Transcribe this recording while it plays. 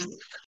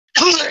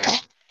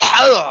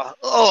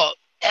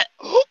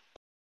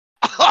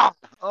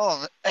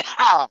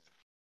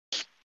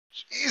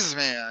Jeez,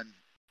 man.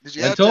 Did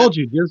you I have told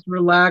to? you, just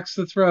relax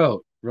the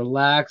throat.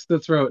 Relax the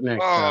throat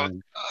next Oh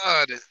time.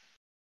 God,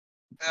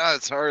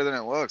 it's harder than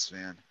it looks,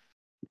 man.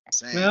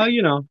 Insane. Well,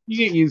 you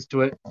get used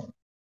to it.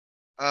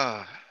 Uh,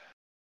 Well,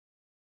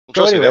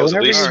 trust me, anyway, that was at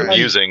whenever least you're done-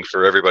 amusing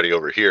for everybody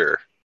over here.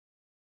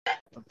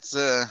 it's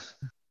just.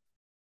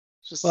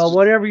 Well,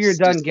 whenever you're it's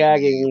done just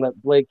gagging, me. let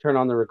Blake turn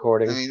on the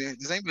recording. I mean,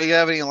 does anybody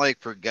have any like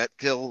forget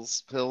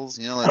pills?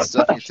 You know that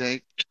stuff you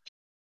take.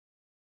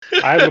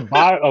 I have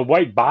a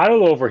white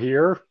bottle over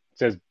here. It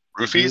says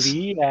Roofies?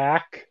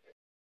 Bleac.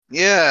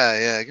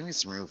 Yeah. Give me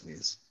some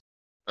roofies,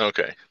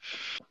 Okay.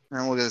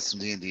 and we'll get some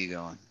D&D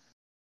going.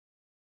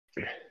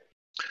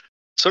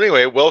 So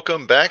anyway,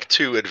 welcome back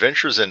to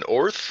Adventures in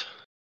Orth.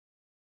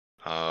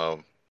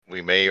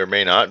 We may or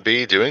may not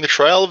be doing the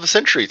Trial of the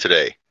Century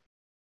today.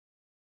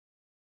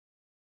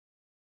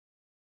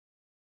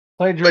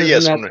 Plagiarism,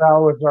 yes, that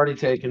trial was already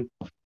taken.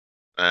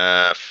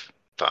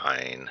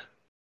 Fine.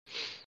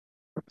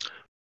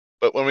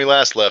 But when we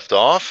last left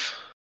off,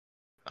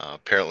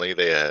 apparently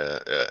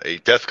a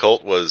death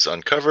cult was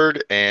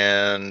uncovered,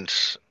 and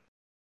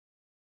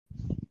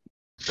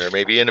there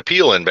may be an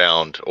appeal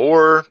inbound,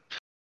 or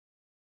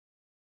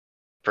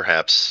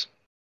perhaps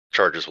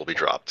charges will be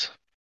dropped.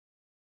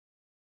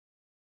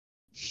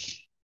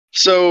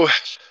 So,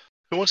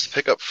 who wants to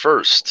pick up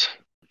first?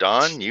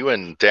 Don, you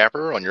and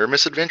Dapper on your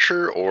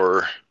misadventure,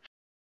 or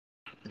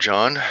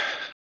John,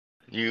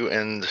 you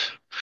and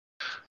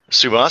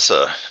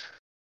Subasa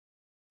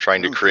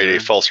trying to create a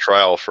false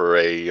trial for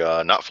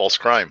a not false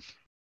crime?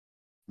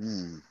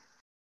 Trying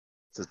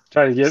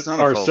to get It's not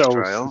a false ourselves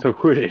trial.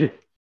 acquitted.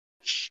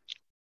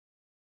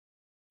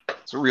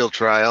 It's a real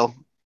trial.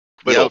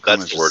 But The outcome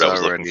that's is the word just I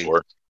was looking already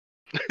for.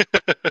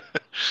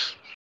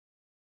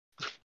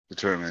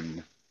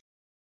 determined.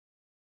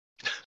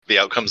 The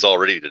outcome's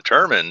already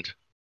determined.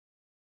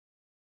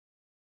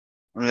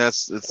 I mean,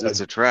 it's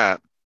a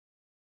trap.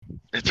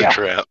 It's a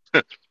trap.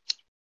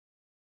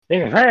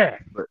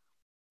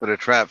 But a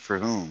trap for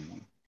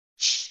whom?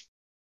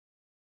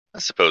 I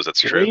suppose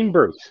that's true. Wayne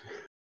Bruce.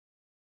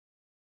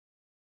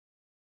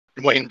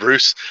 Wayne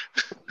Bruce.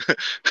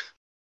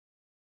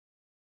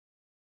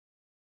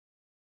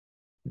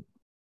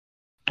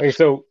 Okay,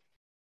 so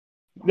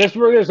let's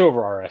work this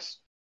over, RS.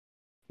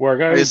 We're I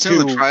going assume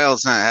to. the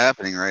trial's not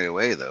happening right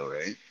away, though,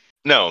 right?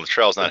 No, the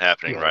trial's not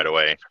happening right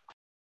away.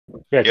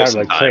 Yeah, Give time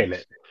some to plan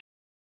it.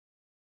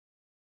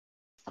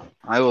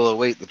 I will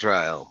await the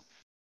trial.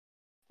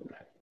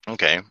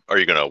 Okay. Are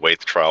you going to wait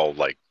the trial,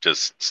 like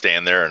just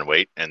stand there and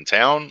wait in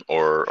town,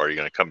 or are you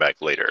going to come back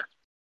later?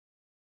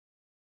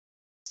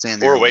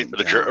 Stand there Or and wait in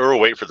for town. or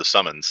wait for the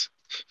summons?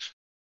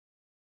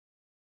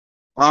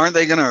 Well, aren't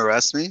they going to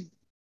arrest me?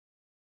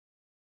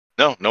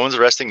 No one's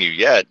arresting you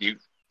yet. You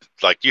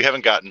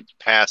haven't gotten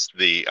past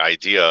the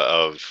idea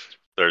of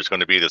there's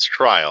going to be this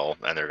trial,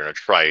 and they're going to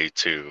try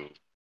to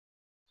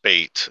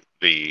bait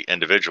the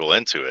individual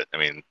into it. I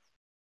mean,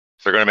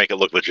 if they're going to make it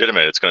look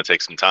legitimate, it's going to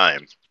take some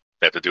time.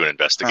 They have to do an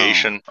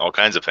investigation, all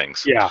kinds of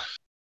things. Yeah.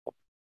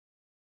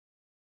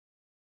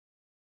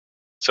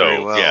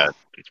 So, well. yeah,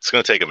 it's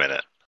going to take a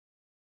minute.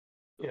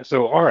 Yeah,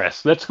 so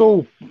RS, let's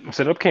go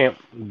set up camp.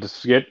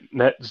 Just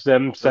let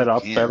them set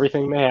up camp.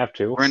 everything they have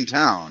to. We're in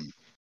town.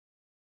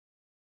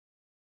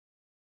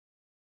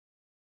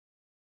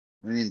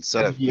 We need to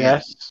set up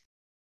camp.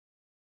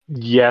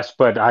 Yes,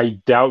 but I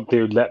doubt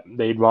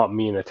they'd want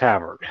me in a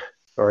tavern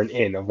or an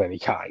inn of any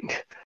kind.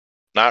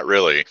 Not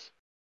really.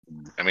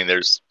 I mean,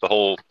 there's the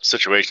whole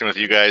situation with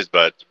you guys,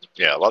 but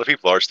yeah, a lot of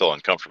people are still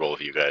uncomfortable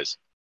with you guys.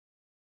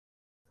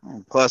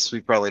 Plus, we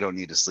probably don't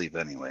need to sleep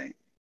anyway.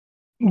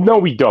 No,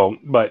 we don't.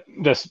 But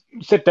just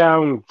sit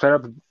down, set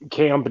up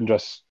camp, and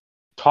just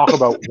talk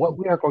about what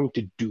we are going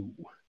to do.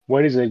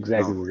 What is it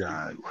exactly we're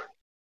going to do?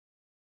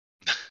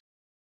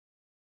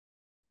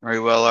 Very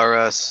well,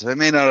 RS. I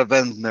may not have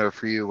been there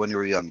for you when you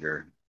were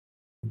younger,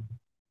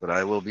 but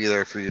I will be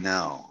there for you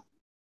now.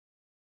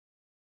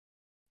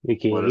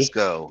 Okay. Let us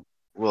go.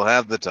 We'll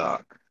have the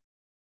talk.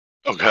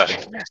 Oh,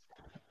 God.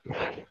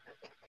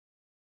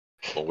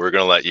 Well, we're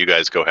going to let you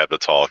guys go have the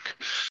talk.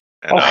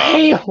 And,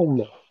 hell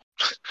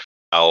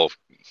no.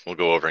 We'll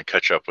go over and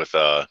catch up with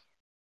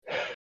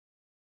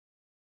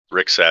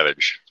Rick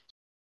Savage.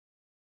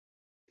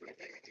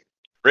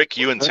 Rick,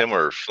 you and Tim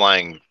were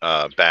flying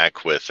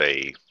back with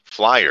a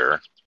flyer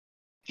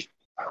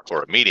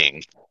for a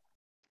meeting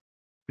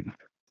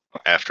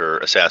after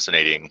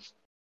assassinating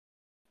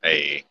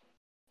a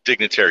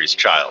dignitary's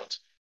child.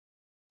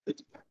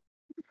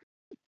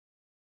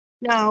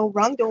 No,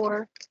 wrong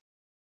door.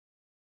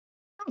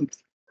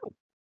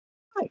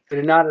 They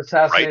did not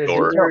assassinate Right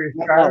door. a dignitary's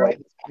child.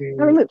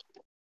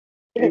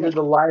 He ended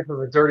the life of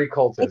a dirty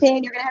cultist.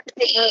 Nathan, you're gonna have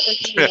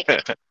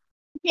to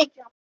take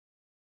her.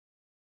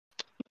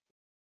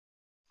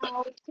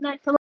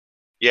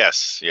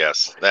 Yes,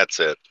 that's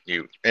it.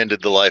 You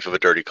ended the life of a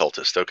dirty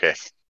cultist. Okay.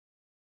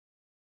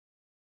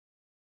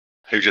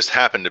 Who just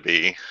happened to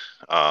be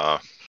a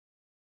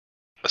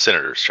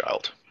senator's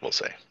child, we'll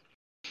say.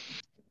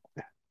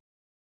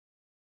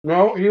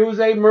 No, he was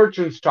a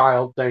merchant's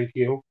child, thank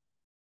you.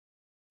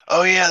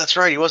 Oh yeah, that's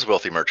right. He was a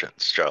wealthy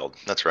merchant's child.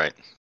 That's right.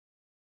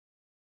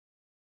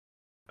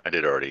 I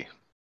did already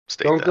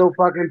state Don't that. go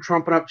fucking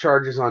trumping up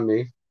charges on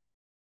me.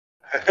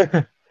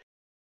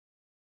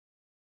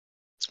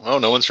 Well,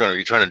 no one's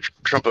trying to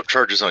trump up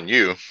charges on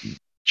you.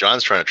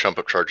 John's trying to trump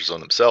up charges on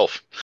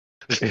himself.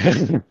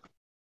 I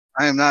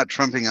am not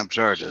trumping up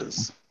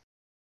charges.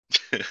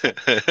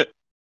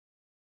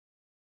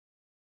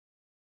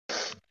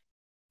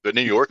 But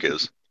New York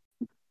is.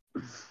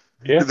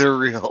 Yeah. They're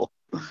real.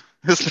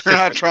 They're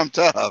not trumped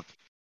up.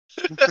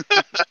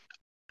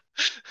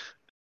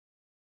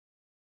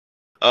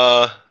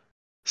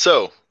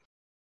 So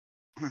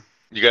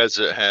you guys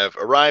have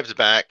arrived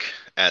back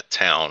at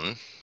town,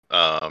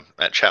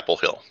 at Chapel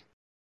Hill.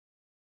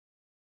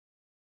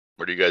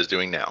 What are you guys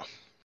doing now?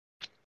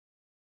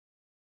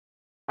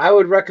 I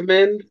would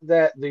recommend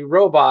that the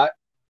robot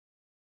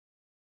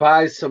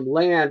buys some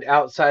land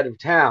outside of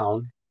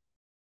town.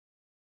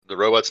 The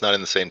robot's not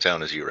in the same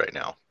town as you right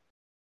now.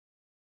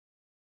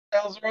 What the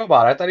hell's the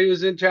robot? I thought he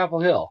was in Chapel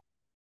Hill.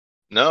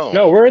 No,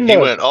 No, we're in he the-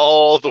 went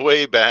all the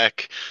way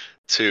back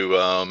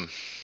to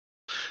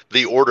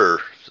the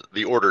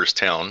Order's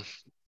town.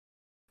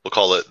 We'll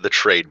call it the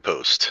Trade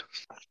Post.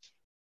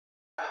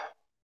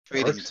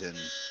 Tradington.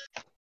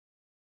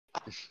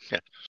 Yeah.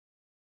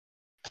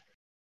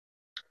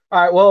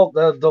 All right. Well,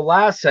 the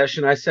last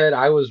session I said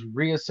I was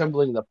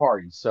reassembling the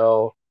party,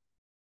 so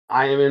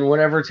I am in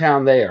whatever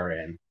town they are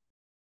in.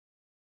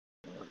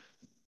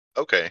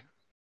 Okay.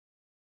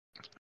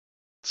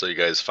 So you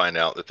guys find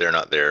out that they're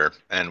not there,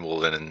 and will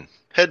then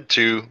head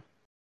to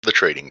the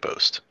Trading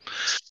Post.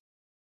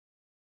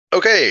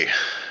 Okay.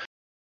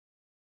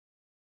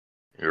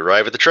 You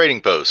arrive at the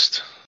Trading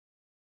Post.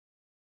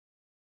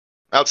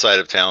 Outside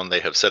of town, they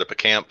have set up a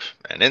camp,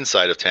 and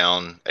inside of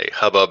town, a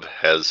hubbub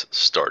has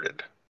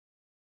started.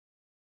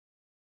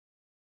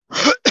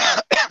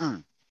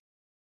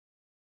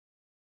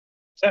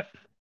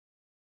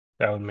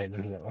 That would make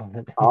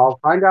it. I'll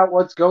find out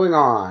what's going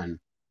on.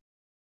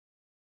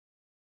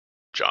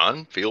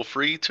 John, feel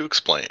free to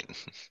explain.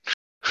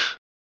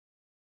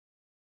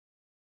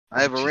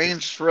 I have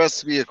arranged for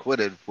us to be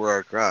acquitted for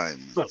our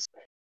crimes.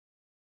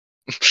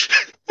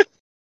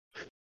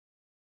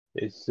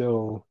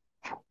 So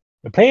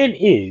the plan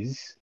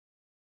is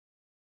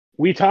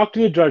we talk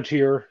to the judge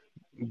here.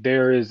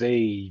 There is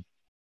a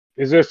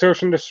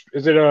assertion is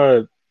it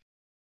a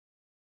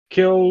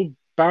kill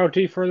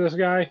bounty for this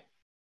guy?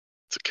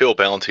 It's a kill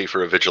bounty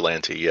for a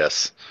vigilante,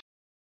 yes.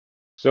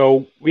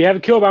 So we have a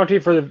kill bounty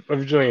for a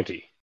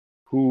vigilante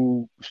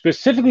who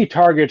specifically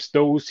targets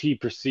those he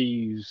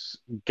perceives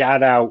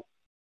got out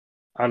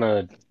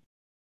of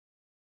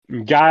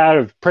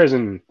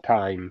prison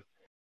time.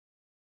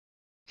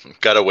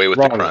 Got away with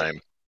Wrong. the crime.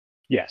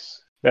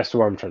 Yes, that's the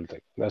word I'm trying to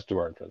think. That's the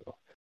word I'm trying to go.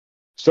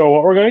 So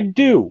what we're going to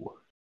do,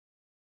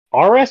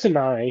 RS and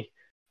I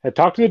had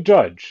talked to the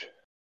judge.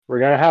 We're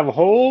going to have a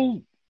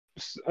whole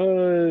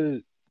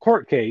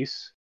court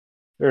case.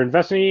 They're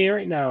investigating it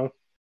right now.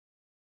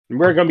 And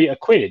we're going to be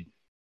acquitted.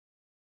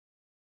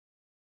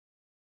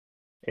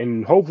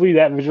 And hopefully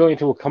that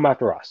vigilante will come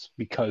after us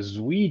because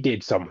we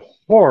did some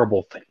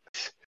horrible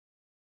things.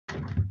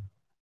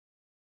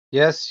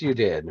 Yes, you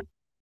did.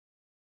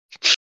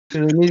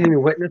 Do we need any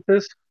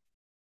witnesses?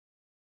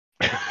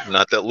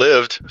 Not that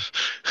lived.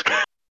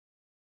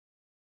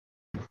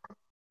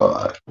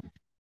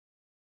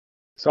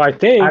 So I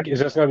think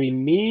it's just going to be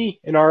me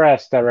and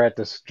RS that are at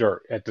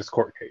this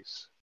court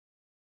case.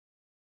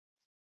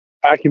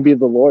 I can be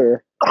the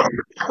lawyer.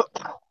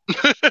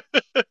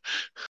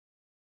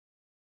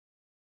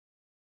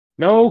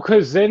 No,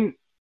 because then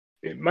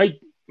it might.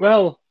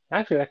 Well,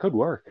 actually, that could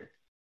work.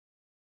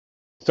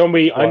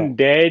 Somebody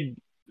undead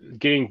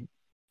getting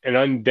an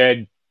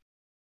undead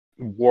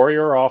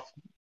warrior out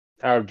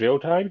of jail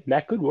time.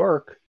 That could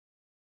work.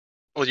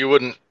 Well, you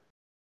wouldn't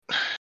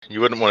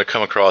want to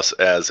come across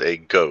as a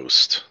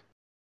ghost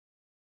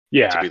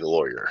Yeah. to be the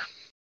lawyer.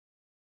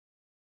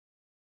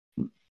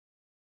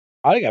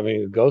 I think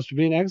a ghost would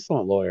be an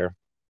excellent lawyer.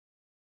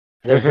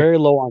 They're very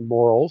low on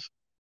morals.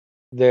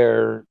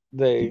 They're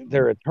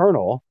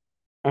eternal,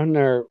 and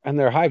they're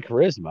high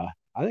charisma.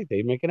 I think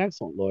they'd make an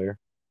excellent lawyer.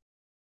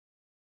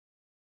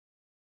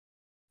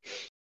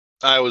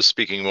 I was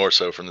speaking more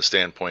so from the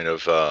standpoint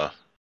of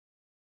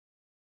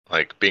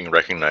like being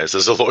recognized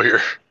as a lawyer.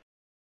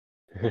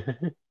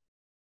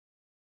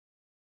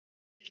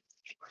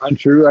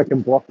 Untrue, I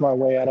can bluff my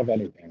way out of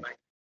anything.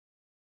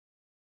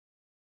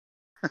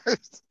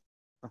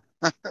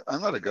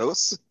 I'm not a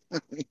ghost.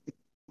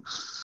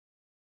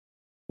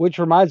 Which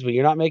reminds me,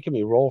 you're not making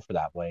me roll for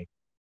that way.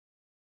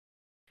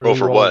 Roll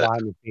for what?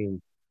 Behind the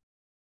scenes.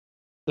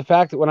 The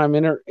fact that when I'm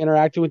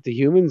interacting with the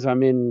humans,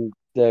 I'm in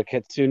the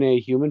Kitsune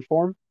human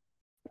form.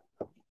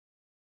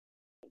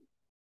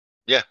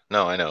 Yeah,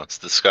 no, I know. It's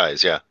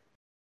disguise, yeah.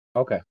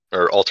 Okay.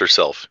 Or alter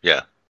self,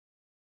 yeah.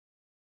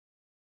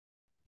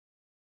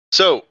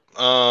 So,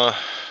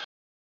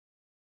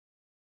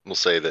 we'll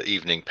say the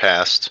evening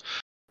passed.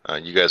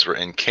 You guys were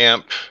in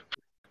camp,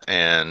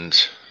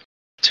 and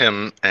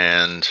Tim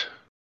and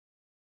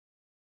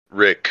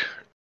Rick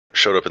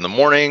showed up in the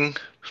morning.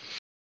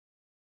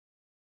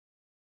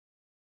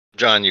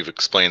 John, you've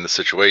explained the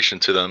situation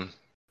to them,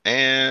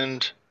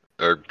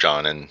 or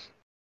John and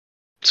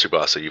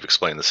Tsubasa, you've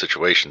explained the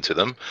situation to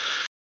them.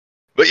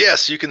 But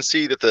yes, you can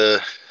see that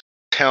the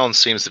town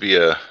seems to be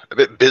a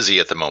bit busy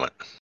at the moment.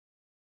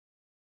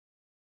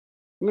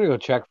 I'm gonna go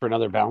check for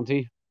another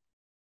bounty.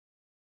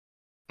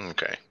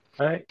 Okay.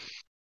 All right.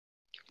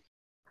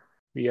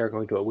 We are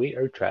going to await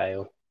our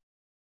trial.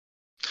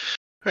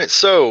 All right,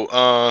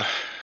 so,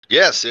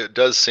 yes, it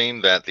does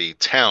seem that the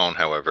town,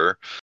 however,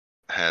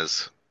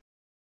 has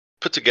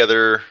put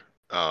together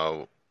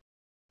what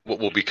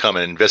will become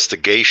an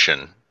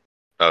investigation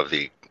of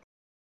the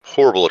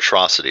horrible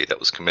atrocity that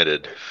was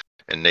committed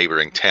in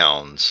neighboring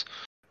towns.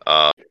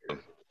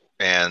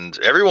 And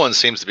everyone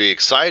seems to be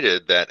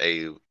excited that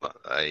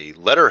a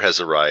letter has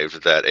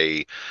arrived that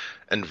a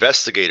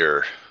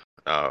investigator,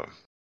 an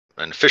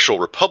official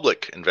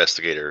Republic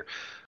investigator,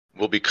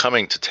 will be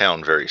coming to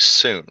town very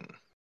soon.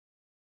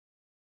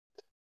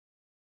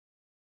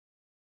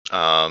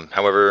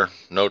 However,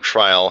 no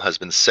trial has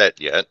been set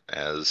yet,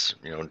 as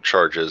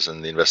charges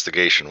and the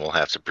investigation will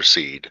have to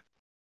proceed.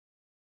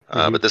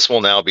 But this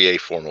will now be a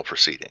formal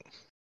proceeding.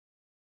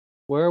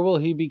 Where will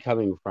he be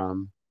coming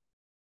from?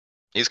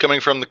 He's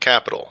coming from the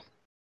capital.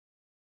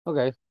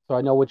 Okay, so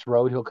I know which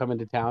road he'll come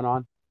into town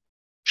on.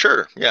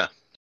 Sure, yeah.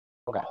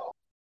 Okay.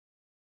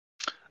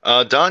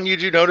 Don, you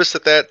do notice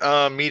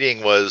that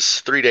meeting was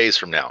 3 days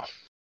from now.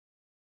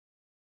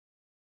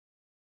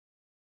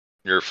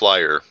 Your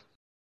flyer.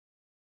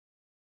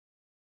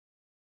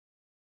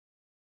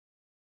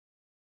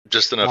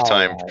 Just enough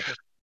time. Right.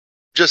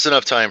 Just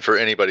enough time for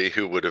anybody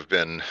who would have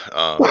been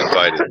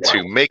invited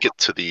to make it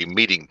to the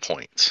meeting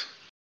point.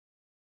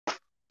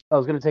 I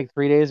was going to take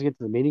 3 days to get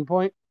to the meeting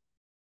point.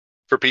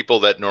 For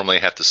people that normally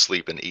have to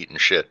sleep and eat and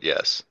shit,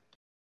 yes.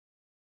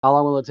 How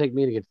long will it take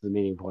me to get to the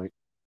meeting point?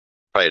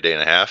 Probably a day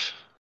and a half.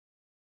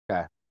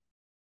 Okay.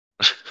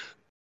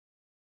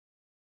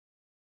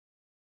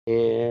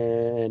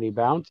 Any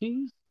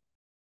bounties?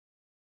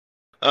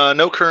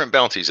 No current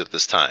bounties at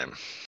this time.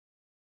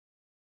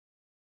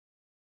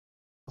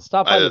 I'll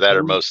stop by Either the that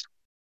or police, most.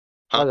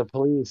 by the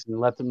police and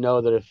let them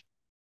know that if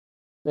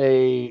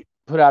they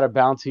put out a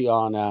bounty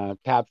on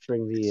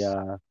capturing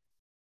the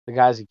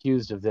guys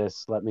accused of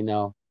this, let me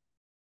know.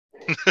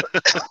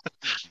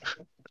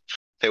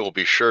 They will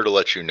be sure to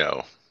let you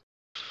know.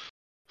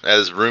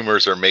 As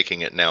rumors are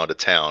making it now to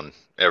town,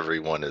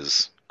 everyone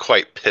is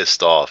quite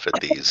pissed off at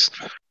these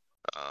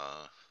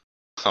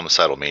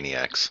homicidal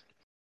maniacs.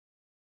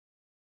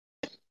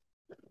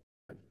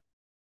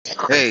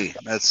 Hey,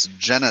 that's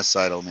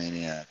genocidal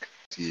maniac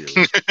to you.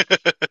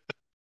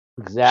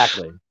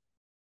 Exactly.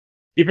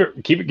 Keep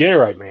it, get it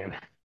right, man.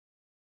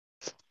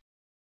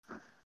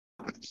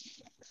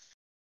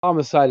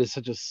 Homicide is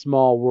such a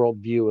small world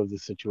view of the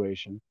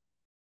situation.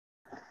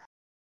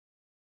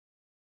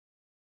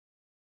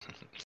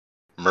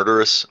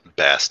 Murderous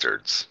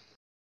bastards.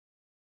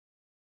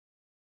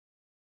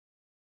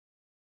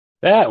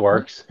 That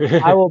works.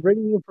 I will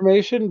bring the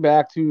information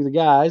back to the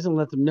guys and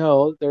let them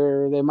know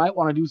they might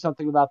want to do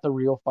something about the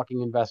real fucking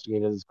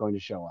investigator that's going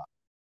to show up.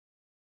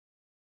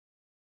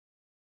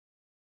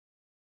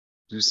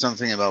 Do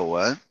something about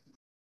what?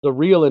 The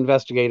real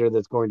investigator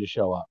that's going to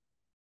show up.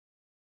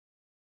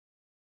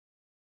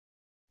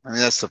 I mean,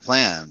 that's the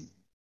plan.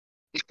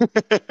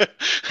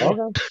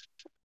 Okay.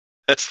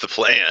 That's the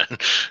plan.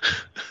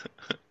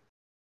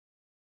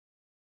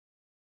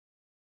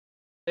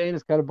 Saying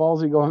it's kind of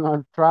ballsy going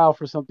on trial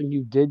for something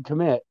you did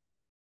commit.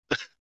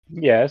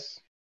 Yes,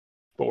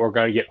 but we're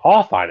going to get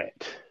off on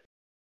it.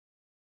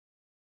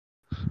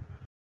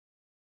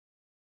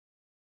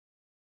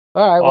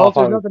 All right. Well, if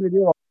there's Off on- nothing to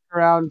do, I'll stick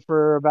around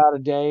for about a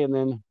day and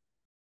then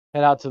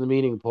head out to the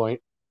meeting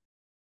point.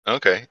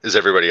 Okay. Is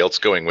everybody else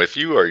going with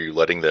you? Are you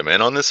letting them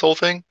in on this whole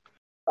thing?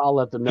 I'll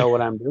let them know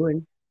what I'm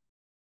doing.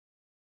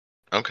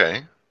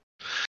 Okay.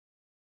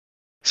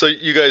 So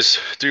you guys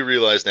do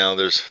realize now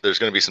there's going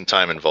to be some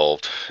time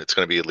involved. It's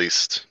going to be at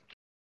least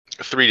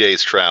 3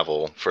 days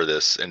travel for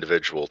this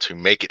individual to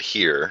make it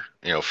here,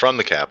 from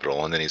the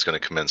capital, and then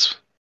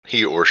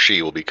he or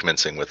she will be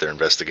commencing with their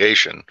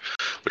investigation,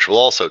 which will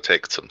also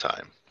take some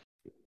time.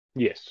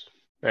 Yes,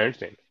 I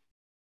understand.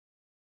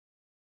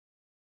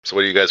 So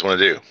what do you guys want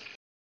to do?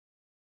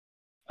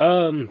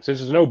 Since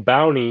there's no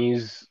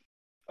bounties,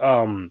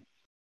 I'm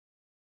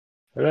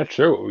not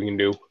sure what we can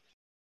do.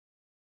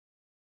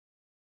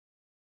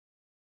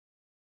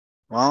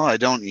 Well, I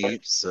don't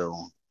eat, so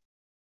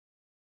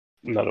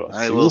None of us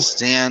I do. will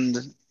stand.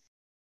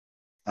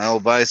 I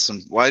will buy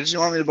some. Why did you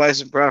want me to buy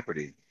some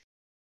property?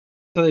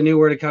 So they knew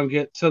where to come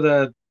get. So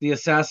the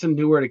assassin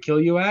knew where to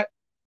kill you at.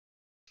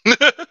 Oh,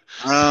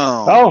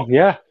 Oh,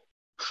 yeah.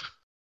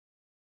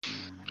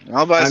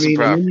 I'll buy some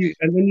property.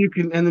 and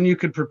then you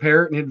could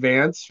prepare it in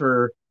advance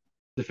for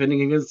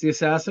defending against the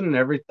assassin and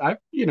every. Are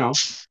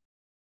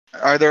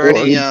there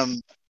Well, any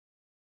Didn't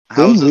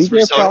houses we for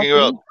get sale? Talking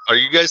about? Are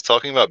you guys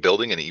talking about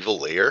building an evil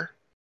lair?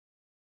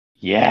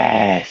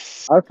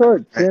 Yes. I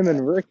thought Tim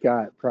and Rick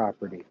got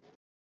property.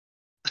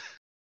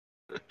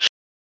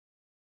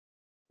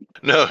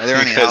 No, Are there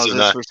you any guys are houses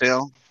not. for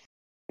sale?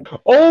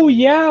 Oh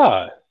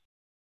yeah,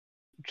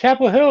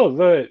 Chapel Hill.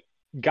 The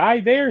guy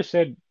there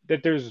said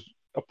that there's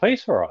a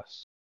place for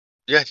us.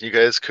 Yeah, you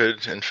guys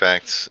could, in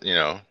fact,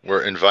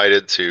 were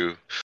invited to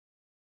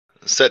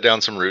set down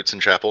some roots in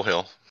Chapel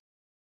Hill.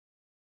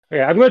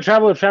 Yeah, I'm gonna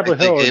travel to Chapel Like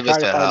they Hill and gave try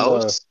us to a find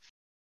the. house?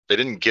 They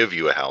didn't give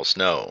you a house,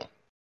 no.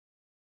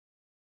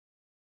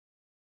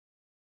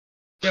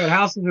 Yeah, but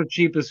houses are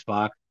cheap as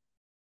fuck.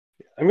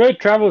 I'm gonna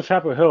travel to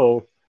Chapel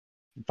Hill,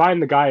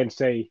 find the guy, and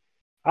say,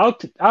 I'll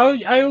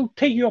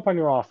take you up on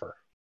your offer.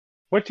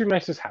 What's your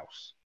nicest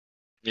house?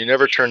 You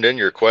never turned in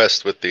your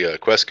quest with the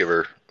quest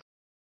giver.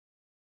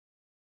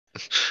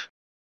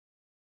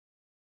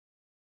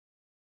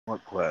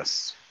 What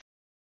quest?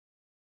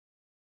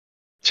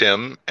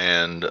 Tim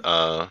and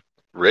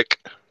Rick.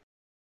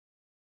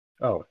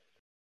 Oh,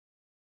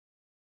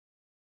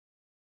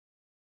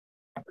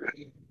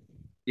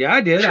 Yeah,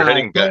 I did. If you're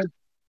heading back,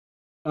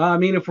 I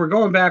mean, if we're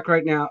going back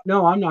right now,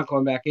 no, I'm not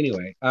going back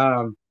anyway.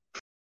 Yeah,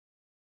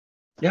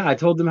 I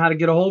told them how to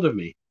get a hold of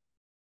me.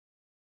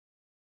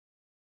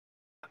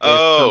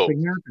 If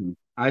something happens,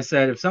 I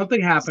said, if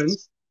something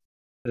happens,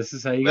 this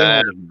is how you get a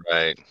hold of me.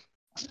 right.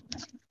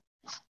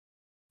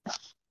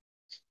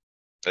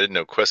 I didn't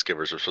know quest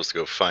givers were supposed to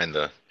go find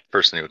the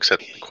person who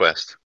accepted the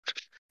quest.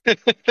 well,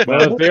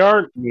 if they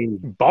aren't I mean,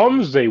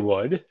 bums, they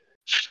would.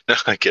 No,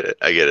 I get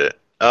it.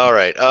 All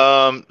right.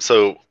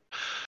 So,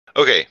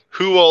 okay,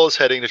 who all is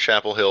heading to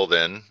Chapel Hill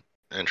then?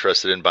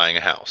 Interested in buying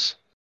a house?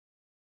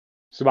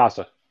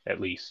 Tsubasa, at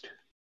least.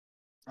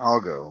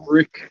 I'll go.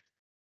 Rick.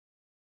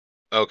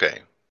 Okay.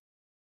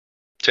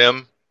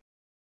 Tim.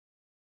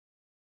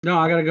 no,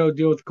 I got to go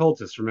deal with the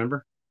cultists.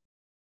 Remember?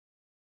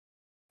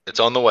 It's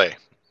on the way.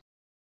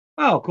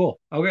 Oh, cool.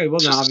 Okay, well,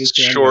 then Just a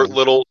obviously, I'm short going.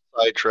 little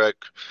side trek,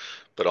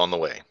 but on the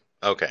way.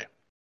 Okay.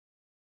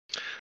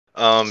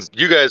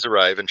 You guys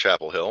arrive in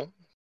Chapel Hill.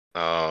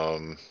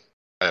 I'm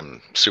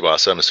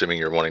Tsubasa. I'm assuming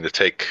you're wanting to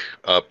take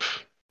up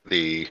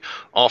the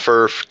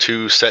offer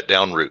to set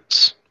down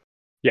roots.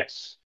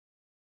 Yes.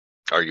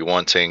 Are you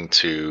wanting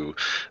to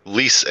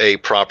lease a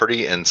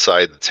property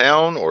inside the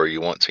town, or are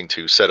you wanting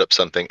to set up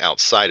something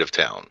outside of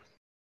town?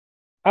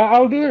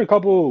 I'll do it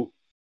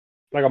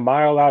like a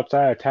mile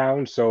outside of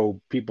town, so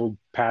people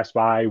pass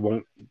by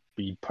won't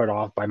be put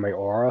off by my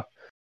aura.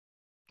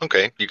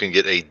 Okay, you can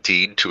get a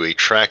deed to a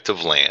tract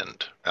of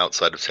land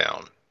outside of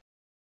town.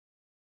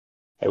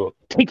 I will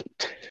take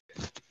it.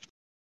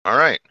 All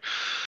right.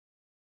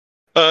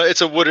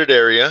 It's a wooded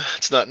area.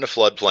 It's not in a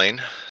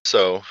floodplain,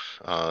 so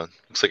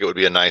looks like it would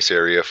be a nice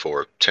area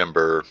for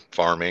timber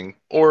farming,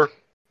 or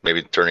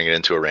maybe turning it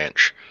into a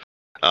ranch.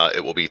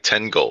 It will be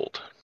 10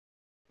 gold.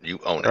 You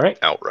own All it right.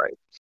 outright.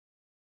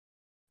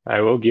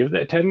 I will give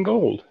that 10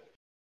 gold.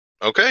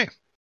 Okay.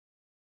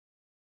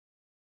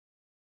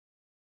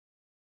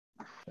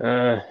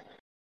 Now,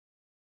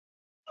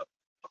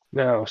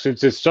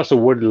 since it's just a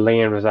wooded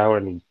land without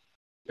any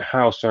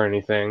house or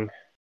anything,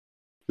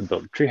 we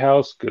build a tree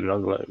house, good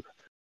enough land.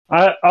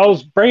 I'll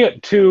bring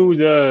it to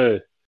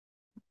the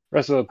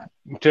rest of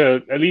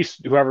to at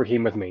least whoever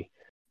came with me.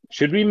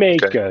 Should we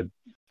make a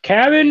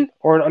cabin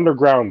or an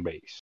underground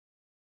base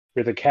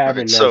with a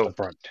cabin as the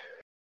front?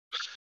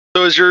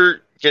 So as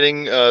you're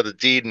getting the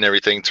deed and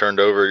everything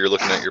turned over, you're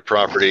looking at your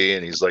property,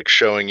 and he's like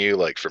showing you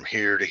like from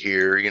here to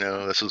here.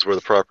 This is where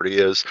the property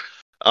is.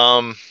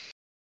 The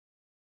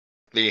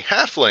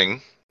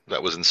halfling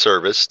that was in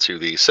service to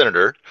the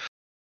senator,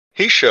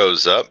 he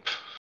shows up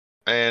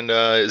and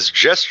is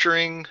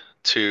gesturing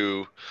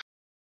to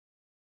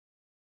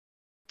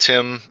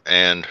Tim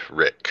and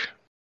Rick,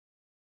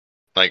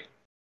 like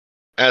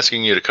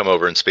asking you to come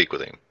over and speak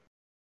with him.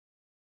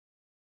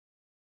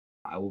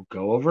 I will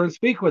go over and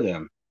speak with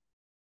him.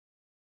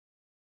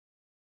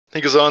 He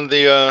goes on,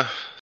 the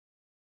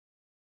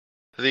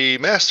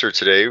master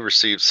today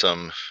received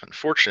some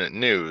unfortunate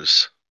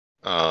news.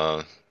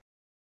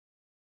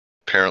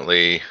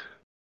 Apparently,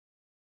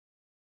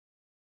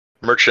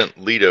 Merchant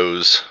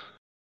Leto's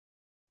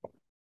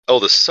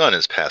eldest son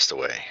has passed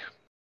away.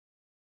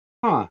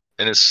 Huh.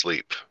 In his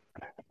sleep.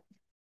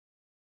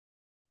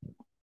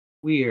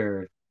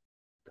 Weird.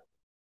 If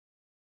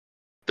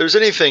there's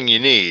anything you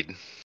need,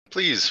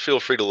 please feel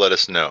free to let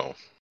us know.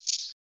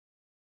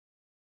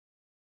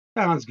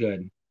 Sounds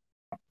good.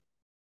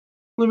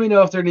 Let me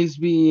know if there needs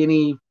to be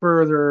any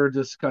further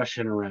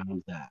discussion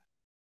around that.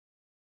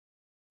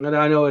 And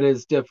I know it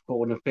is difficult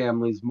when a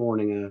family's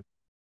mourning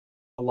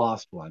a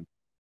lost one.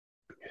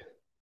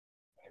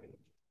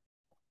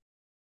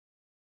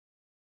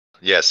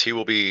 Yes, he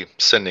will be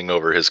sending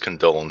over his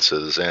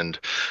condolences and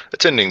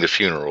attending the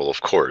funeral,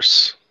 of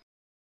course.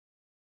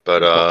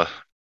 But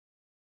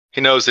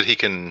he knows that he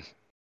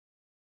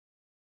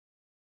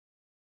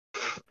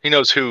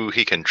knows who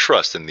he can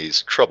trust in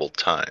these troubled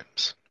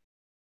times.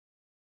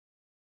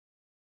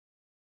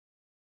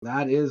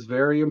 That is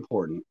very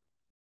important.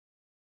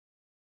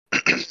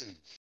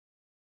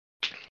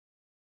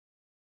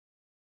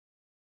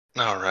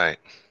 All right.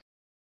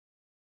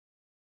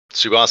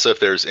 Tsubasa, if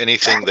there's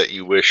anything that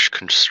you wish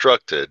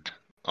constructed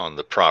on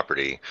the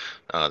property,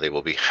 they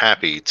will be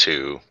happy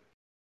to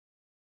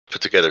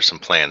put together some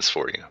plans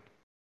for you.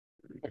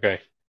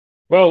 Okay.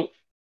 Well,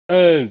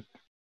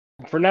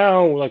 for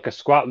now, like a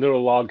squat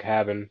little log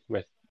cabin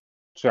with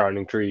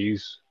surrounding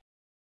trees.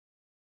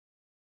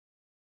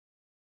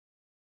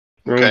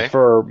 Room Okay.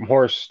 for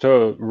horse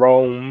to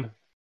roam.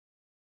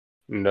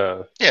 And,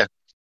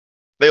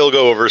 They'll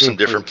go over some Mhm.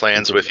 different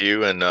plans with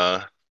you, and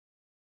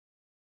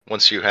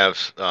once you have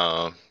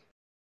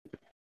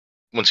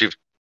once you've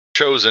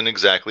chosen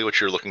exactly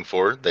what you're looking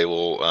for, they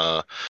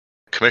will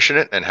commission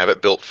it and have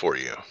it built for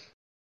you.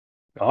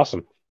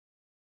 awesome.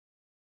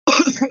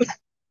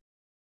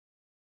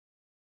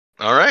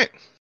 All right.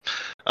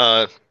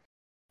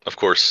 Of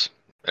course,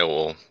 it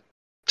will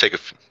take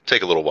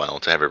a little while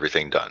to have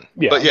everything done.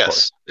 Yeah, but of yes,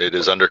 course. it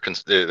is under.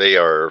 They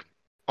are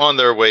on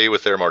their way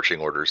with their marching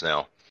orders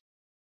now.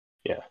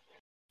 Yeah.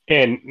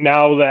 And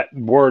now that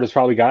word has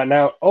probably gotten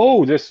out,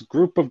 oh, this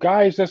group of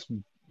guys just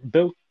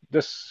bought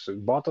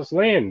this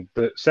land.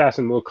 The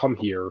assassin will come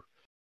here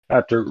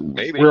after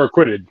Maybe. we're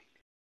acquitted.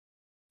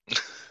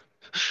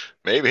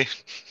 Maybe.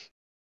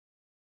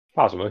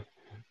 Possibly.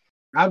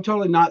 I'm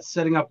totally not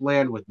setting up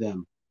land with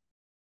them.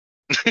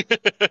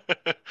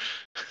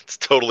 It's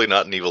totally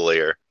not an evil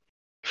layer.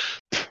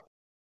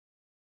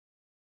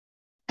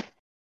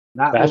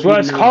 That That's will what be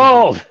it's no-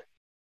 called.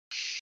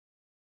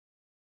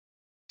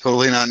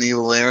 Totally not an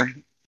evil layer.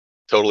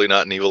 Totally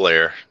not an evil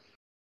layer.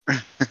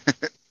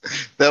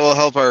 That will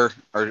help our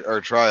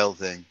trial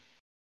thing.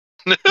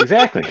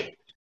 Exactly.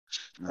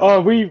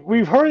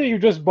 We've heard that you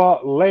just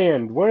bought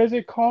land. What is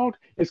it called?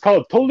 It's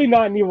called Totally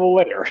Not an Evil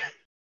Layer.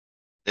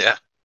 Yeah.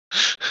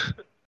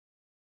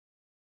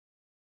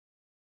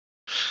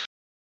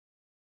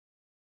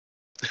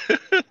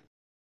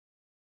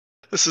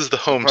 This is the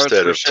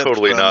homestead were of shipped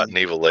Totally from- Not an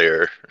Evil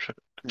Layer.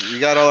 We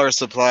got all our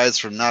supplies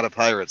from Not a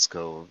Pirate's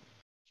Cove,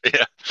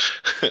 Yeah.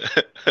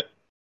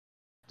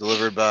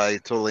 delivered by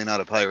Totally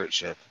Not a Pirate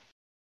Ship.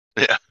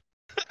 Yeah.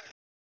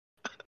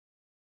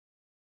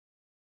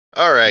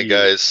 All right, Yeah.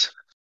 guys.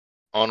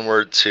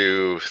 Onward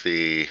to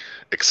the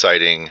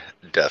exciting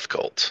death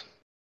cult.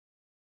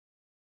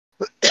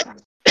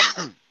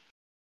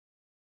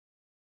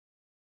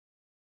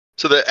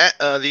 So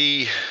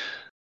the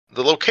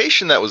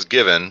location that was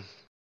given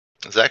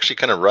is actually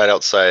kind of right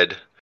outside,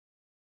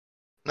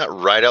 not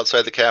right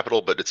outside the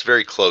capital, but it's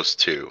very close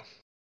to.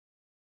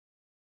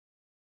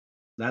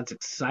 That's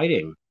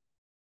exciting.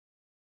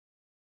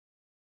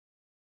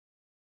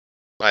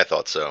 I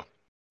thought so.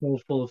 So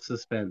full of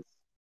suspense.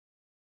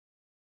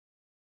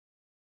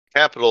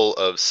 Capital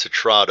of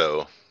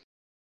Citrado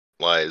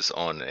lies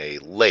on a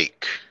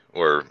lake,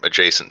 or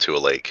adjacent to a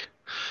lake,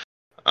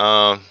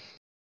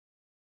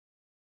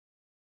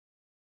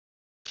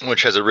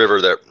 which has a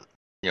river that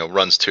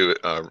runs to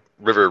a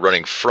river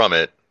running from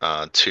it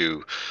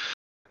to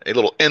a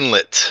little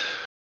inlet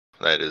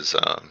that is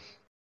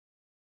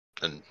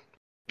the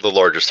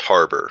largest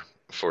harbor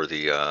for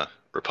the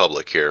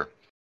Republic here.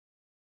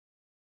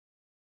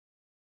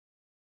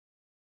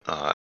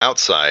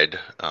 Outside,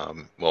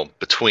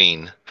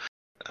 between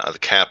the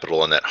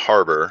capital and that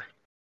harbor,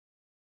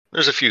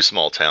 there's a few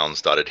small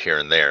towns dotted here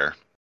and there,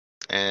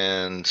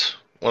 and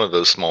one of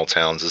those small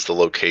towns is the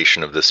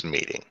location of this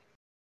meeting.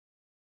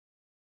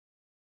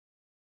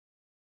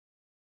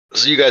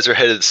 So you guys are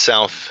headed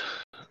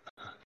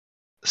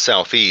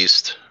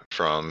southeast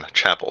from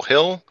Chapel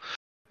Hill,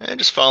 and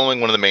just following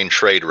one of the main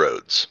trade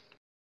roads.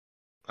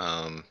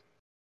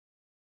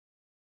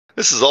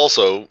 This is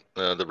also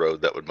the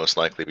road that would most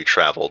likely be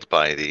traveled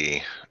by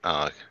the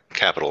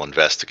Capitol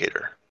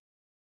investigator,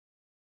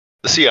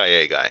 the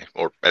CIA guy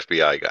or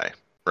FBI guy,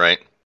 right?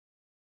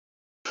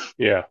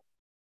 Yeah.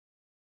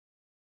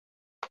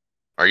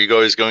 Are you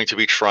guys going to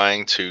be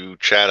trying to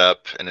chat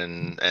up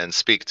and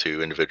speak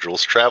to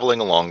individuals traveling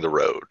along the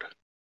road?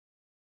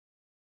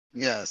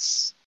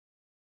 Yes.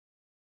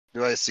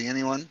 Do I see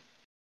anyone?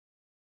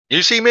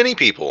 You see many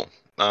people,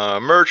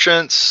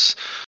 merchants,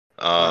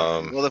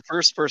 Well, the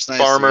first person I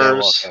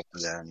farmers. see, I walk up to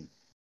them.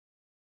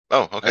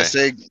 Oh, okay. I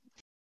say,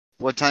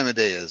 what time of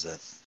day is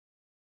it?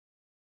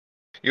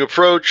 You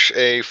approach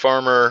a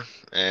farmer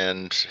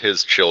and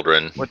his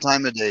children. What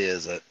time of day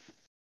is it?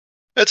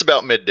 It's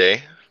about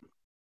midday.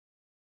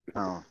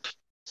 Oh.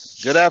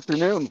 Good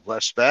afternoon,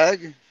 flesh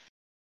bag.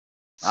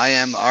 I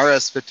am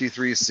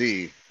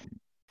RS-53C.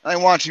 I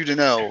want you to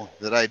know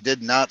that I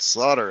did not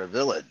slaughter a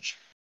village.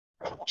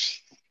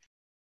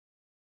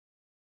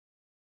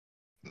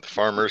 The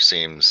farmer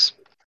seems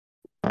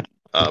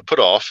put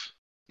off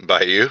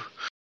by you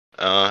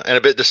and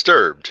a bit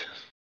disturbed.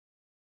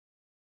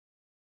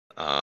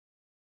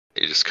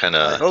 You just kind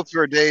I of... hope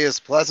your day is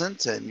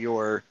pleasant and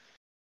your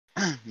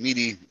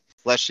meaty,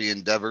 fleshy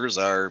endeavors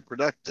are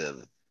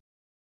productive.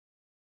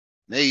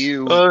 May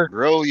you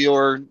grow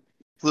your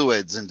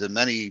fluids into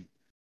many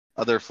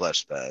other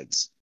flesh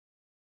bags.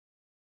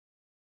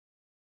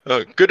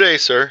 Good day,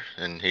 sir.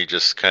 And he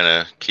just kind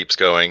of keeps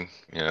going.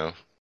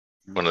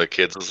 One of the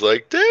kids is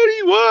like,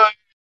 "Daddy, what?"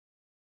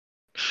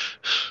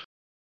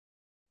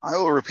 I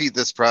will repeat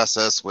this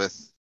process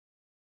with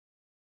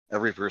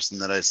every person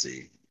that I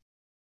see.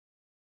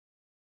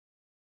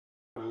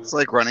 It's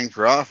like running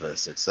for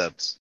office,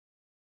 except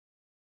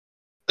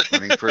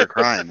running for a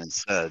crime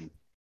instead.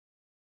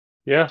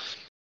 Yeah.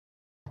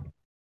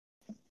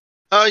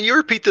 You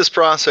repeat this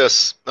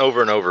process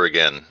over and over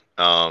again.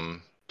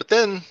 But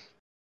then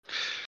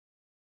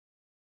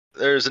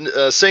there's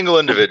a single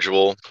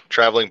individual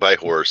traveling by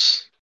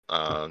horse.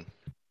 You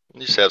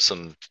just have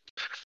some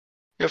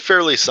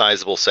fairly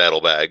sizable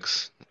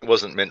saddlebags. It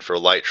wasn't meant for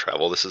light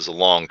travel. This is a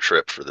long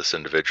trip for this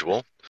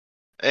individual.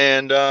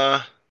 And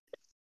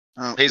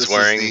he's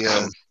wearing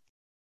the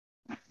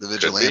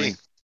vigilante.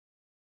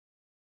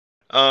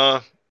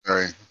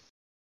 Sorry.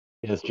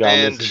 Yes,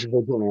 John, this is the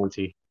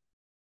vigilante.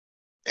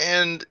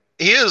 And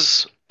he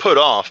is put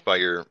off by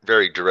your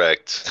very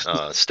direct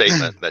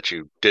statement that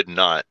you did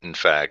not, in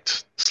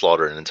fact,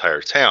 slaughter an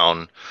entire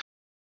town.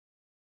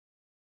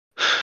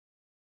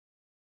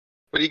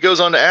 But he goes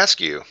on to ask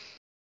you,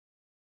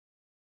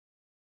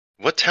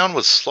 what town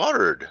was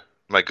slaughtered,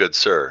 my good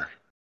sir?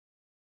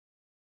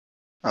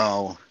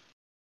 Oh,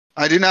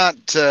 I do not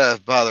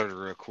bother to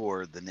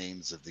record the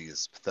names of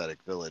these pathetic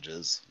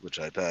villages, which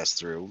I passed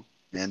through,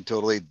 and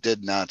totally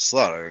did not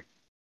slaughter.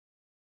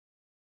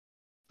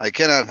 I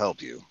cannot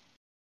help you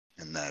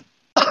in that.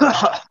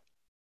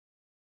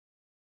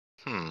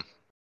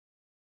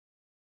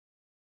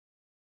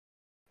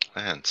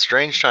 Man,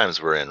 strange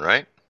times we're in,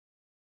 right?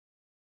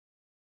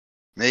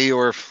 May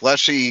your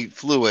fleshy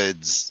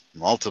fluids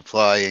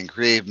multiply and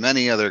create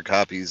many other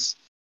copies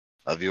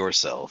of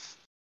yourself.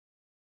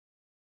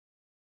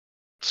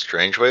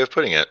 Strange way of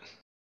putting it.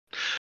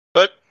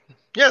 But,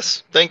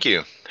 yes, thank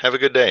you. Have a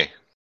good day.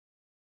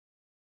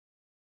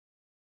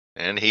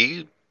 And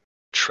he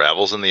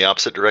travels in the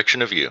opposite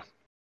direction of you.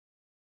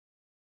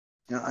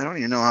 I don't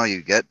even know how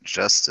you get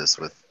justice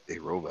with a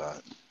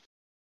robot.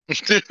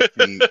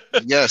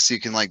 Yes, you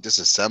can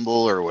disassemble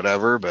or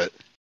whatever, but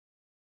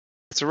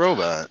it's a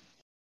robot.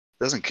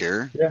 It doesn't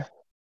care. Yeah.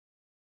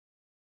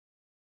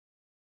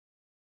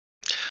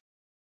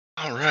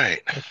 All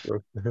right.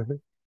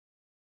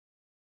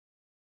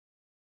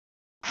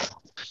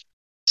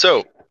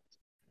 So,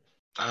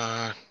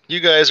 you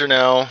guys are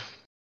now,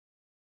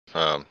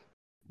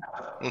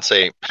 let's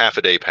say half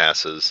a day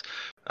passes.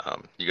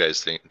 You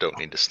guys don't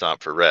need to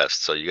stop for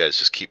rest, so you guys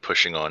just keep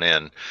pushing on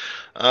in.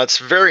 It's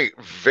very,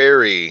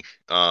 very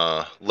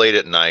late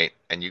at night,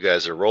 and you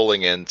guys are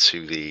rolling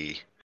into the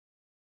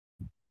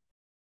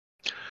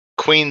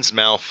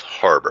Queensmouth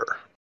Harbor.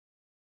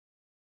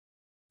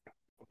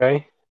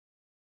 Okay.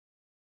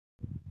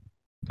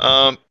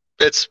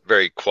 It's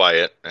very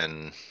quiet,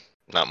 and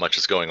not much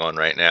is going on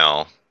right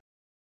now.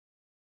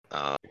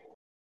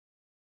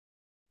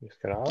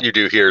 You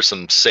do hear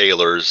some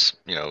sailors,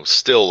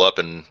 still up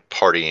and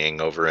partying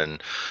over in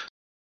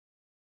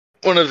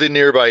one of the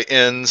nearby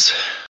inns.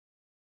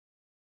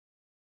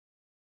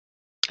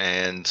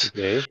 And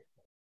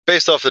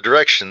based off the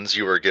directions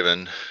you were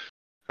given,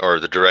 or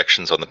the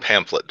directions on the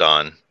pamphlet,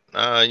 Don,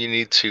 you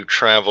need to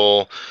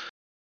travel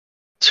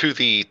to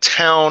the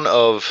town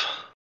of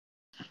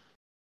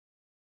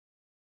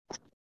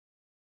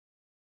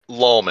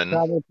Lallman.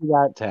 Travel to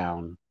that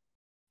town.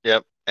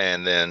 Yep,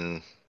 and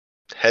then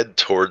head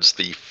towards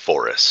the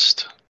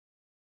forest.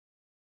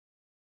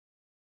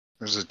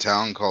 There's a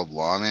town called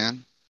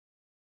Lawman?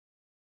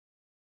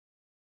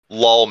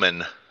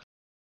 Lallman.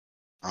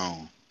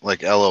 Oh,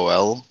 like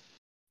LOL?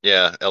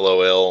 Yeah,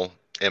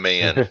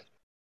 LOLMAN.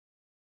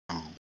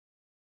 Oh.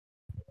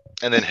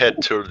 And then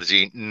head towards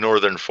the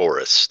northern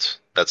forest.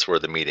 That's where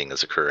the meeting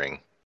is occurring.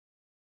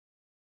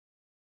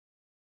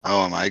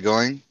 Oh, am I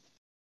going?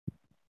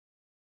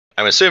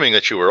 I'm assuming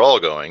that you were all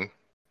going.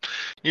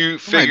 You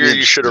figure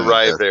you should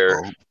arrive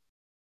there. You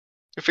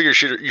figure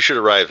you should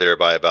arrive there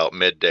by about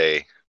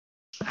midday.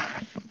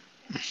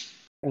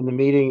 And the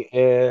meeting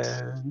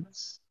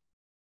is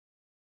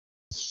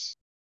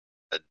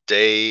A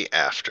day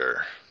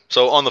after.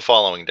 So on the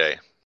following day.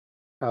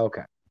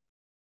 okay.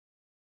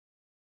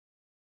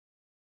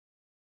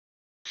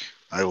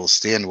 I will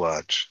stand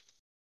watch.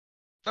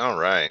 All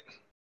right.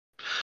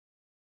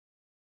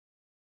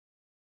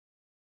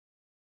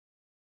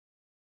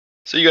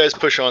 So you guys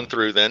push on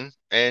through then,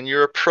 and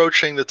you're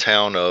approaching the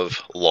town of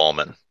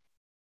Lallman.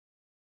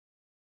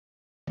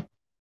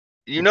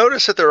 You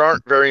notice that there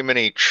aren't very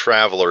many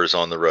travelers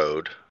on the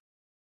road.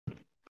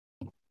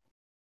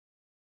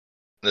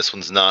 This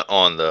one's not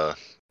on the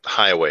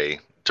highway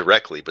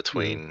directly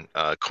between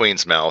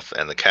Queensmouth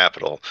and the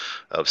capital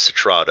of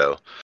Citrado.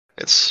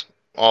 It's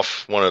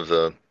off one of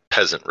the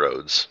peasant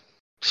roads,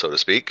 so to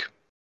speak.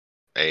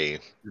 A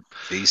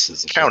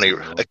county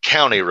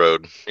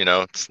road.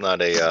 It's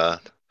not a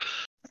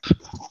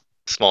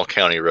small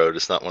county road.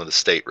 It's not one of the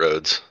state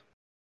roads.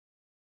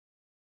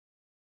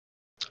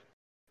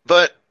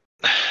 But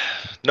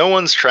no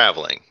one's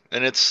traveling,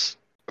 and it's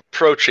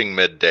approaching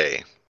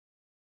midday.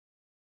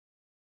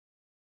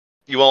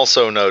 You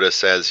also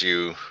notice as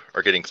you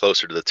are getting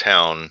closer to the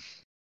town,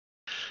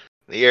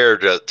 the air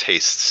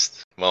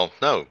tastes, well,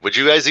 no. Would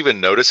you guys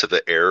even notice that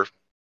the air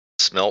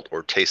smelt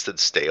or tasted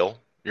stale,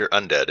 you're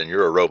undead and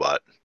you're a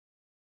robot.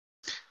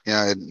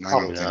 Yeah, I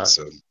Probably don't think not.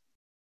 so.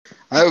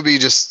 I would be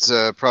just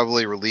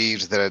probably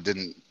relieved that it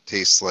didn't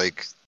taste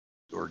like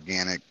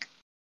organic,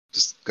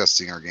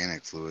 disgusting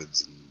organic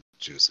fluids and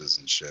juices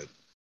and shit.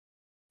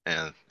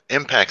 And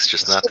impact's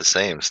just not the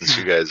same since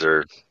you guys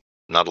are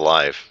not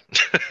alive.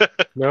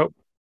 Nope.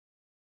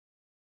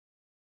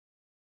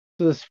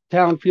 This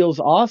town feels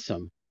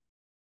awesome.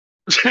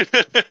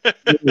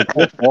 It's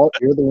your fault.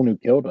 You're the one who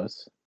killed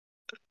us.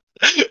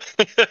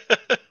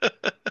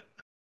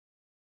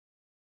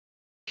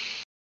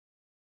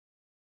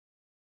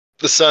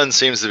 The sun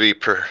seems to be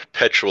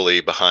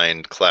perpetually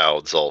behind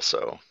clouds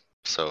also,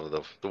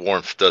 so the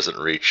warmth doesn't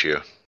reach you.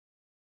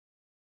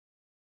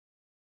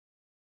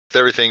 With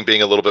everything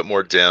being a little bit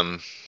more dim,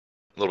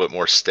 a little bit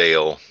more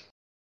stale,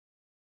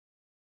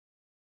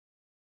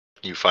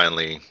 you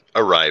finally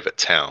arrive at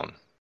town.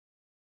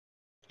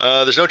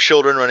 There's no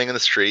children running in the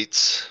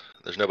streets.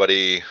 There's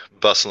nobody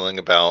bustling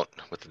about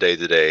with the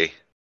day-to-day.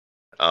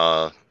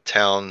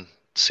 Town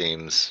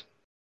seems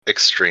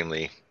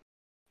extremely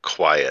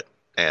quiet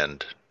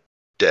and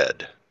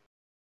dead.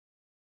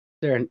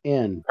 They're an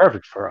inn.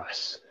 Perfect for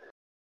us.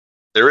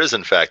 There is,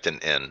 in fact, an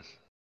inn.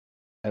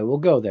 I will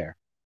go there.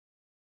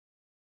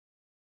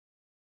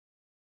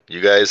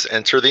 You guys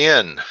enter the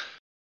inn.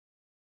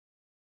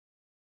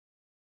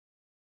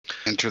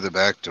 Enter the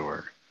back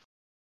door.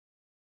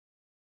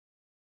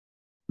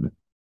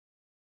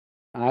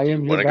 I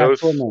am Wanna your go back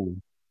door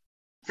man.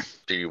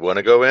 Do you want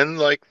to go in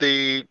like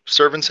the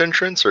servant's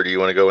entrance, or do you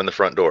want to go in the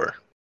front door?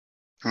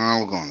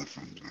 We'll go in the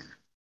front door.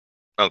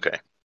 Okay.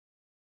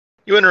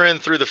 You enter in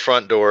through the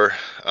front door.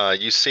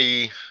 You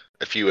see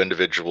a few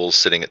individuals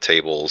sitting at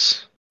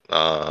tables.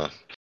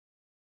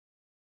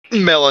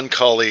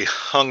 Melancholy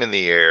hung in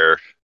the air.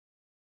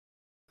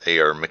 They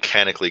are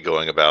mechanically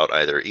going about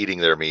either eating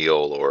their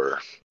meal or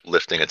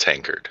lifting a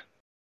tankard.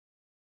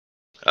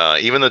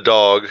 Even the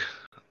dog,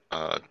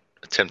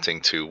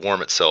 attempting to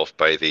warm itself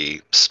by the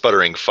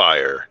sputtering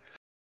fire,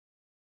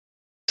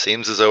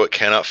 seems as though it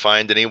cannot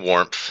find any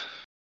warmth.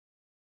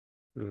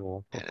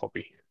 Oh, poor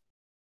puppy.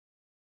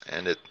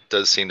 And it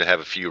does seem to have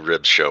a few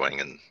ribs showing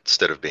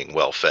instead of being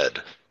well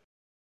fed.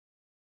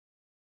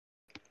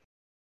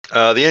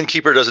 The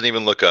innkeeper doesn't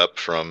even look up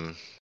from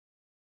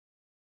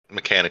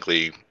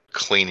mechanically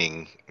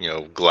cleaning,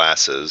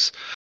 glasses.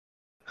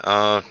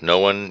 No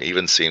one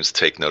even seems to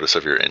take notice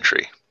of your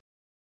entry.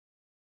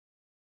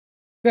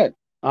 Good.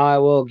 I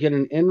will get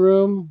an inn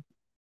room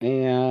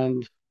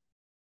and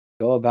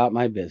go about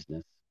my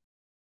business.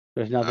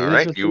 There's nothing All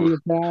right, interesting in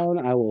the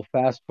town. I will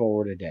fast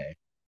forward a day.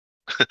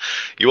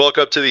 You walk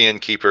up to the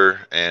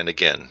innkeeper, and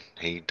again,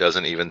 he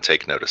doesn't even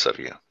take notice of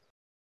you.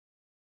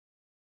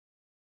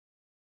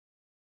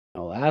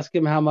 I'll ask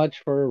him how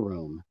much for a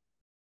room.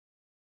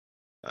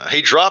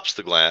 He drops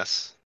the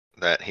glass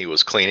that he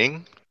was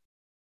cleaning,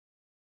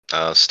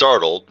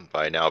 startled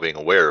by now being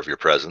aware of your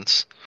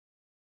presence.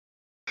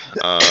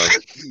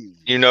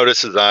 You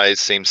notice his eyes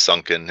seem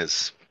sunken.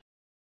 His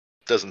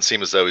doesn't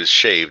seem as though he's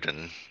shaved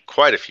in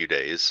quite a few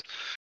days.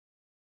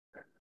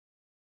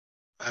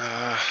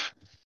 As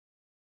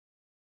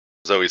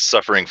though he's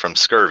suffering from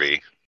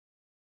scurvy.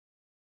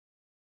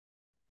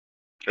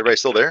 Everybody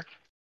still there?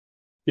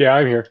 Yeah,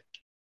 I'm here.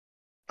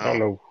 I don't Oh,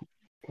 know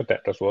what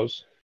that just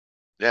was.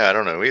 yeah, I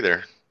don't know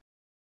either.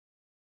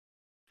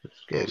 It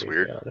scared That was me,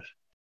 weird. to be honest.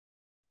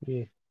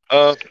 Yeah.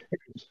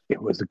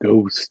 It was a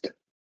ghost.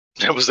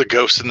 That was the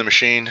ghost in the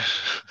machine.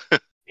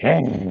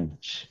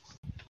 Yes.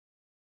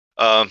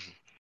 Like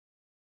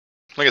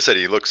I said,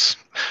 he looks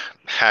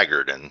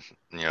haggard and,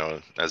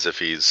 as if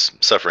he's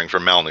suffering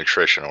from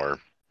malnutrition or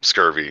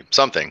scurvy,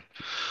 something.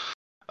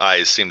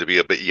 Eyes seem to be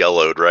a bit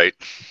yellowed, right?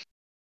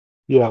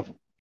 Yeah.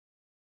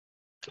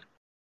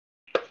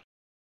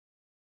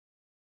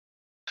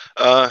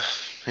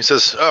 He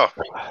says, "Oh,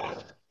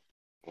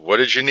 what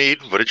did you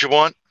need? What did you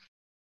want?"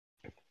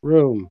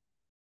 Room.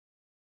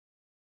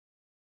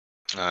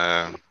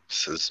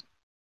 Says,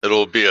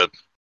 "It'll be a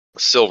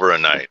silver a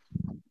night."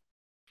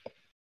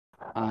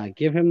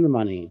 Give him the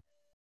money.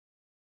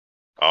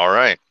 All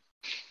right.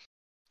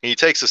 He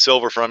takes the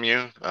silver from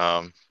you,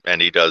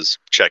 and he does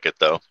check it,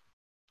 though.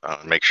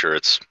 Make sure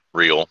it's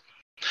real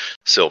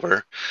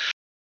silver.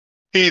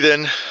 He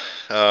then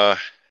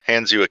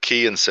hands you a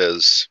key and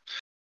says,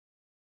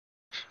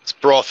 "It's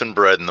broth and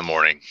bread in the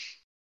morning."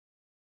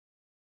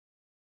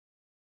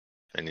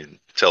 And he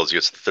tells you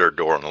it's the third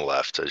door on the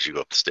left as you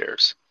go up the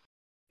stairs.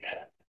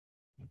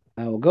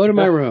 I will go to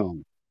my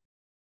room.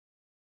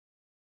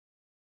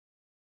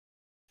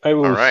 I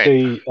will All right.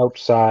 stay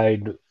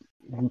outside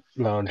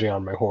lounging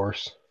on my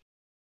horse.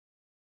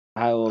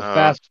 I will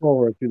fast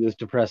forward through this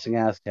depressing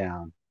ass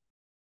town.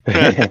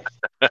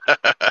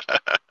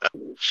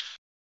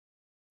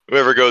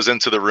 Whoever goes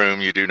into the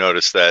room, you do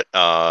notice that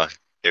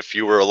if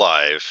you were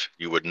alive,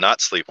 you would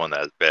not sleep on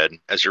that bed,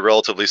 as you're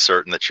relatively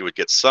certain that you would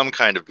get some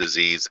kind of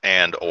disease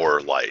and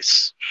or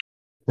lice.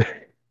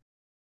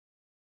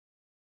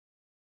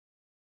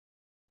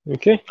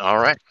 Okay. All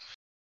right.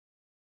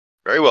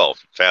 Very well.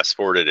 Fast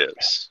forward it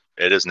is.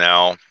 It is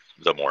now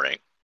the morning.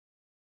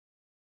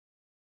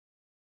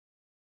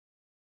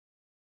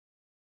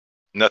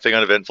 Nothing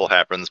uneventful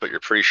happens, but you're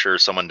pretty sure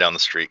someone down the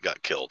street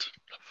got killed.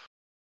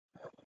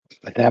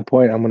 At that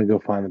point, I'm going to go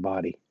find the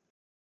body.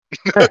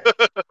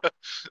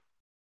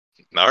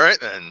 All right,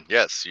 then.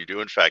 Yes, you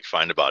do in fact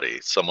find a body.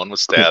 Someone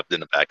was stabbed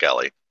in a back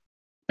alley.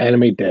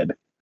 Enemy dead.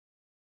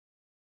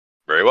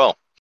 Very well.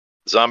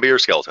 Zombie or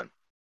skeleton?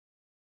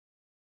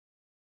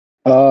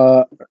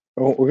 We're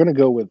going to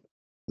go with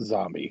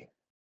zombie.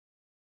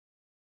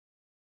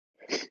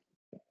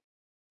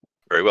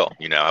 Very well.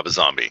 You now have a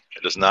zombie.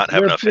 It does not have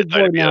You're a enough hit big die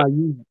boy to be now. a,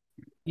 You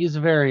use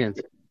a variant.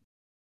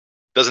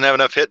 doesn't have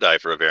enough hit die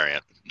for a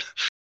variant.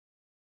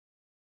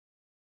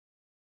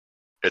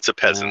 It's a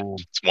peasant. Oh.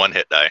 It's one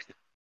hit die.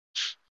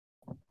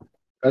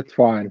 That's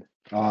fine.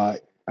 I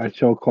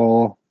shall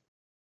call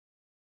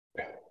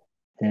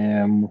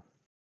him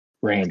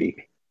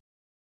Randy.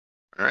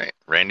 All right,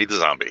 Randy the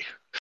zombie.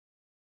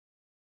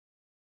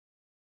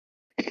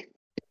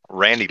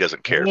 Randy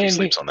doesn't care if he Randy.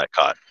 sleeps on that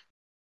cot.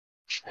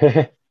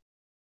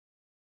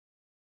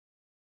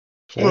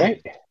 All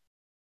right.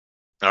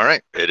 All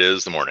right, it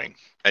is the morning.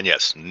 And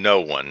yes,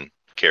 no one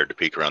cared to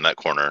peek around that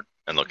corner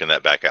and look in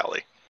that back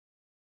alley.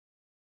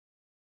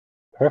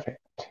 Perfect.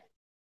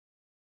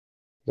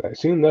 I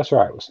assume that's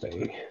where I was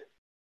staying.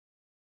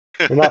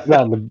 Well,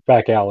 not in the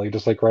back alley,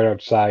 just like right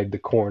outside the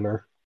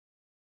corner.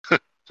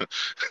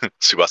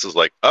 Subasa's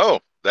like, oh,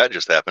 that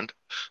just happened.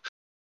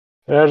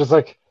 And I was just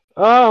like,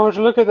 oh, would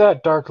you look at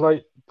that dark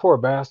light? Poor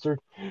bastard.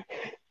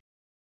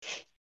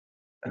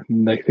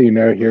 Next thing you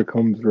know, here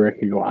comes Rick.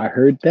 You go, I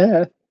heard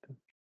death.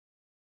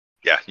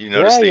 Yeah, you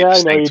notice Yeah, I know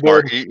distinct you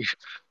mark. did.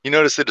 You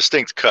notice the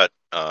distinct cut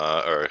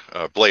or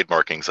blade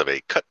markings of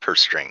a cut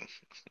purse string.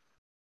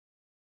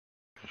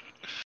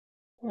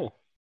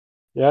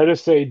 Yeah, I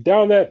just say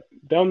down that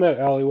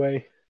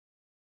alleyway.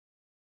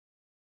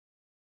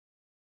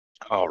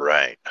 All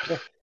right.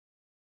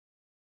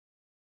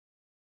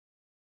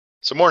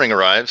 So morning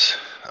arrives.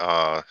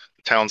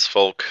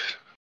 Townsfolk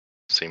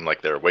seem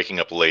like they're waking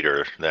up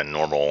later than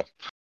normal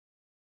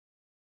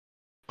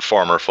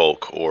farmer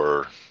folk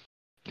or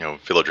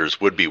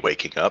villagers would be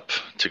waking up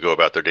to go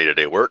about their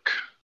day-to-day work.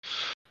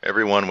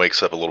 Everyone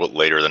wakes up a little bit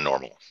later than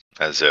normal,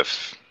 as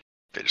if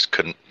they just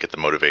couldn't get the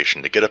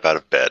motivation to get up out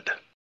of bed.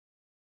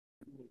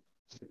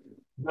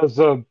 Does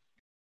the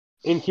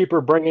innkeeper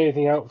bring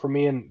anything out for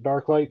me in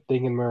Darklight,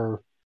 thinking we're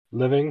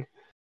living?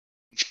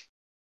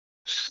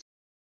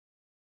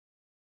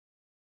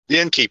 The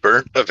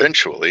innkeeper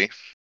eventually,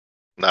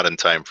 not in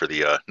time for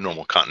the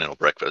normal continental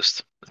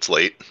breakfast, it's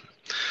late,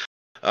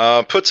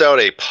 puts out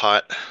a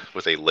pot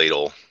with a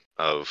ladle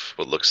of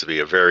what looks to be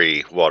a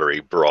very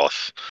watery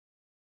broth.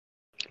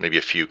 Maybe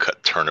a few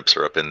cut turnips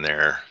are up in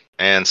there,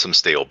 and some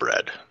stale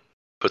bread.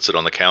 Puts it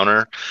on the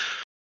counter.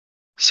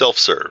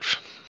 Self-serve.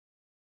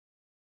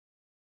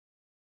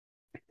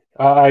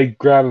 I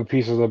grab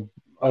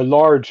a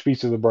large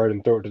piece of the bread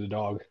and throw it to the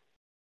dog.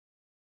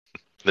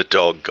 The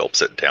dog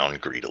gulps it down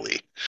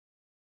greedily.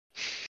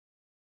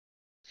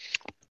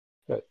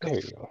 There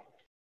you go.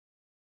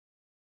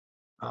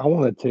 I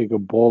want to take a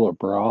bowl of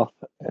broth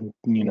and,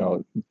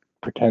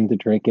 pretend to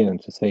drink it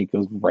and just say it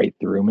goes right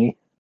through me.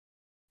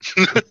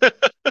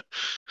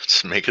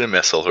 Just making a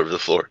mess all over the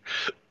floor.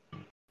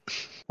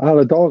 Oh,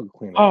 the dog will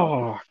clean it up.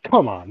 Oh,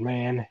 come on,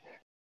 man.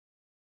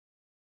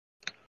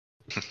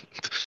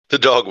 The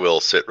dog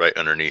will sit right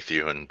underneath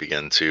you and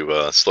begin to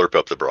slurp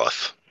up the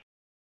broth.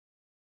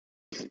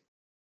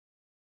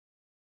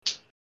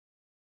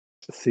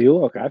 See,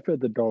 look, I fed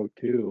the dog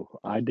too.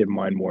 I did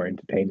mine more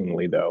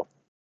entertainingly, though.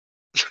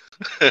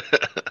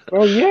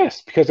 Well,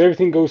 yes, because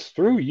everything goes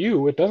through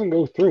you. It doesn't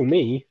go through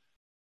me.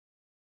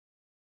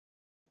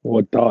 Well,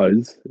 it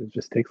does. It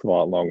just takes a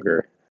lot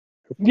longer.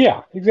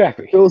 Yeah,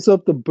 exactly. Fills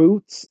up the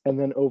boots and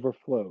then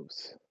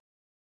overflows.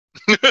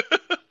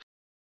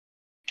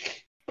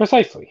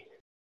 Precisely.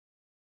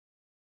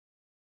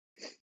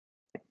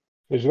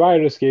 Which is why I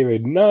just gave a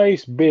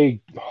nice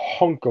big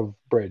hunk of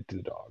bread to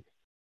the dog.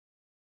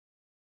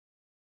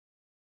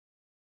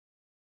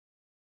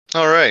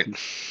 All right.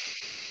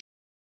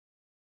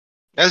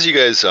 As you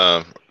guys,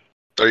 are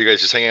you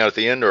guys just hanging out at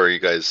the inn, or are you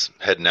guys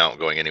heading out,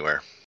 going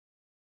anywhere?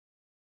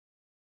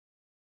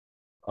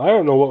 I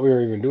don't know what we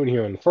were even doing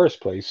here in the first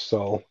place,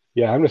 so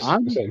yeah, I'm just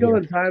I'm just sitting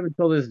killing here. time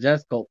until this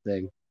death cult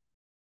thing.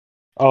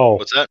 Oh,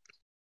 What's that?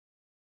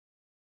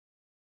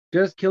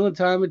 Just killing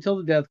time until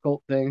the death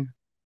cult thing.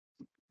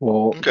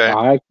 Well, Okay.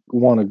 I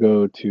want to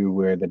go to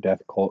where the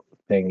death cult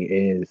thing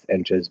is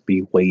and just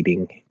be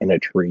waiting in a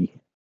tree.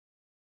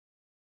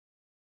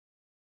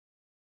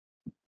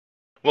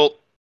 Well,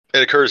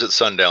 it occurs at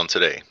sundown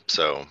today,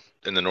 so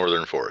in the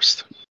northern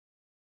forest.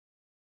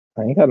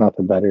 I ain't got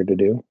nothing better to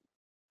do.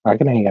 I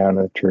can hang out in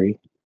a tree.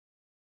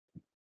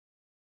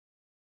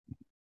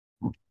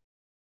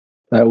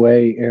 That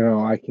way,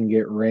 I can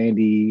get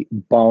Randy,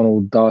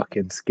 Donald Duck,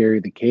 and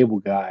Scary the Cable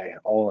Guy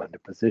all into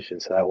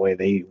position, so that way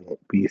they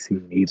won't be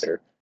seen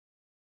either.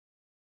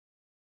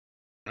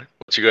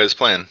 What's you guys'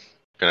 plan?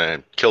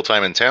 Gonna kill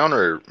time in town,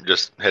 or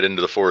just head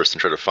into the forest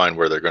and try to find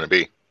where they're going to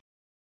be?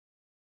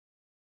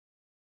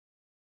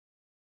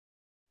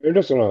 They're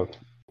just gonna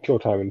kill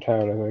time in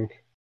town, I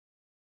think.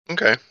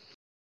 Okay.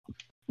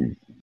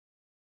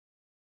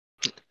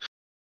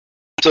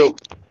 So,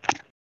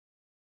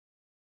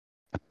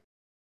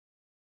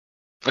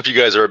 if you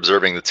guys are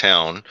observing the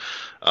town,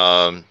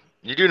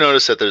 you do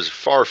notice that there's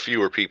far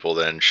fewer people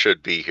than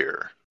should be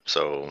here.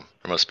 So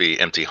there must be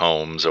empty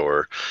homes,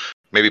 or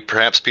maybe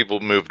perhaps people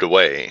moved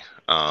away.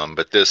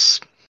 But this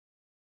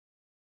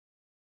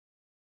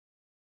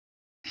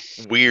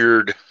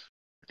weird,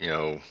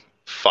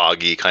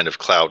 foggy kind of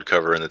cloud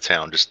cover in the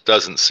town just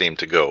doesn't seem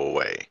to go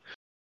away.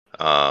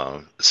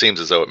 It seems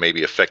as though it may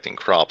be affecting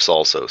crops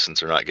also, since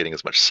they're not getting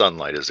as much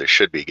sunlight as they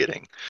should be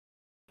getting.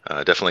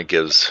 Definitely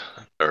gives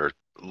or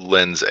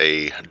lends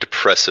a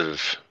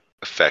depressive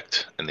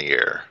effect in the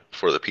air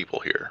for the people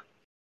here.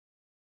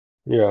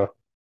 Yeah.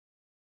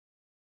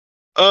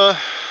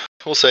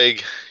 We'll say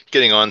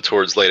getting on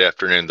towards late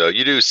afternoon, though,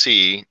 you do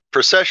see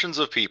processions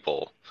of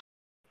people.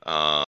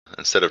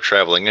 Instead of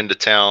traveling into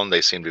town,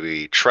 they seem to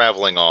be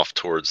traveling off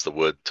towards the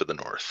wood to the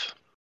north.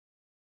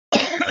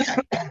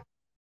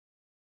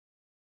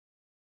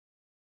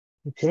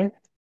 Okay.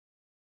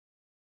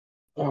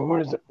 Oh,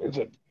 what is it? Is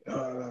it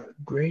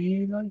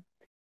Grey Line?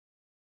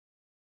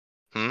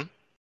 Hmm?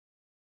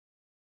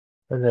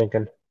 I'm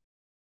thinking.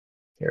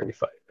 Fairy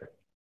Fire.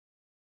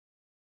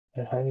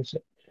 How is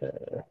it?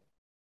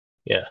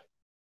 Yeah.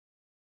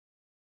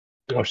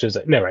 Oh, should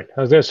I? Never mind.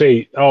 I was gonna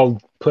say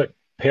I'll put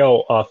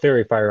pale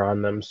Fairy Fire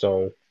on them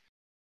so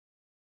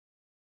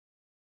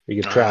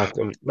we can track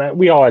them.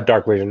 We all had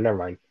dark vision. Never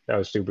mind. That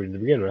was stupid to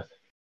begin with.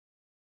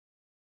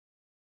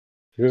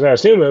 Because I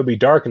assume it would be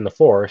dark in the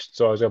forest,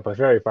 so I was gonna put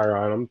Fairy Fire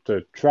on them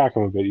to track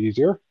them a bit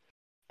easier.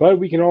 But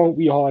we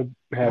all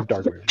have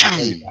dark vision. At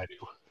least I do.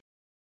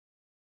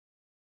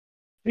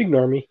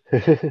 Ignore me.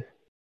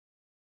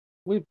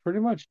 We pretty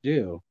much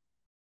do.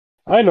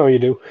 I know you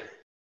do.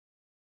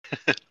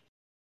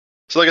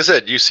 So like I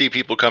said, you see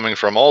people coming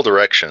from all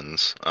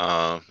directions,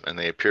 and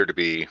they appear to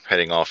be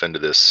heading off into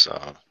this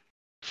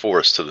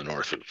forest to the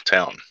north of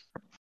town.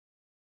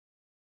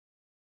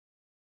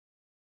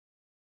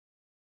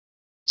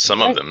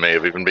 Some of them may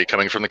have even be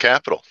coming from the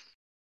capital.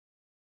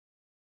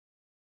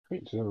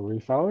 Wait, so are we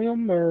following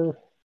them, or?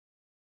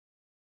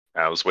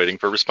 I was waiting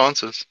for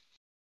responses.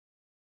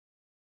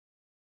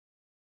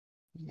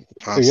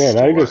 Again,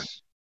 I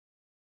just...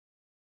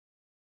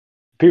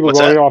 People What's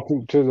going that? off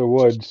into the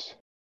woods.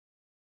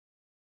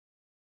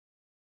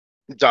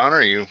 Don,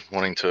 are you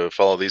wanting to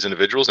follow these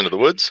individuals into the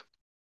woods?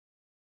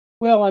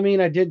 Well, I mean,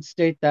 I did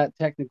state that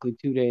technically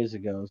 2 days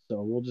ago,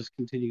 so we'll just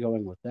continue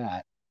going with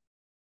that.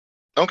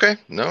 Okay,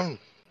 no.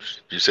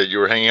 You said you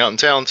were hanging out in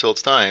town till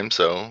it's time,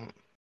 so I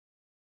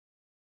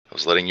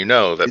was letting you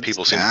know that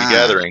people seem to be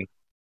gathering.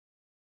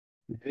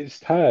 It's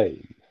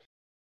time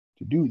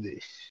to do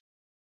this.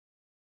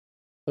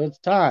 So it's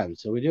time,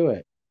 so we do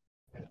it.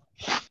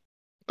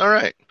 All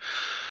right.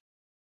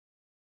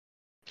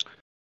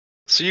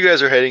 So you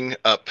guys are heading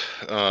up,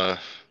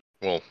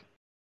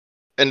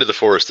 into the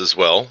forest as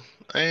well.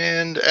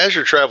 And as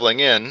you're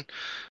traveling in,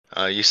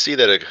 you see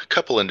that a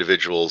couple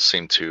individuals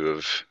seem to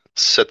have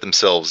set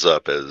themselves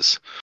up as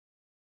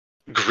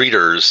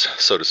greeters,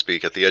 so to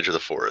speak, at the edge of the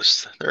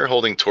forest. They're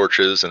holding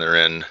torches and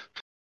they're in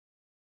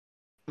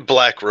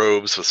black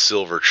robes with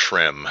silver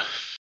trim.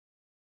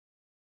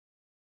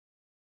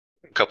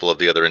 A couple of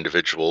the other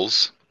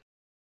individuals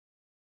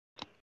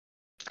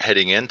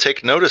heading in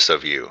take notice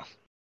of you.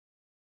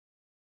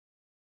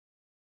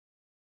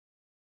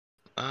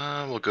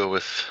 We'll go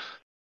with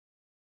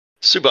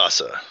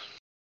Tsubasa.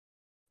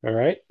 All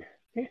right.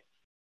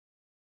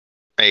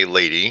 A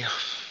lady,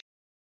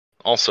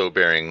 also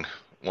bearing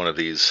one of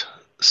these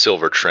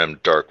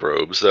silver-trimmed dark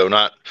robes, though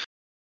not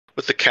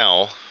with the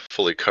cowl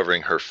fully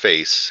covering her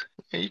face.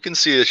 You can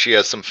see that she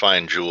has some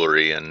fine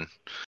jewelry, and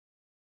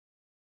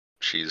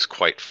she's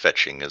quite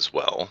fetching as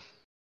well.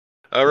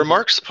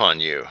 Remarks upon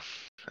you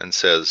and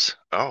says,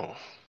 "Oh,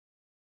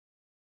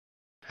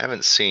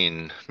 haven't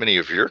seen many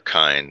of your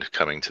kind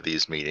coming to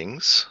these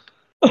meetings."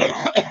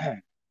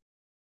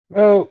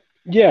 Well,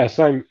 yes,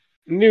 I'm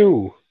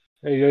new.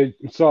 I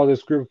saw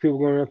this group of people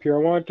going up here. I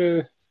wanted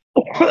to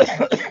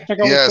check out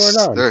what's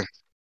going on. There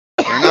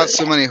are not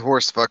so many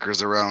horse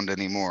fuckers around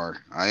anymore.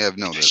 I have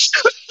noticed.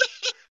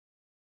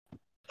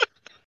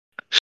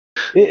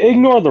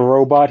 Ignore the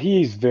robot.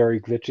 He's very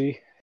glitchy.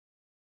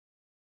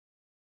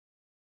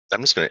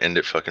 I'm just going to end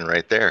it fucking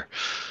right there.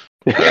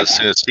 As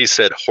soon as he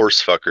said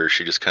horse fucker,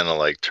 she just kind of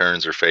like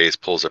turns her face,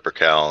 pulls up her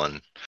cowl,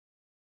 and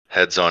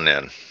heads on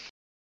in.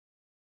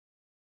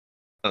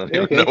 I don't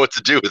even know what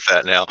to do with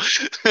that now.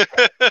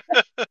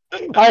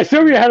 I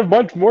assume you had a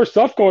bunch more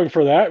stuff going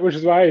for that, which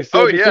is why I said...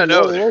 Oh, yeah,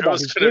 no, there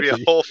was going to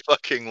be a whole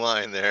fucking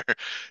line there.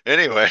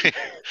 Anyway,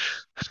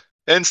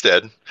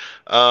 instead,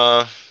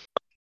 a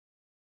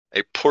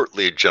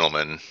portly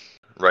gentleman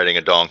riding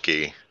a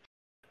donkey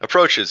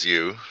approaches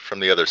you from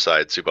the other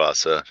side,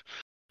 Tsubasa,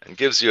 and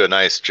gives you a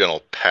nice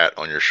gentle pat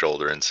on your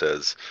shoulder and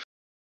says,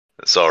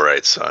 "It's all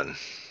right, son.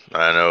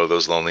 I know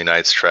those lonely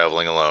nights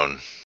traveling alone.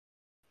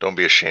 Don't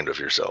be ashamed of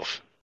yourself."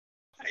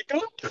 I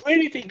don't do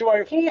anything to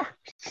my horse.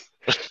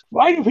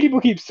 Why do people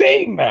keep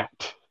saying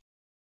that?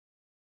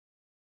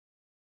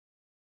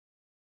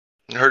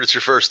 I heard it's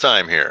your first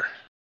time here.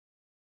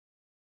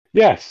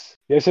 Yes,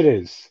 it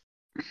is.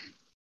 It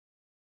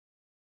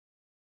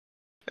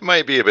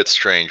might be a bit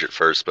strange at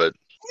first, but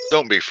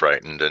don't be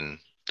frightened and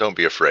don't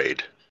be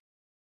afraid.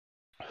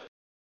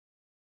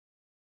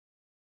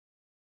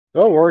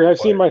 Don't worry, I've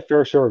seen my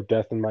fair share of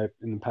death in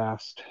the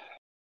past.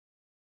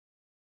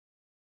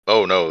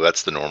 Oh no,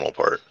 that's the normal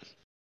part.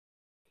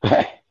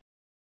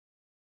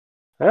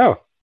 Oh.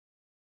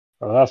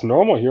 Well, that's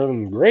normal here,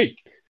 then great.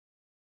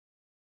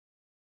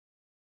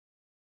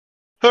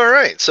 All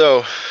right,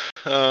 so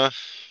we'll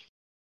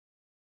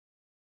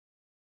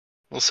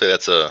say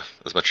that's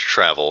as much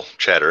travel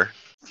chatter.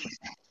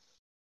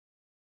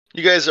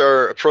 You guys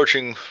are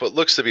approaching what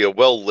looks to be a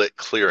well-lit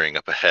clearing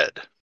up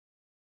ahead.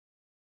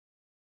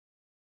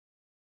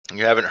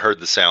 You haven't heard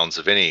the sounds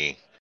of any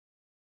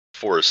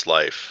forest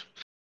life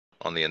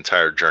on the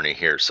entire journey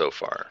here so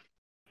far.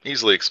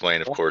 Easily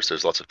explained, of course,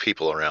 there's lots of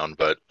people around,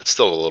 but it's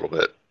still a little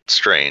bit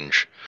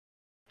strange.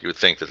 You would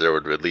think that there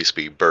would at least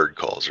be bird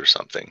calls or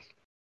something.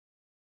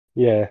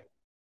 Yeah.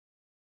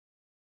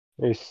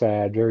 Very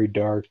sad, very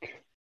dark.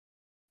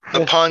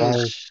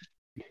 Upon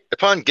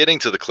getting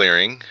to the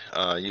clearing,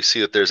 you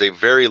see that there's a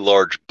very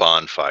large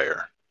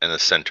bonfire in the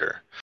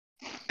center.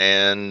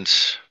 And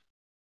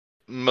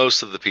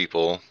most of the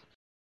people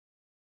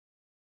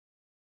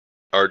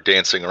are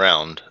dancing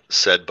around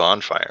said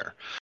bonfire.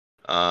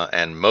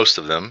 And most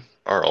of them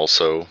are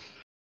also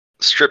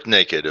stripped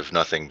naked of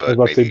nothing but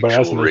maybe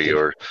jewelry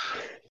or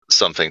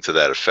something to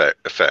that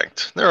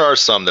effect. There are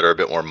some that are a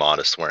bit more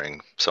modest,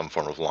 wearing some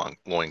form of long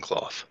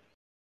loincloth.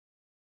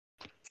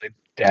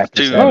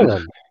 Dapper's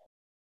heaven.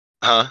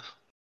 Huh?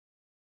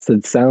 So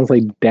it sounds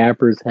like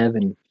Dapper's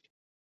heaven.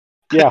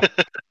 Yeah.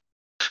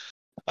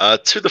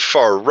 To the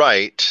far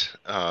right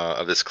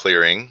of this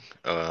clearing,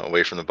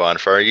 away from the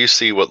bonfire, you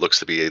see what looks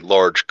to be a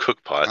large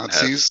cook pot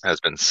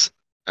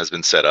has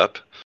been set up.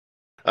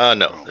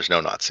 No, there's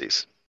no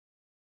Nazis.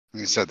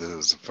 You said that it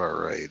was the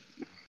far right.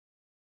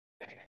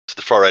 To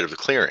the far right of the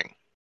clearing.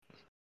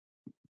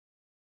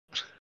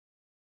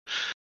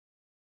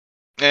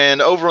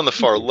 And over on the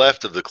far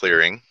left of the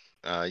clearing,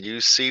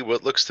 you see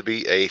what looks to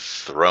be a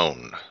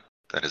throne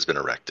that has been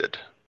erected.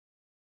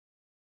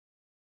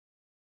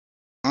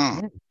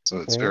 Oh, so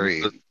it's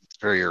very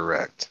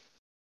erect.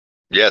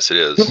 Yes, it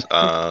is.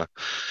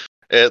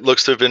 It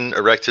looks to have been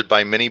erected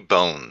by many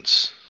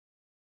bones,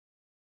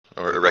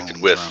 or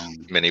erected with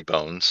many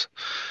bones.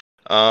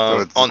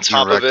 So on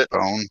top of it,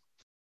 bone.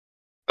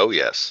 Oh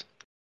yes,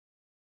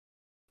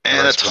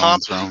 and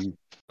atop throne.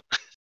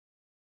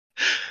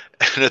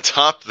 and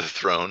atop the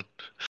throne,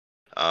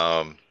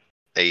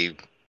 a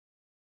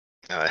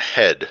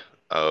head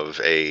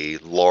of a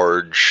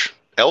large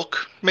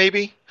elk,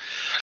 maybe,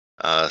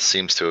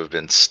 seems to have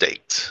been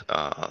staked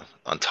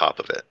on top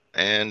of it.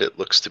 And it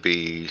looks to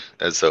be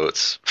as though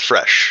it's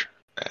fresh,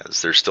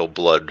 as there's still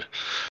blood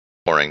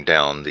pouring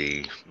down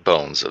the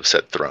bones of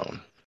said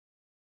throne.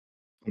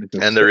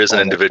 And there is an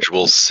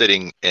individual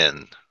sitting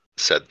in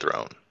said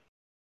throne.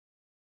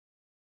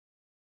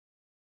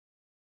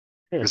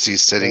 Is he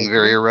sitting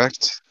very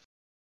erect?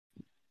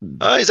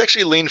 He's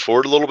actually leaned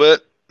forward a little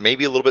bit,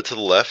 maybe a little bit to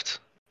the left.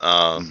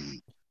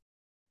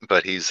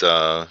 But he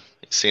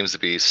seems to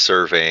be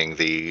surveying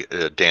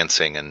the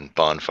dancing and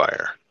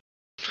bonfire.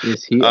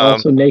 Is he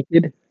also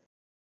naked?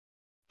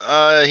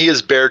 He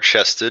is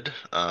bare-chested.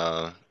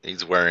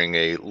 He's wearing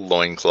a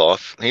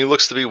loincloth. He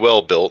looks to be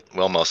well-built,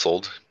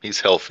 well-muscled. He's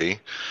healthy.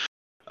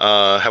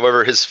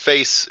 However, his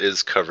face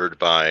is covered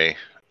by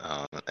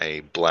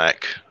a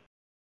black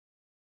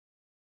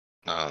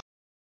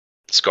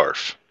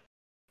scarf.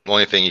 The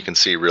only thing you can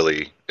see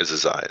really is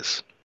his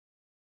eyes.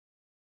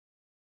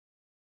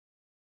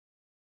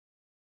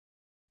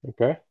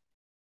 Okay.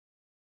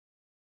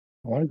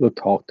 I want to go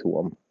talk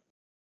to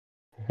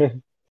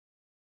him.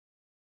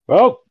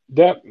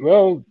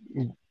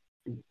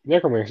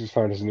 Necromancer's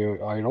found his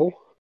new idol.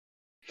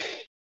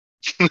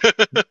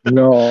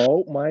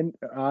 No,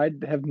 I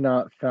have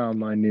not found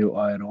my new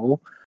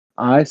idol.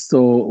 I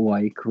still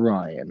like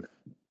Ryan.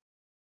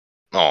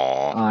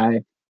 Aww.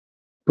 I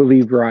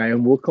believe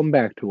Ryan will come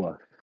back to us.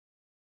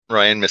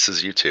 Ryan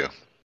misses you too.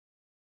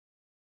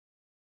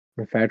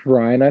 In fact,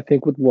 Ryan, I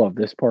think, would love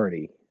this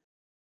party.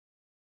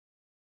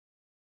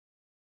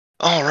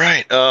 All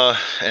right.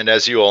 And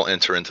as you all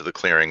enter into the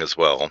clearing as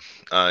well,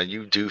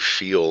 you do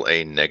feel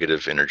a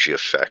negative energy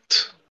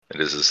effect. It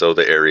is as though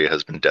the area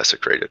has been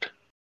desecrated.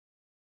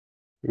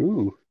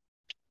 Ooh.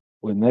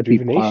 Wouldn't that be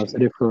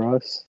positive for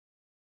us?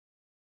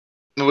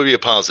 It would be a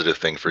positive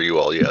thing for you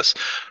all, yes.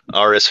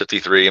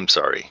 RS-53, I'm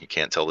sorry. You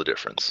can't tell the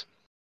difference.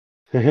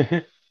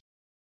 I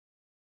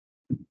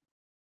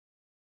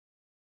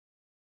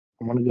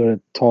want to go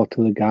to talk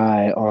to the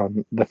guy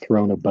on the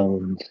throne of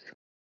bones.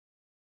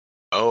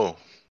 Oh.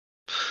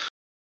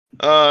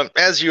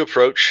 As you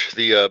approach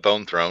the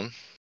bone throne,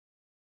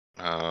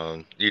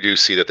 you do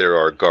see that there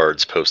are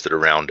guards posted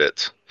around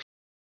it.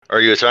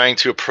 Are you trying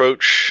to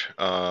approach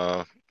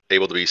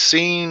able to be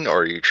seen,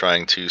 or are you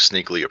trying to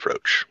sneakily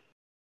approach?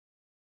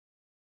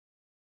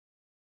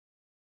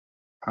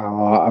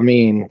 I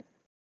mean,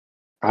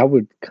 I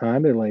would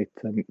kind of like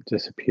to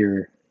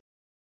disappear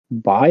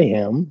by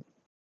him.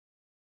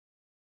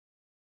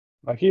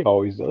 Like he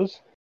always does.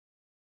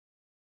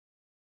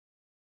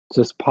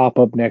 Just pop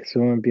up next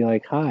to him and be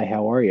like, "Hi,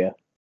 how are you?"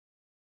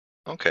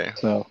 Okay.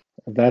 So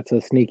if that's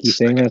a sneaky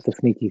thing, that's a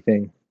sneaky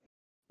thing.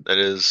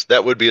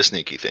 That would be a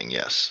sneaky thing,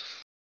 yes.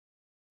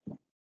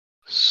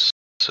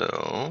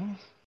 So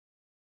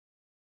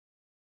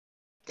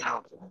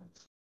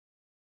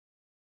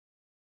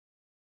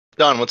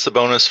Don, what's the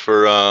bonus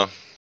for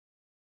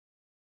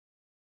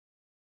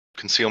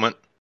concealment?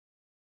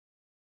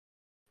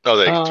 Oh,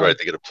 that's right.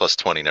 They get a plus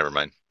 20. Never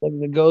mind.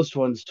 The ghost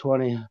one's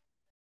 20.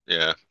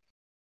 Yeah.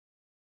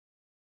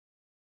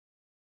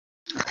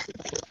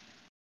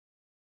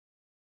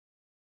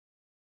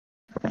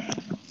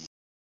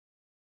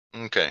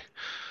 Okay.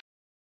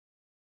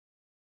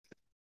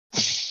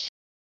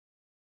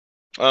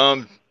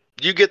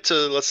 You get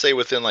to, let's say,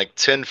 within like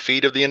 10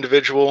 feet of the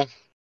individual.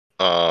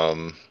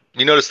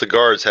 You notice the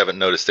guards haven't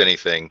noticed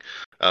anything,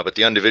 but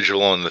the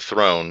individual on the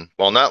throne,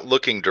 while not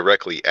looking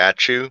directly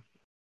at you,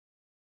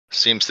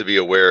 seems to be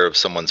aware of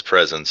someone's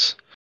presence.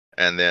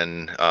 And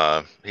then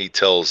he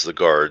tells the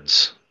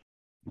guards,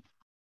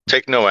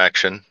 take no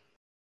action,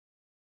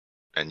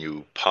 and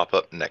you pop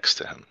up next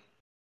to him.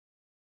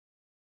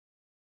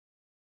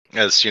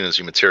 As soon as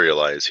you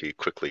materialize, he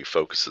quickly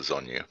focuses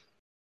on you.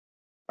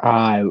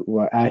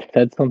 I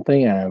said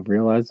something and I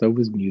realized I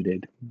was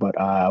muted. But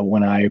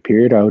when I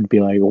appeared, I would be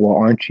like, "Well,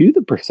 aren't you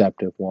the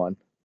perceptive one?"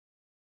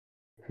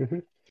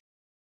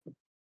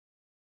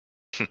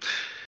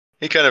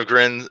 He kind of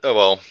grins. Oh,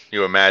 well,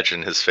 you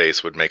imagine his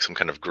face would make some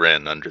kind of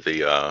grin under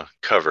the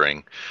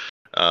covering.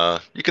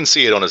 You can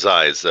see it on his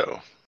eyes,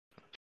 though.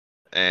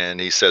 And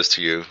he says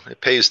to you, it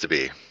pays to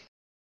be.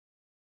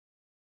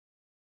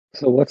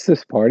 So what's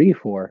this party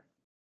for?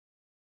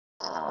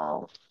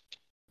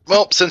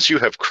 Well, since you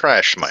have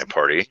crashed my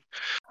party,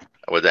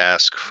 I would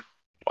ask,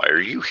 why are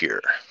you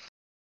here?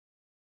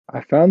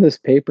 I found this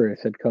paper. It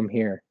said, "Come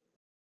here."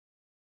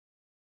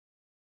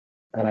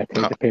 And I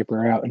take the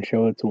paper out and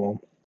show it to him.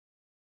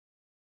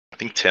 I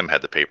think Tim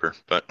had the paper,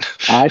 but...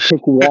 I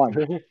took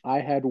one.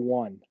 I had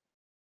one.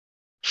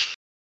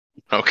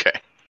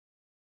 Okay.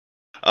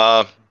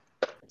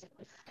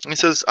 He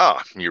says,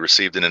 you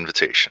received an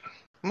invitation.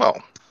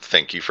 Well,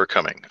 thank you for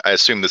coming. I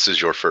assume this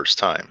is your first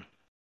time.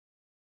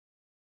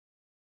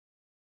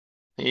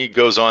 He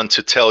goes on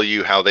to tell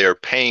you how they are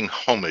paying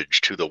homage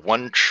to the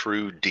one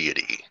true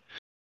deity.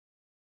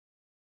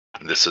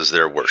 This is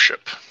their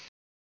worship.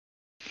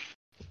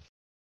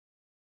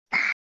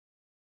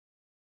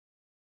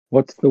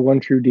 What's the one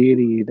true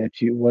deity that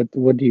you?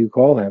 What do you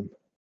call him?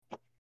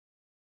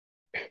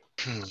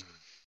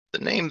 The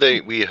name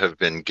we have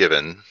been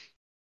given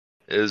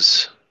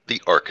is the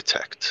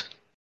Architect.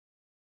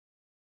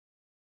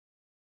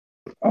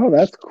 Oh,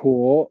 that's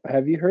cool.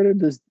 Have you heard of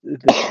the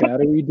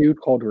shadowy dude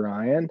called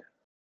Ryan?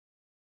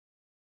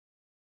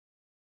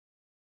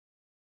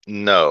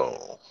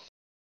 No.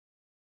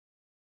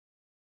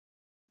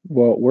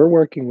 Well, we're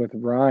working with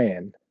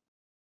Ryan.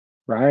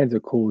 Ryan's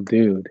a cool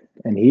dude,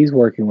 and he's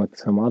working with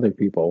some other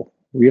people.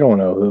 We don't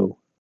know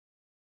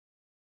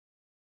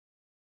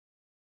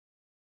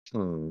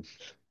who.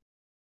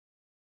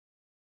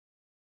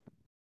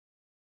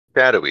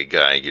 Shadowy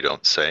guy, you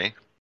don't say.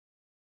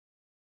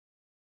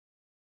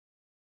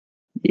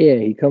 Yeah,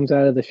 he comes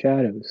out of the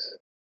shadows.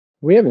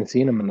 We haven't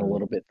seen him in a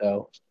little bit,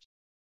 though.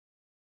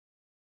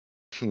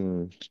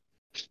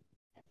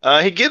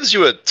 He gives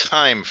you a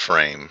time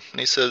frame, and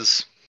he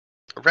says,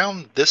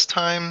 around this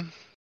time,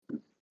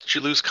 did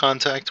you lose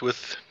contact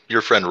with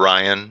your friend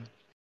Ryan?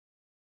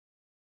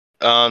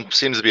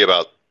 Seems to be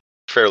about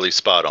fairly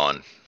spot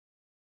on.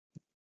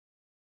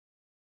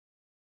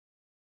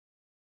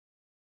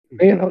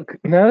 You know,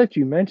 now that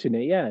you mention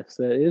it, yes,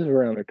 that is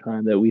around the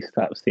time that we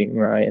stopped seeing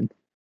Ryan.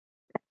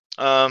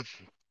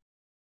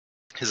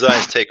 His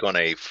eyes take on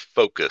a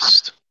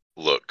focused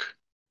look,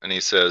 and he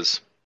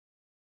says,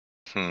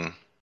 I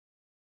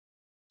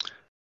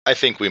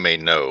think we may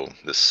know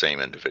this same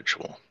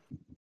individual.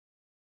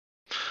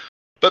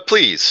 But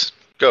please,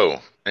 go,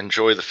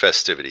 enjoy the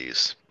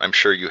festivities. I'm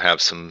sure you have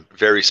some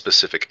very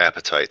specific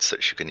appetites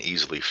that you can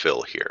easily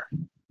fill here.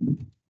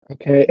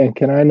 Okay, and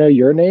can I know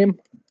your name?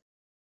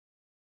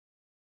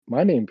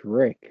 My name's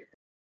Rick.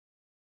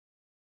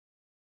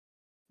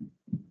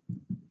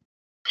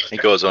 He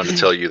goes on to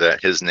tell you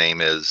that his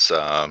name is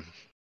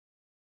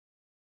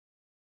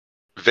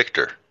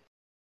Victor.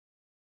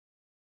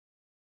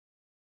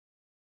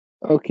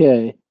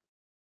 Okay.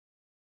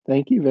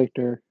 Thank you,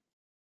 Victor.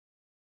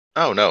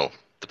 Oh, no.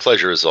 The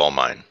pleasure is all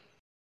mine.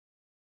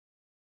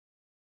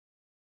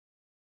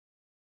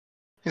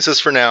 He says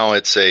for now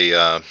it's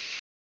the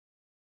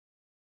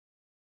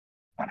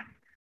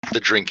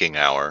drinking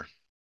hour.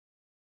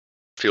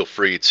 Feel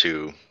free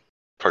to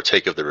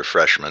partake of the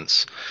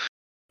refreshments.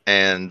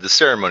 And the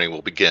ceremony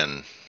will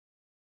begin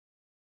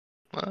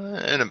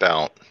in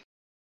about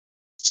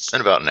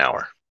an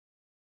hour.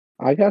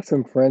 I got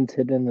some friends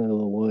hidden in the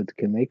woods.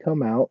 Can they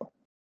come out?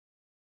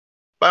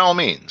 by all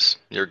means,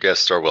 your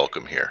guests are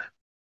welcome here.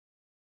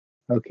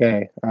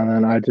 Okay, and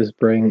then I just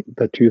bring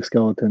the 2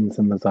 skeletons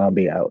and the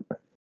zombie out.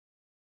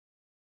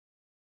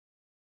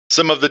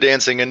 Some of the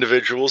dancing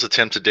individuals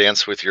attempt to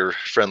dance with your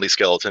friendly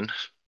skeleton.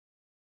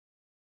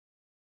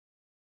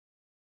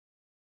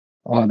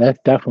 Oh, that's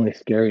definitely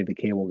scary, the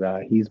cable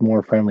guy. He's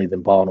more friendly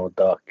than Donald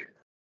Duck.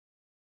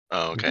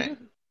 Oh, okay.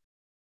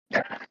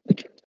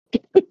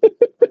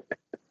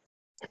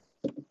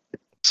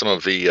 Some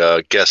of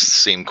the guests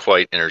seem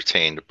quite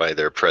entertained by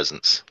their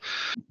presence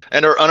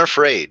and are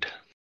unafraid.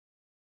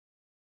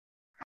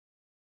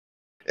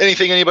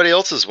 Anything anybody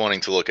else is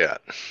wanting to look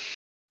at?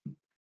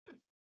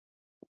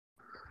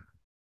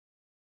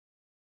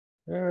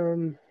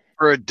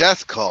 For a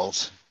death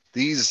cult,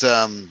 these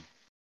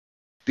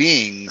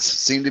beings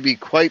seem to be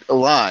quite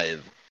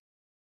alive.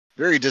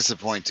 Very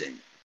disappointing.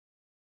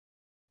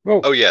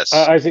 Well, Oh, yes.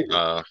 I think.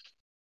 Go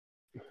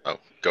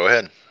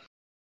ahead.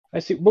 I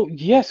see. Well,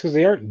 yes, because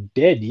they aren't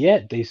dead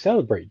yet. They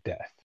celebrate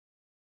death.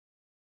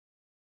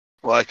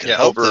 Well, I could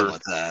help them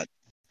with that.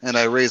 And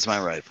I raise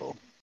my rifle.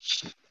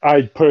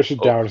 I push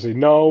it down and say,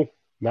 no,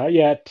 not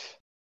yet.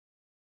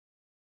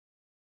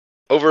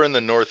 Over in the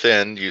north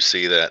end, you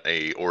see that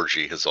a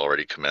orgy has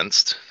already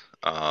commenced.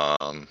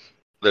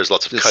 There's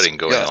lots of cutting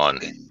going on.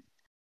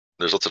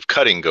 There's lots of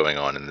cutting going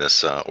on in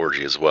this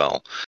orgy as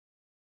well.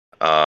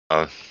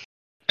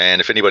 And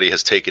if anybody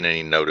has taken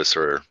any notice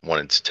or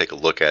wanted to take a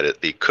look at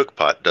it, the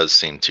cookpot does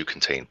seem to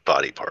contain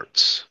body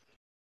parts.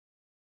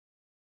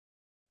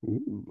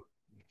 Ooh.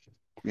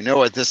 You know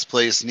what this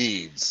place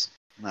needs?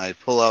 I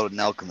pull out an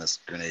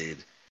alchemist grenade.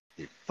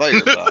 A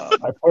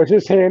firebomb. I push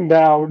his hand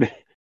down.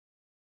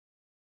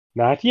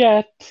 Not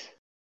yet.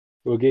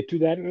 We'll get to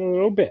that in a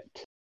little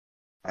bit.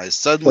 I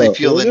suddenly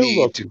feel the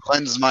need to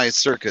cleanse my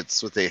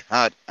circuits with a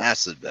hot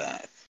acid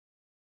bath.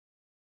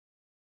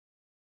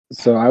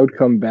 So I would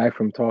come back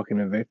from talking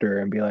to Victor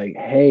and be like,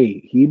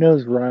 hey, he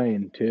knows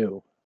Ryan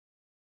too.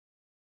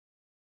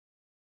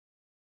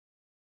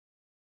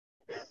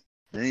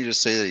 Didn't he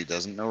just say that he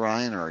doesn't know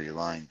Ryan, or are you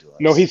lying to us?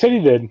 No, he said he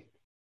did.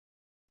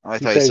 Oh, I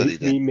thought he said he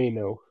did. He may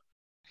know.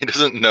 He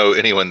doesn't know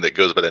anyone that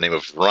goes by the name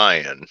of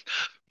Ryan,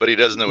 but he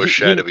does know a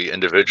shadowy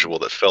individual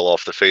that fell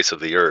off the face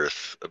of the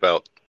earth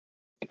about,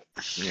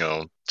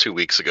 2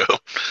 weeks ago.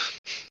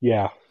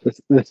 Yeah.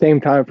 The same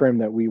time frame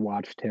that we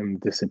watched him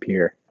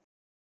disappear.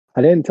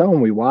 I didn't tell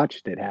him we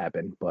watched it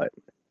happen, but...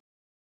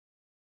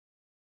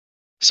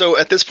 So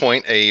at this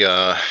point,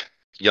 a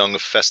young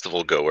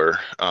festival goer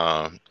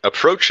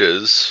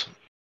approaches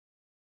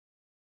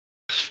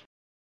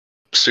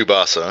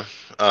Tsubasa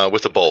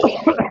with a bowl.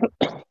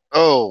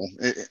 Oh,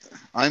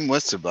 I'm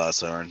with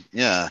Tsubasa.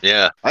 Yeah.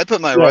 Yeah. I put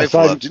my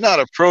rifle up. Do not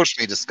approach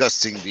me,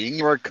 disgusting being.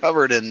 You are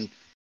covered in...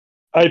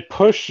 I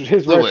push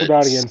his fluids. rifle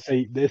down again and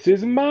say, this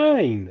is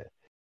mine.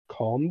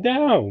 Calm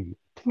down,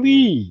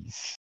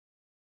 please.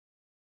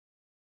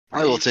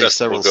 I will take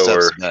several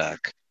steps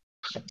back.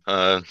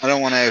 I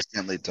don't want to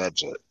accidentally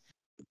touch it.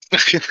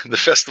 The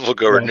festival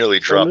goer nearly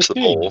drops the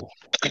bowl.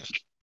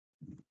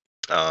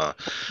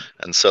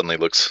 And suddenly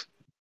looks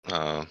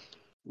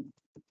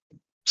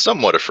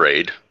somewhat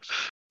afraid.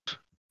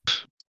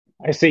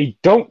 I say,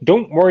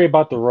 don't worry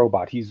about the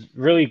robot. He's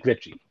really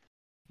glitchy.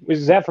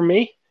 Is that for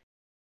me?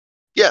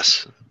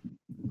 Yes.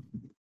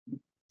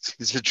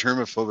 He's a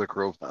germophobic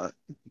robot.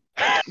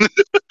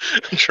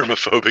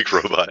 Germophobic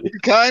robot.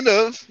 Kind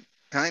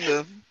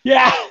of.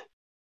 Yeah.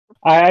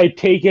 I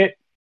take it.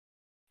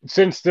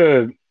 Since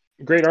the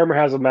Great Armor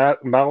has a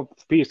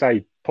mouthpiece,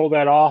 I pull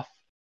that off,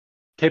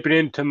 tip it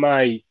into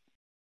my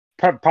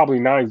probably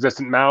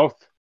non-existent mouth,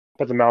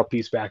 put the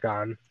mouthpiece back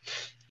on.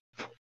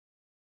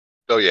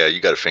 Oh yeah,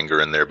 you got a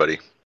finger in there, buddy.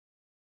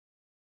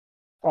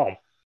 Oh.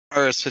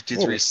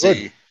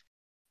 RS-53C,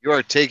 you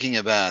are taking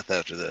a bath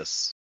after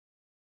this.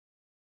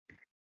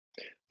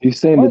 You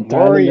saying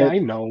Don't worry, I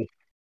know.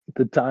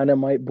 The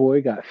dynamite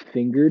boy got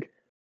fingered?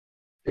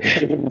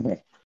 In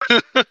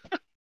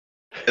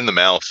the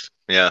mouth,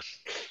 yeah.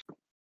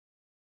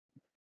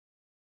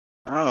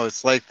 Oh,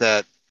 it's like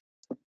that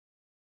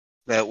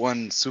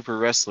one super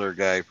wrestler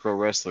guy, pro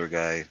wrestler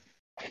guy.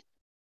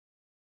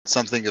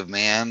 Something of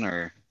man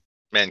or...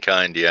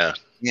 Mankind, yeah.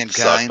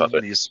 Mankind.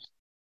 He just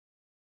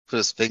put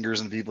his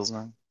fingers in people's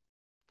mouth.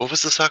 What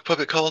was the sock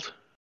puppet called?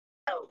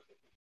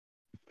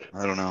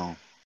 I don't know.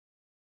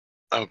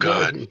 Oh,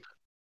 God.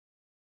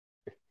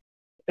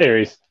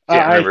 Anyways,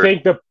 I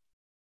thank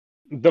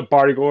the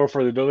party goer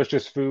for the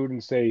delicious food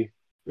and say,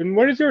 and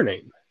what is your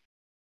name?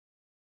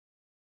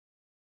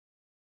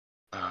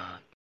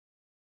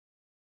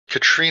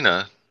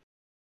 Katrina.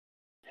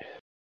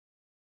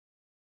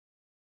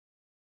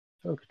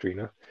 Oh,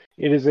 Katrina.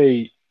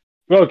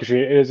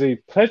 Katrina, it is a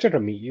pleasure to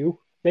meet you.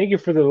 Thank you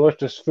for the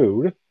delicious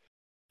food.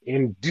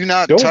 And do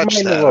not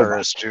touch that,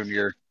 RS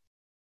Jr.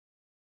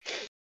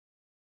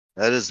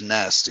 That is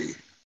nasty.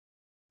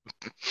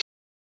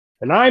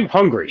 And I'm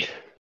hungry.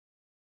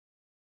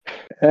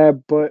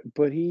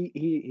 But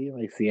he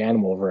likes the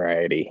animal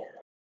variety.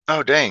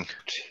 Oh, dang.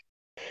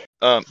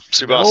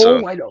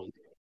 Tsubasa. No, I don't.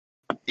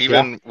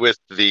 Even with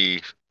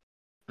the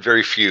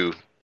very few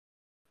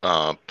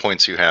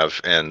points you have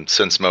and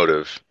sense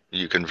motive,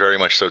 you can very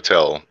much so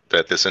tell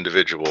that this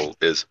individual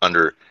is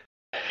under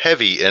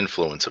heavy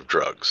influence of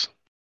drugs.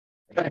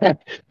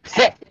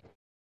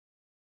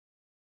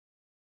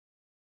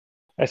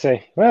 I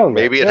say, well,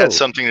 Maybe it no. had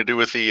something to do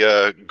with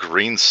the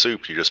green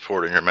soup you just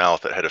poured in your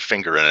mouth that had a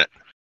finger in it.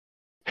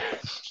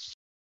 It's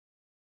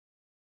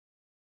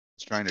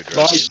trying to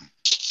drug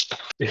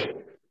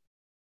you.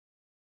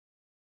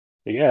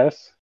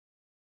 Yes.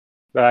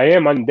 I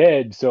am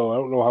undead, so I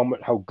don't know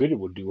how good it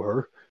would do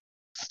her.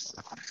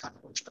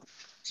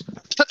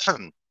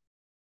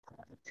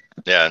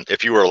 Yeah, and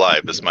if you were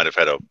alive, this might have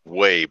had a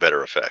way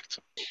better effect.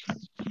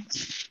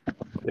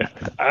 Yeah,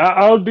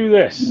 I'll do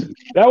this.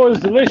 That was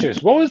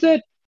delicious. What was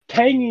that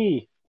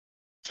tangy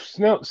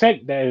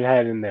scent that it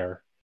had in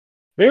there?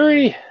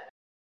 Very,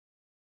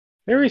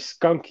 very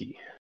skunky.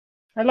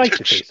 I like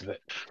the taste of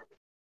it.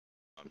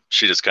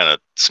 She just kind of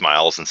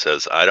smiles and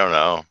says, I don't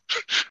know.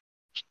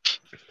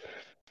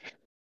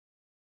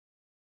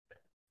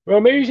 Well,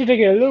 maybe you should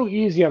take it a little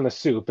easy on the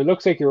soup. It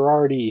looks like you're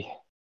already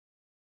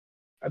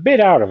a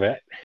bit out of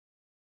it.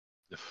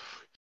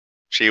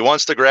 She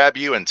wants to grab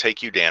you and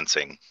take you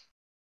dancing.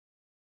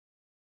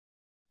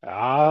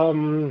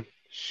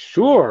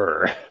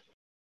 Sure.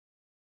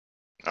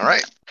 All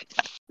right.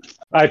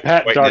 I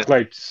pat Wait,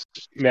 Darklight's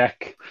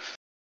neck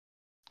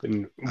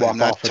and walk I'm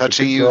not off.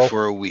 touching you girl.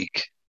 for a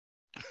week.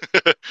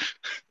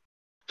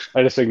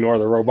 I just ignore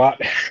the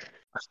robot.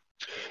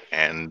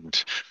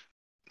 And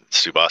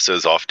Tsubasa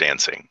is off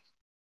dancing.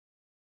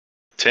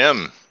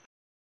 Tim,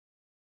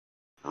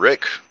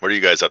 Rick, what are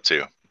you guys up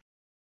to?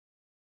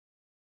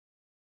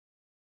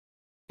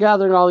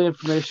 Gathering all the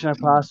information I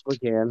possibly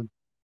can.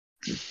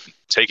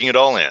 Taking it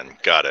all in.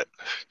 Got it.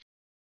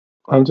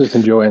 I'm just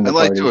enjoying the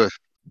party.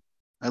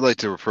 I'd like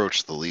to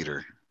approach the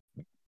leader.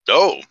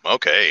 Oh,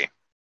 okay.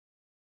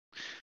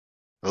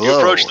 Hello. You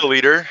approach the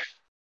leader.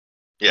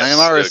 Yes, I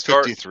am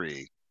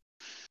RS-53.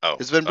 Oh,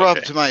 It's been brought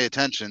okay. to my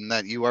attention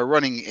that you are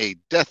running a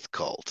death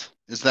cult.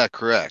 Is that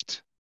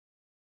correct?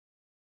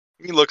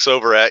 He looks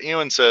over at you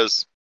and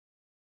says,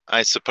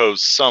 I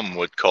suppose some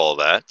would call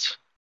that.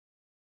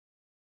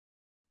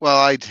 Well,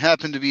 I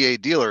happen to be a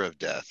dealer of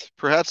death.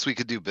 Perhaps we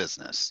could do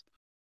business.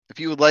 If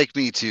you would like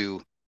me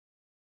to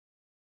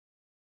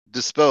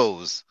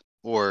dispose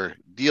or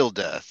deal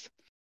death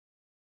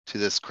to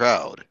this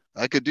crowd,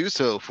 I could do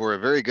so for a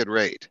very good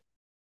rate.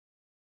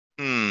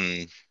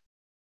 And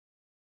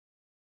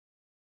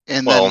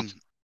then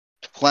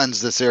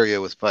cleanse this area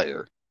with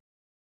fire.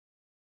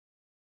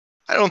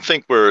 I don't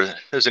think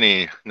there's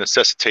any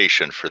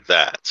necessitation for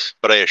that,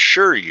 but I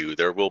assure you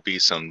there will be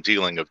some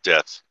dealing of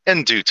death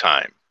in due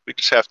time. We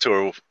just have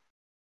to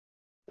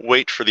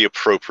wait for the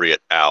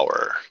appropriate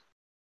hour.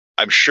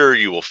 I'm sure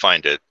you will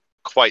find it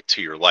quite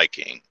to your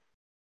liking.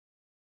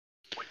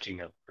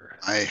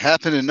 I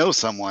happen to know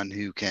someone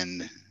who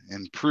can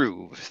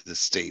improve the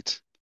state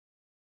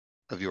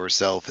of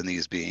yourself and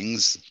these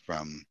beings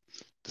from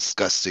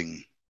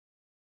disgusting,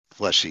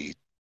 fleshy,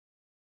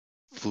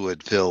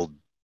 fluid-filled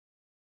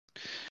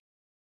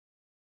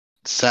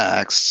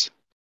sacks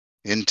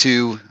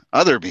into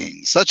other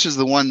beings, such as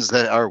the ones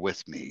that are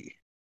with me.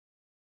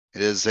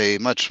 It is a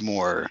much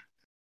more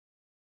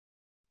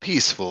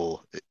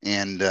peaceful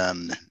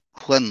and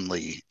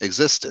cleanly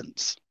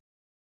existence.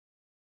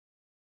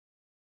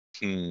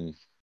 The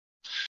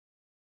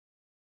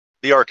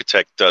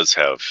architect does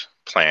have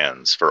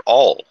plans for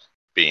all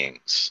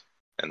beings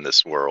in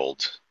this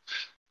world,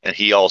 and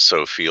he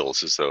also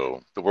feels as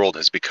though the world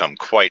has become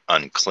quite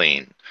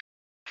unclean.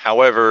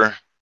 However,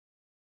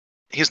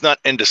 he's not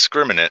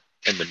indiscriminate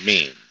in the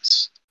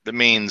means. The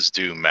means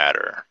do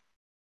matter.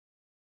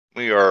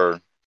 We are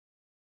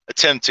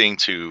attempting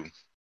to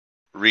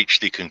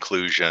reach the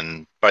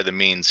conclusion by the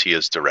means he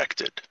has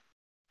directed.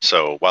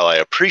 So while I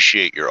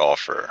appreciate your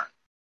offer,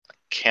 I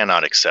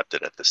cannot accept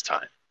it at this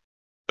time.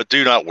 But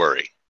do not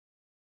worry.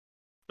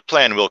 The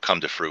plan will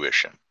come to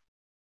fruition.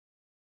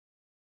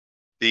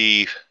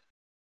 The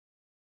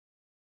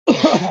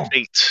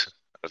fate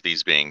of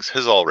these beings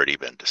has already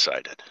been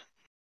decided.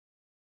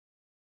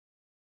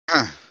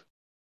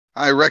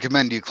 I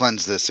recommend you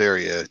cleanse this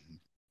area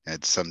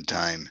at some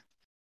time.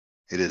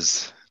 It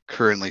is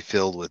currently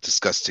filled with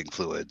disgusting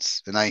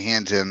fluids, and I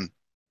hand him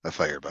a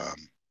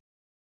firebomb.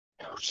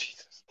 Oh,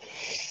 Jesus.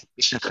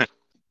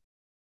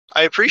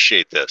 I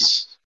appreciate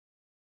this.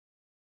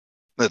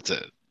 That's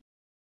it.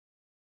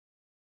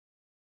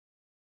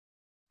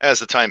 As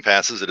the time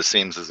passes, it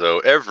seems as though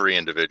every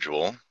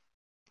individual,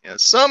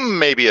 some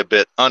maybe a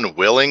bit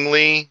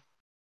unwillingly,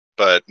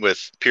 but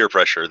with peer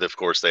pressure, of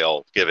course, they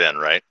all give in,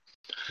 right?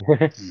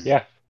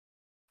 Yeah.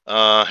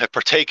 Have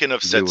partaken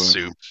of said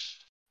soup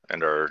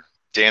and are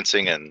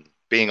dancing and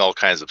being all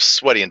kinds of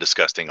sweaty and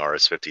disgusting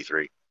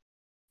RS-53.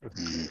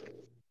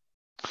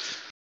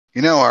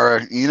 You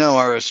know,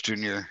 RS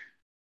Jr.,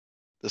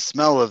 the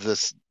smell of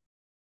this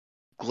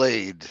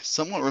glade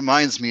somewhat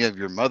reminds me of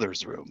your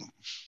mother's room.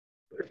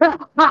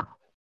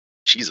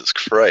 Jesus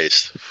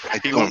Christ. I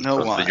don't know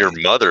why. Your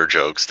mother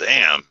jokes,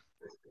 damn.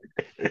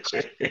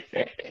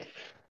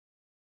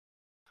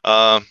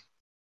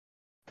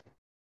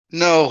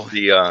 No.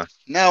 The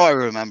Now I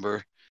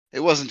remember. It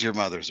wasn't your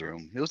mother's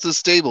room. It was the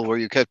stable where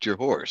you kept your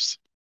horse.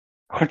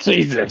 Oh,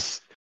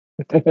 Jesus.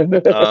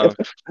 uh,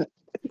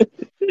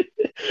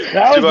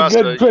 That was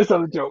a good Tsubasa, twist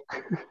on the joke.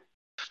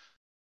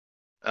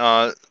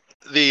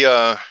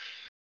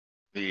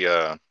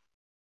 the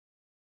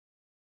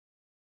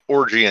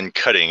orgy and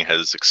cutting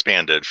has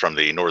expanded from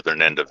the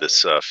northern end of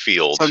this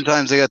field.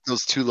 Sometimes I get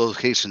those two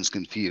locations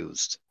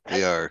confused.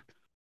 They are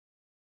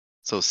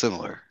so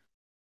similar.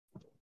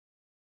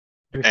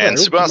 And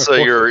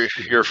Tsubasa,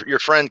 your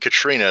friend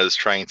Katrina is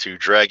trying to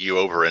drag you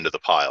over into the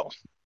pile.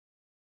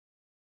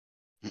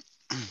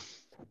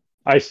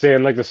 I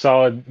stand like the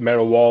solid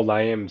metal wall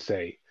I am and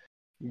say,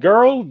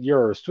 girl,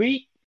 you're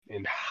sweet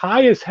and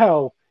high as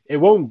hell. It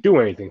won't do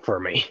anything for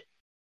me.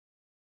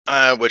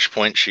 At which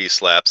point she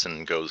slaps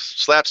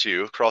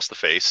you across the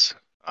face,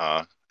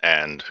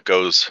 and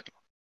goes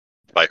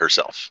by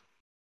herself.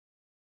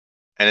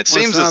 And it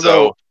seems as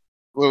though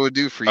what it would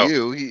do for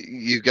you,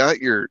 you got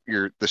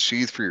the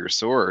sheath for your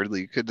sword.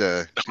 You could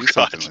do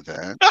something with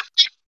that.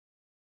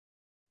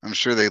 I'm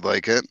sure they'd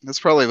like it. That's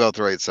probably about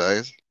the right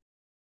size.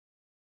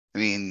 I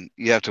mean,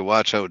 you have to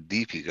watch how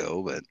deep you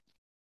go, but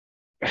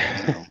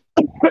you know.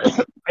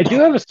 I do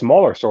have a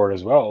smaller sword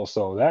as well,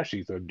 so that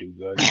sheath would do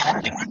good.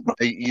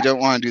 You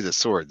don't want to do the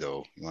sword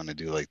though. You want to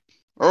do I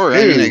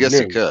guess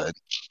you could.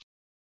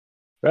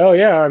 Well,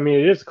 yeah, I mean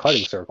it is a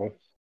cutting circle.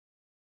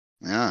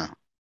 Yeah,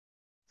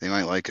 they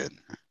might like it.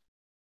 You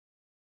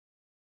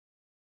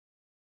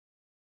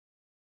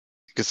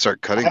could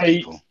start cutting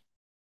people.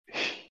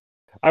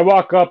 I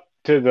walk up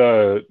to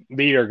the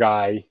leader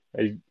guy.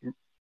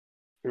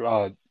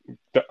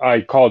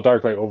 I call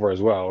Darklight over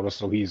as well, just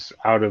so he's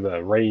out of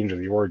the range of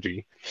the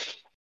orgy.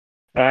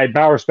 And I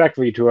bow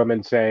respectfully to him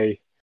and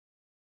say,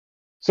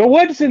 "So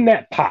what's in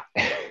that pot?"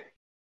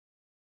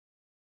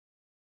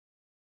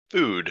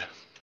 Food.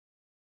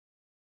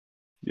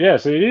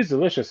 Yes, it is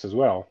delicious as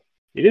well.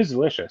 It is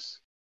delicious.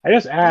 I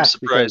just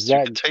asked because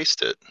you could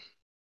taste it.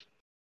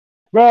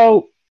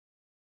 Well,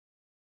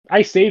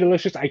 I say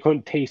delicious. I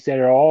couldn't taste it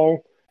at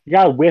all. You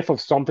got a whiff of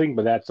something,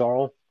 but that's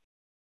all.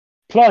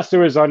 Plus,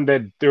 there was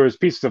undead. There was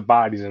pieces of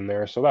bodies in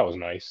there, so that was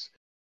nice.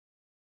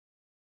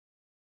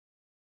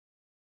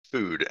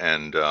 Food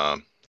and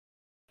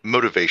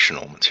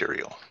motivational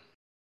material.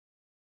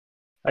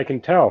 I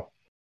can tell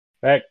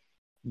that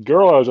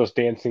girl I was just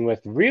dancing with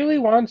really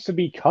wants to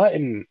be cut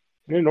in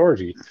an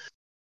orgy.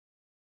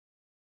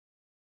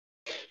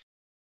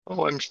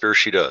 Oh, I'm sure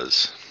she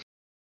does.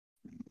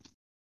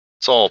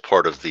 It's all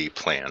part of the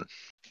plan.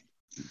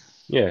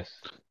 Yes.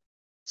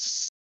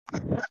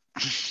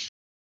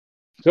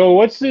 So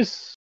what's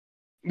this?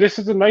 This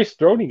is a nice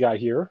throne you got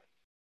here.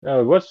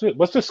 What's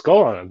the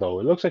skull on it though?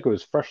 It looks like it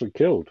was freshly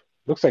killed.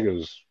 Looks like it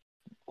was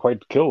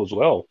quite killed as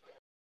well.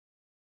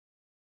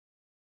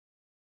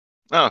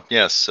 Oh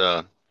yes,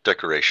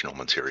 decorational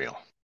material.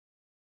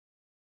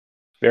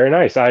 Very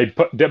nice. I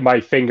dip my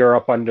finger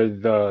up under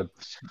the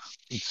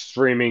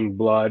streaming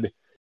blood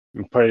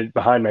and put it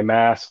behind my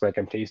mask like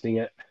I'm tasting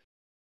it.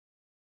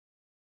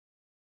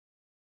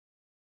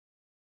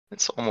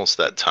 It's almost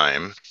that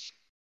time.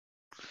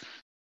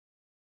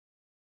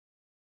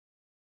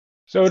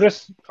 So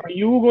are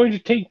you going to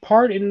take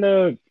part in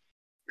the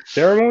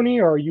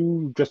ceremony, or are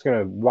you just going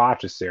to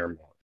watch a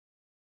ceremony?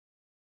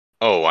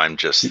 Oh, I'm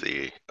just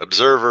the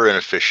observer and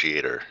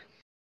officiator.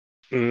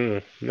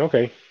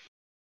 Okay.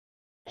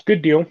 It's a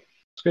good deal.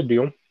 It's a good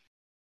deal.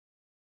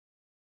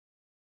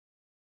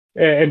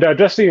 And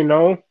just so you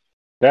know,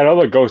 that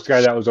other ghost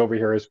guy that was over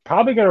here is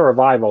probably going to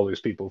revive all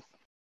these people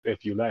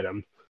if you let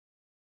him.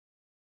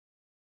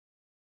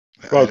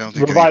 Well,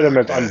 revive them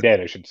as undead,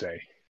 I should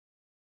say.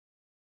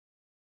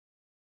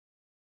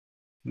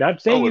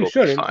 Not saying you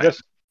shouldn't,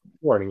 just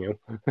warning you.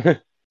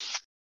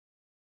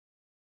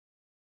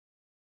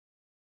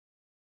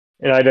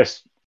 And I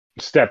just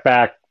step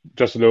back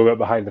just a little bit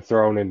behind the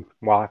throne and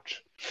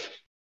watch.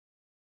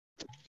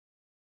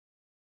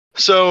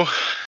 So,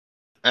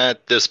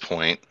 at this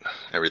point,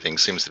 everything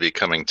seems to be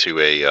coming to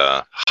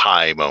a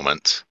high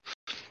moment.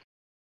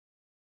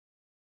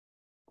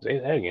 Say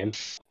that again.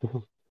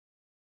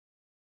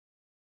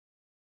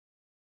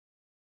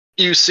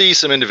 You see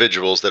some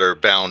individuals that are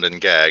bound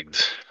and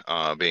gagged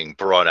being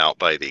brought out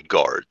by the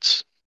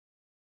guards.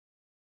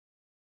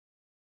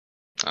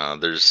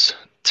 There's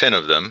 10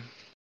 of them.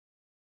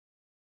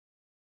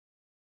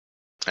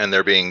 And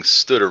they're being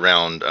stood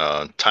around,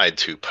 tied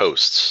to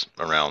posts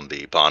around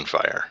the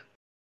bonfire.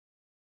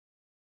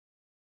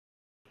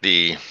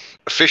 The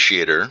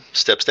officiator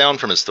steps down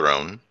from his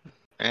throne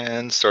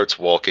and starts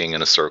walking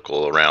in a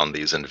circle around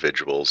these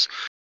individuals.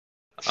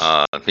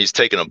 He's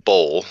taken a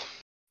bowl.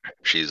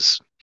 She's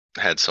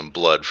had some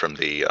blood from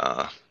the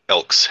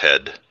elk's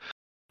head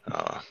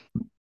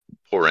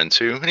pour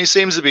into, and he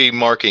seems to be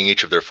marking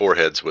each of their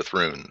foreheads with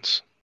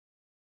runes.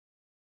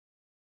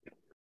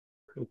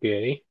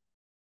 Okay.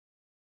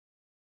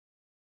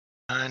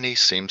 And he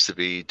seems to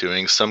be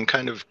doing some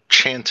kind of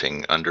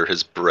chanting under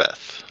his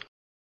breath.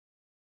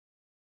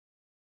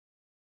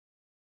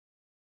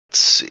 Let's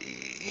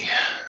see.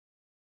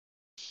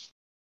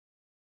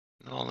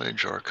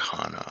 Knowledge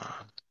Arcana.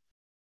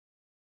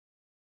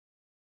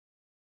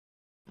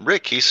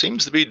 Rick, he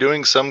seems to be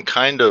doing some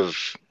kind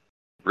of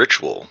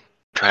ritual.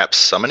 Perhaps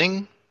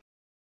summoning?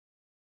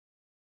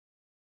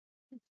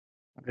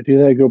 I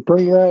do that. Go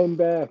bring Ryan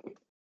back.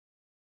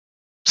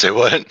 Say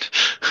what?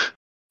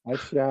 I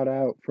shout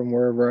out from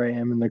wherever I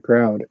am in the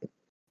crowd.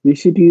 You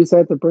should use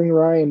that to bring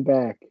Ryan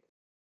back.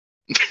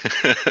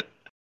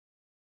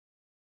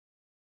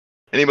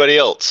 Anybody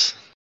else?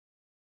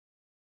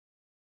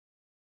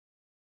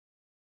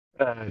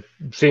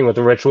 Seeing what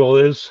the ritual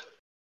is.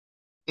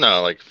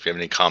 No, like if you have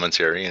any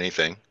commentary,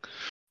 anything.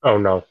 Oh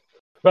no.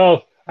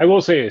 Well, I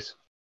will say this,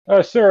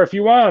 sir. If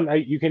you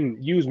want, you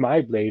can use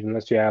my blade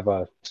unless you have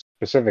a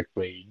specific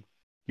blade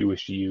you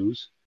wish to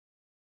use.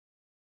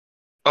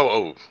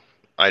 Oh,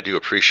 I do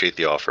appreciate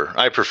the offer.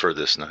 I prefer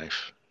this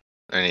knife.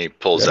 And he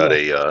pulls out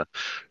a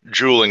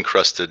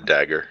jewel-encrusted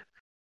dagger.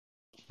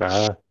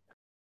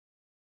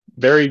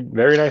 Very,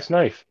 very nice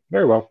knife.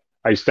 Very well.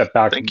 I step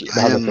back Thank you.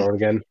 behind the throne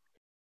again.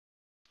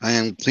 I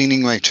am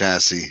cleaning my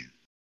chassis.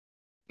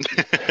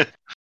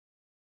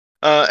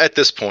 At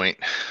this point,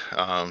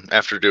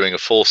 after doing a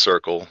full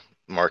circle,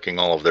 marking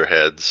all of their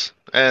heads,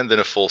 and then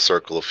a full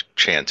circle of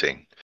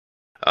chanting,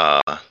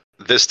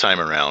 this time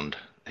around,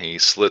 he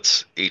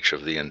slits each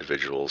of the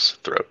individuals'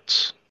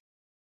 throats.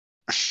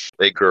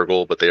 They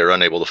gurgle, but they are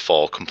unable to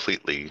fall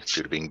completely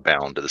due to being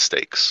bound to the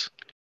stakes.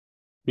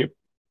 Yep.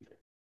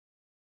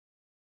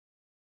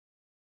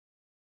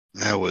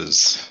 That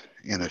was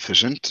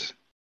inefficient.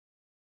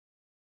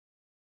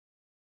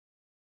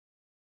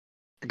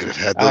 I could have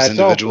had those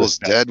individuals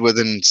dead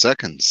within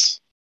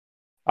seconds.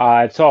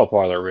 It's all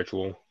part of the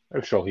ritual.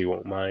 I'm sure he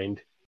won't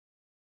mind.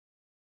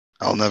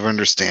 I'll never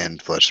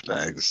understand flesh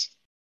bags.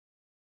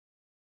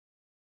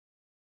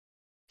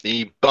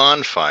 The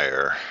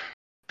bonfire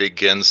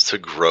begins to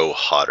grow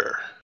hotter.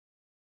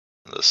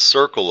 The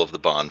circle of the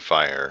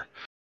bonfire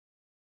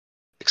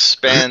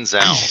expands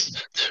out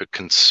to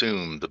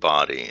consume the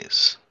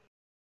bodies.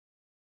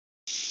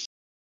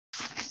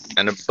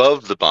 And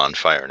above the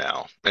bonfire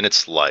now, in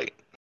its light,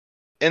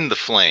 in the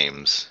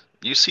flames,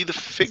 you see the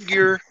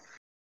figure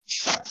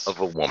of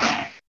a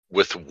woman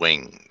with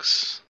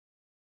wings.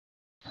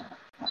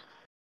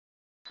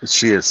 Is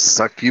she a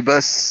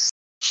succubus?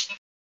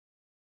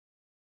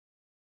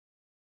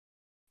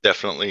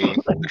 Definitely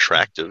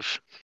attractive.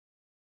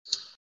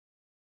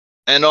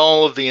 And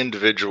all of the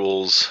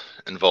individuals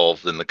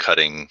involved in the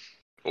cutting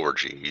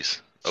orgies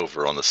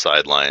over on the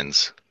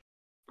sidelines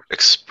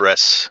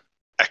express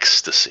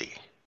ecstasy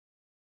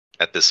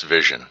at this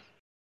vision.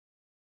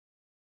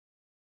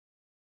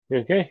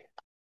 Okay.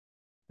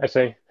 I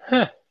say,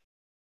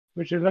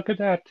 would you look at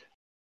that?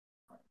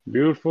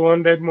 Beautiful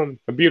undead woman.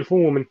 A beautiful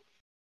woman.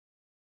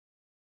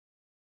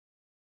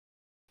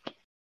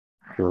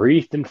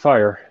 Wreathed in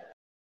fire.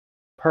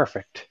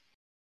 Perfect.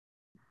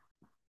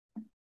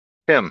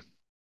 Tim.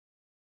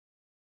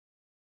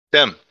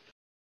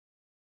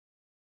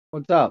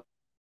 What's up?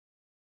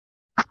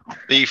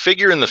 The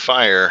figure in the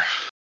fire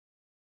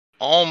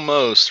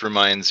almost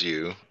reminds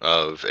you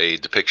of a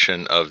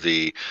depiction of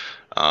the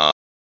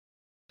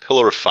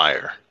Pillar of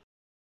Fire,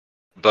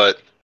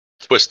 but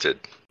twisted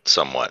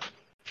somewhat.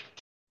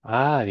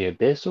 The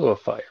Abyssal of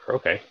Fire.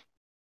 Okay.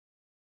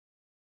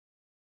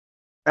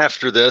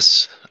 After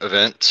this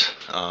event,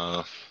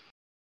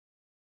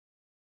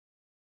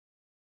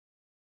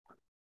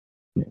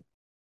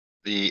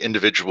 the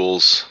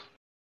individuals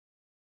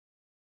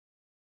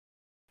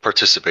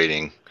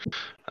participating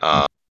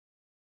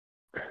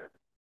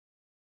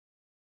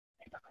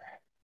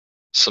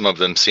some of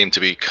them seem to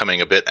be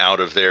coming a bit out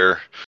of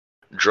their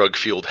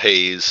drug-fueled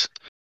haze.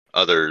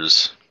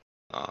 Others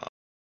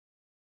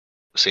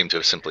seem to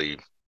have simply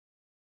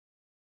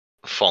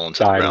fallen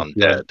to the ground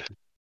dead.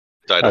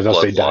 Died of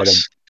blood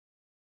loss.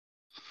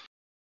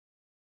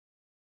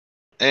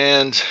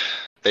 And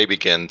they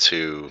begin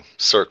to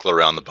circle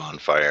around the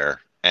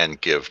bonfire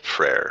and give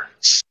prayer.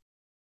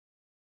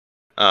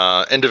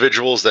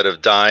 Individuals that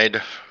have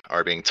died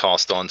are being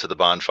tossed onto the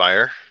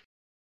bonfire.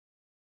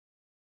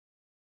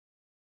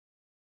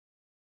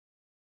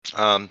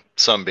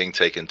 Some being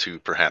taken to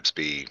perhaps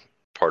be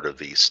part of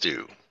the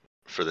stew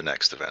for the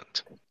next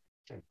event.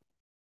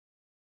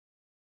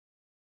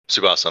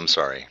 Subasa, I'm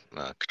sorry.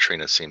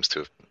 Katrina seems to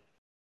have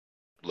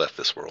left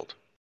this world.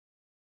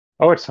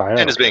 Oh, it's fine.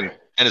 And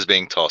is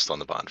being tossed on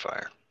the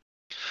bonfire.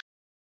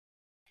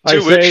 I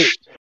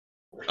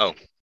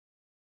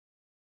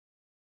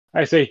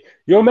say,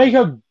 you'll make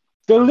a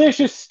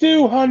delicious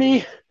stew,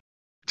 honey.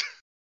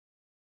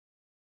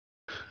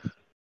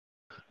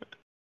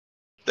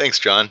 Thanks,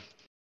 John.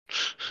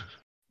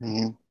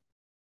 Mm-hmm.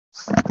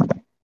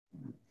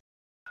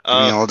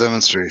 All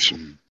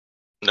demonstration.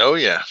 Oh,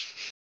 yeah.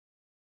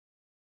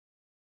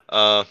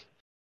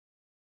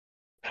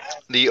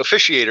 The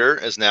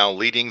officiator is now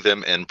leading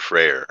them in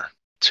prayer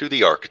to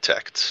the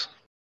architect.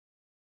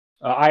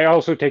 I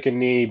also take a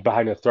knee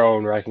behind the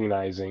throne,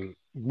 recognizing.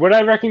 Would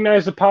I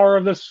recognize the power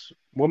of this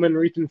woman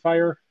wreathed in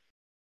fire?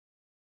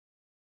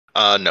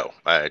 No,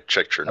 I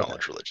checked your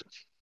knowledge religion.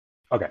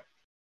 Okay.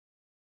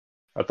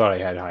 I thought I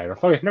had high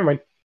enough. Okay, never mind.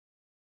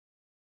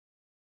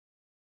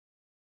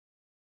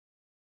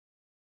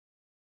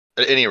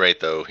 At any rate,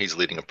 though, he's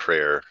leading a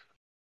prayer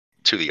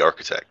to the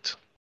architect,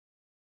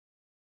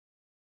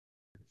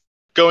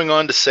 going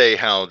on to say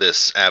how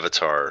this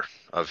avatar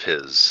of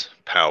his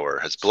power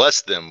has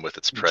blessed them with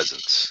its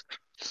presence,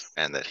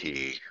 and that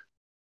he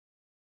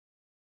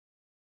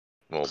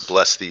will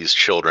bless these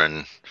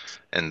children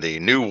and the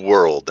new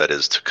world that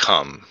is to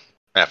come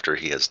after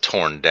he has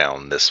torn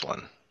down this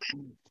one.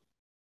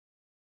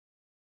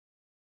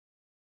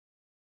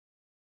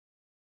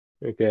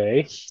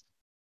 Okay.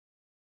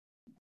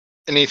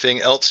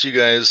 Anything else you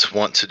guys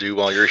want to do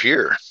while you're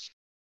here?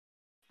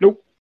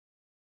 Nope.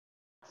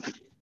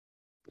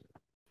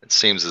 It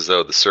seems as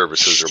though the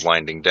services are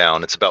winding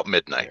down. It's about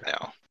midnight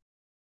now.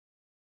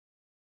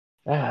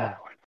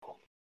 Wonderful.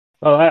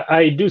 Well,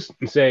 I do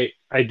say,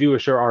 I do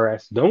assure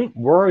RS, don't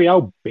worry,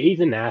 I'll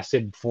bathe in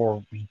acid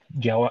before we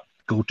go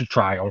to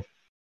trial.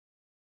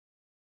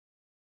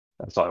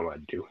 That's all I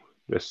want to do.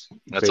 Just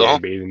That's say I all?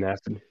 bathe in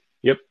acid.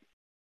 Yep.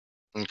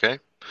 Okay.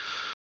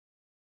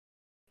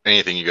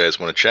 Anything you guys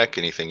want to check?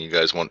 Anything you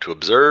guys want to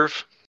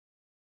observe?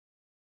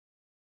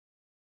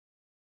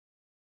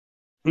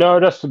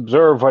 No, just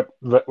observe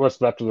what's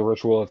left of the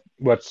ritual.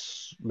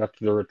 What's left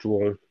of the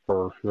ritual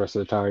for the rest of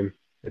the time.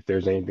 If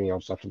there's anything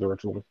else left of the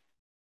ritual.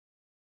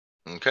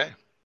 Okay.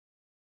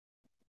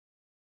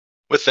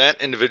 With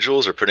that,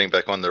 individuals are putting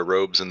back on their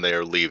robes and they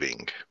are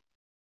leaving.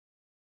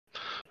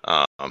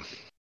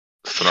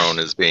 Throne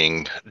is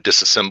being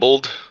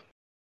disassembled.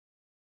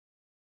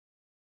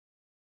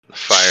 The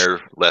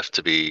fire left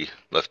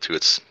to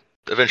its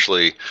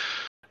eventually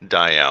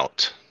die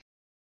out.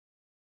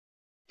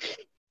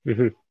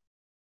 Mm-hmm.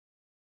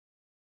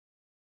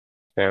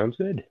 Sounds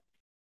good.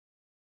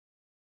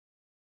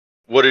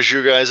 What is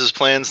your guys'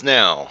 plans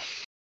now?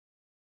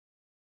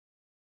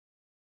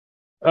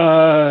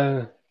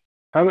 How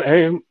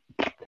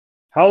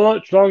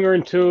much longer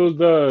until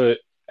the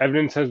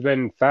evidence has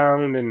been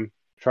found and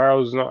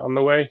trial's not on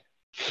the way?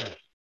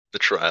 The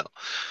trial.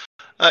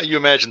 You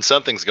imagine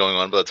something's going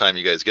on by the time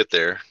you guys get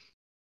there.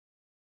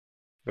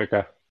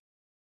 Okay.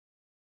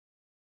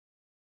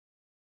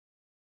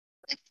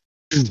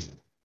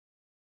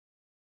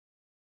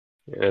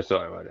 Yeah, that's all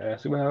I wanted to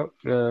ask about.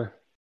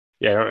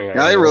 Yeah,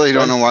 I really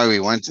don't know why we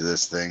went to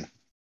this thing.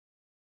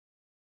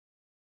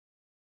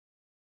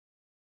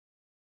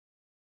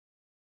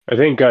 I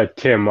think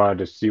Tim wanted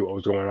to see what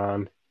was going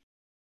on.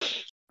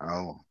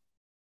 Oh.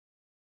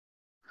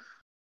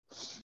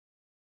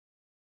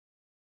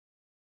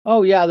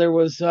 Oh yeah, there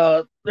was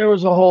a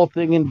whole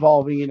thing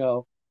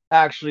involving,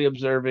 actually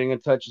observing a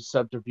touch of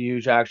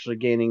subterfuge, actually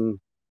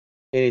gaining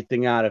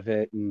anything out of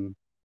it. And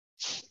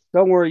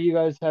don't worry, you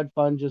guys had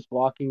fun just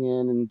walking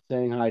in and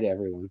saying hi to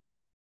everyone.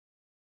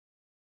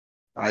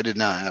 I did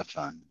not have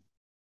fun.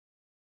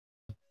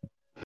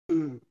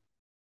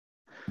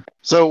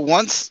 So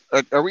once,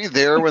 are we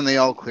there when they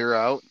all clear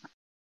out?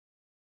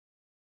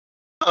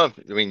 I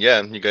mean,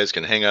 yeah, you guys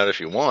can hang out if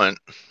you want.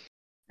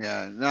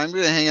 Yeah, no, I'm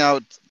going to hang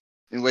out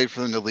and wait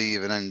for them to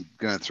leave, and I'm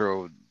going to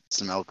throw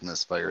some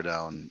alchemist fire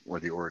down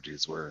where the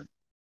orgies were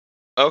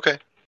Okay,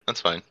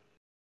 that's fine.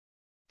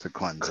 to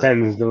cleanse it.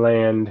 Cleanse the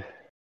land.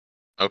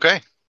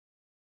 Okay.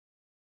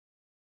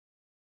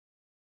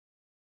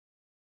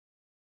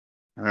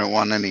 I don't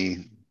want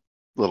any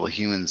little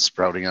humans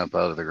sprouting up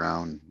out of the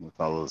ground with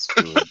all those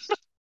fluids.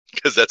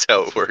 Because that's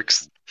how it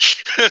works.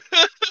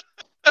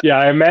 Yeah,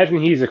 I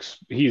imagine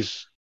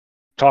he's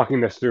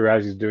talking this through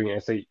as he's doing it. I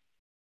say,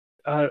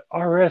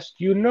 RS,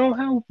 do you know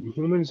how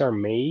humans are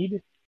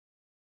made?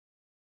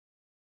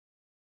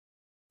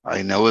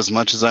 I know as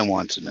much as I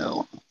want to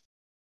know.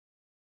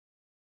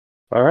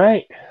 All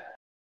right.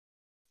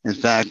 In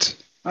fact,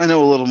 I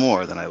know a little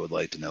more than I would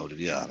like to know, to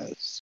be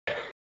honest.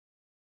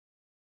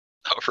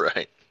 All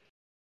right.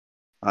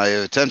 I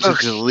have attempted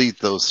to delete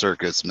those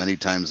circuits many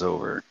times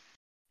over.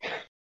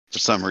 For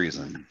some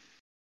reason.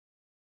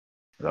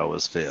 It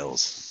always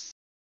fails.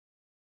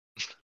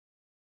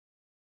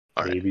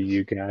 All right. Maybe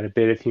you got a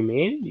bit of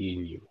humanity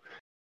in you.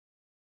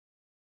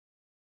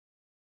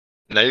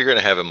 Now you're going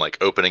to have him like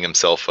opening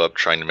himself up,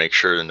 trying to make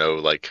sure no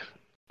like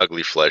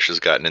ugly flesh has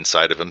gotten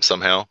inside of him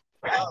somehow.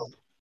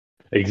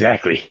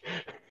 Exactly.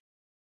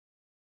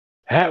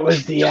 That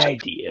was the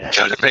idea.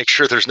 Got to make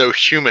sure there's no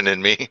human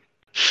in me.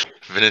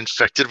 I've been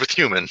infected with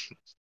human.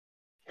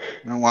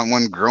 I don't want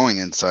one growing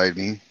inside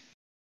me.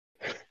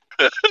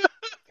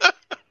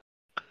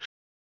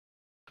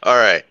 All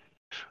right.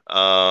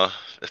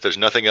 If there's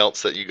nothing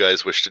else that you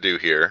guys wish to do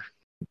here,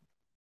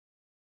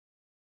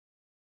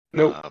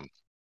 Nope.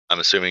 I'm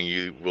assuming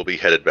you will be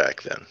headed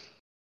back then.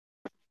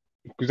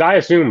 Because I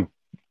assume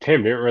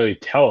Tim didn't really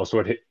tell us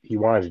what he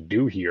wanted to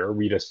do here.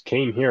 We just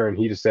came here and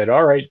he just said,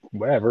 all right,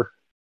 whatever.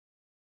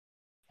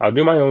 I'll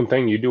do my own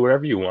thing. You do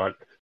whatever you want.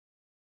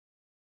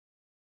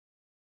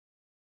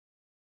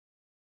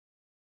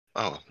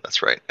 Oh,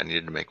 that's right. I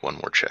needed to make one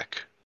more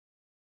check.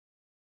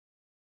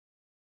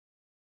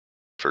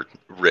 For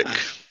Rick.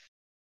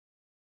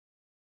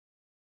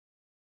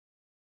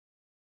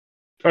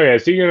 Oh, yeah.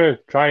 Is he going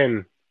to try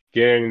and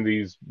getting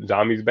these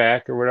zombies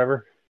back or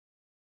whatever?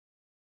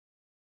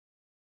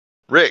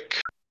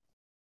 Rick,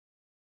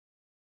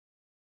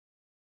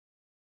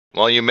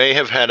 while you may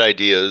have had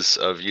ideas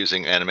of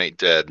using Animate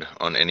Dead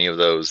on any of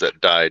those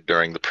that died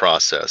during the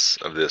process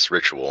of this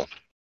ritual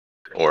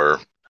or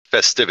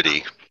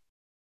festivity,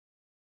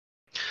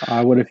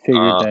 I would have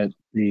figured that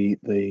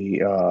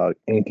the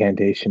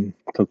incantation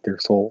took their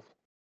soul.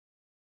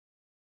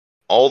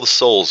 all the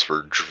souls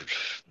were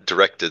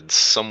directed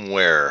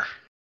somewhere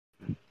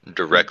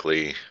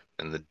directly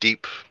in the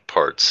deep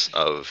parts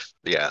of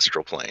the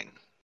astral plane.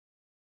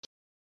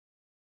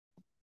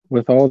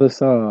 With all this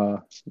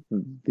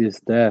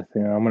death,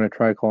 I'm gonna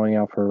try calling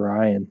out for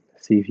Ryan,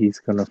 see if he's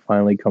gonna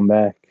finally come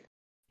back.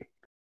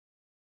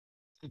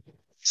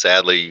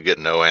 Sadly, you get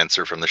no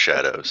answer from the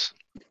shadows.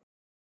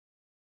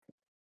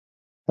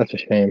 That's a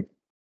shame.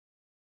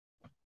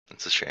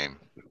 It's a shame.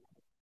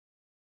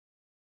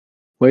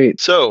 Wait,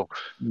 So,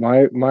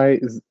 my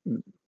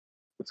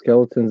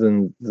skeletons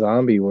and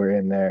zombie were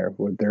in there.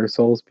 Would their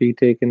souls be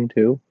taken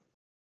too?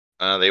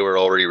 they were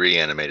already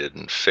reanimated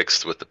and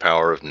fixed with the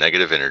power of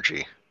negative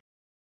energy.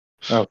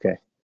 Okay.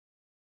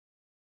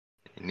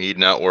 You need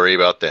not worry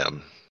about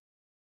them.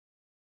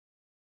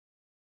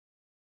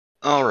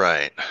 All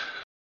right.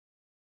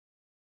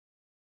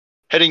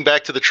 Heading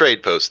back to the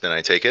trade post, then,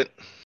 I take it.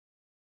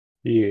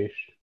 Yes.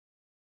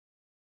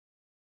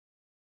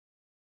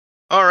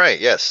 All right,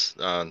 yes.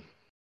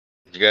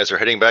 You guys are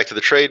heading back to the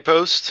trade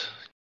post.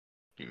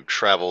 You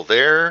travel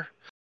there.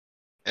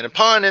 And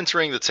upon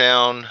entering the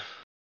town,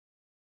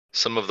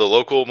 some of the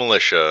local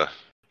militia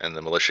and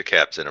the militia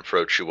captain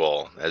approach you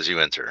all as you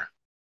enter.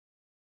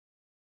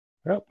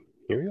 Well,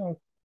 here we go.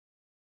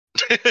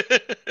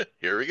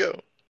 Here we go.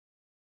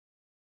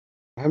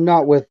 I'm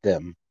not with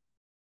them.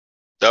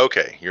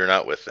 Okay, you're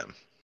not with them.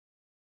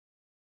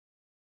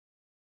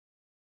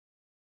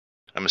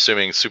 I'm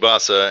assuming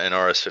Tsubasa and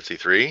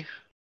RS-53.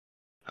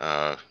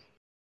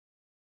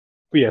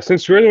 But yeah,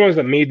 since we're the ones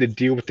that made the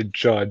deal with the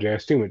judge, I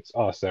assume it's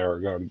us that are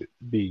going to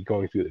be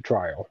going through the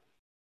trial.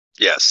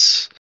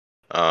 Yes.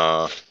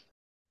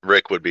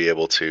 Rick would be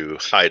able to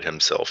hide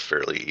himself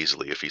fairly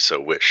easily if he so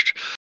wished.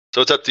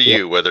 So it's up to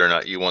you whether or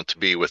not you want to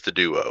be with the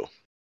duo.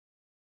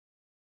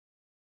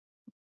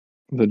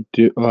 The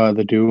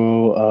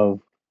duo of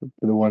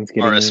the ones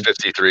getting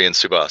RS-53 and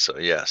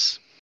Tsubasa, yes.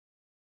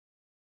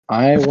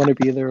 I want to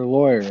be their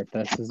lawyer if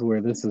this is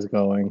where this is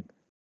going.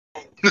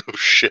 Oh,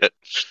 shit.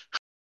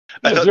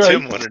 I That's thought right.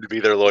 Tim wanted to be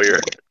their lawyer.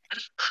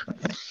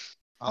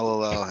 I'll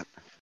allow it.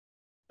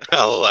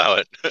 I'll allow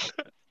it.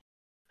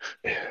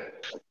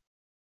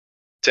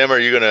 Tim, are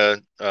you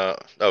going to...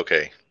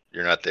 okay,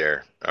 you're not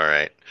there. All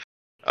right.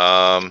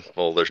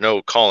 Well, there's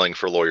no calling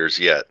for lawyers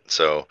yet.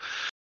 So,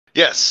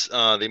 yes,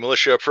 the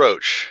militia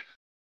approach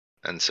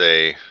and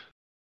say,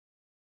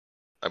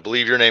 I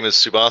believe your name is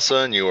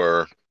Tsubasa and you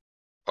are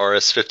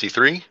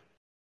RS-53?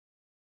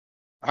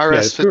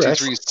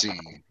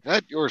 RS-53C,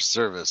 at your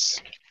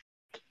service.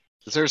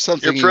 Is there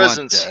something you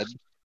want dead?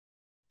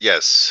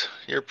 Yes,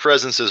 your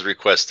presence is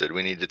requested.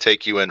 We need to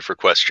take you in for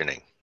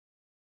questioning.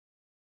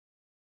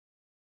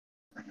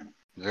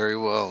 Very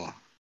well.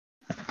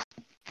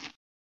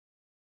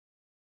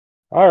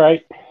 All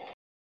right.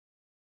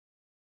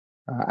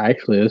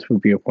 Actually, this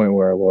would be a point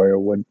where a lawyer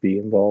would be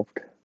involved.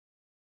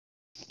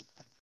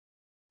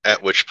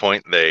 At which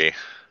point they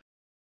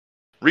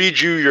read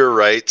you your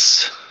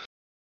rights.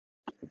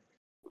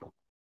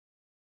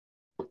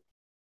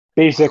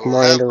 Basic I will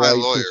have Miranda my rights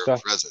and lawyer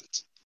stuff.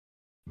 present.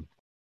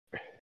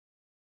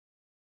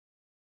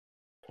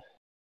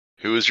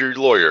 Who is your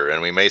lawyer?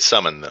 And we may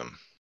summon them.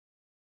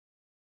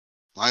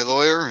 My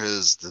lawyer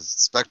is the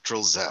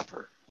Spectral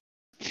Zapper.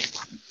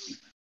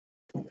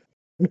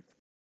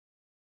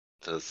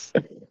 The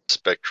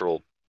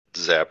Spectral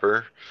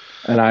Zapper.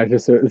 And I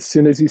just, as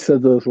soon as he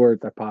said those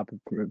words, I popped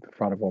in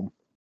front of him.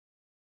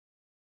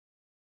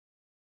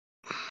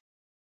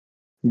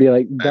 Be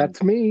like,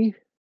 that's me.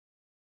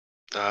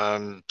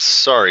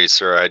 Sorry,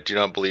 sir. I do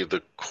not believe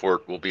the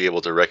court will be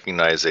able to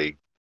recognize an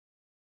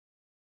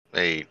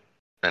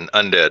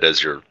undead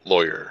as your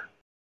lawyer.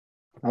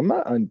 I'm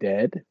not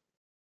undead.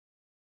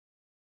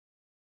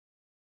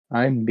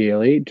 I'm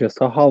merely just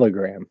a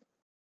hologram.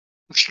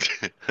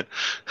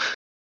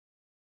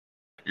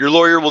 Your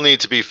lawyer will need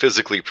to be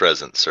physically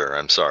present, sir.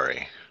 I'm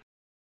sorry.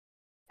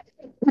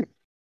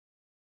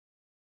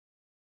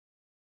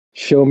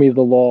 Show me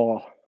the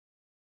law.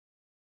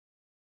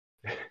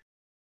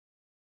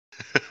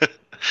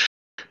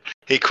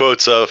 He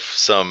quotes off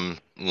some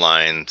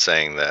line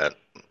saying that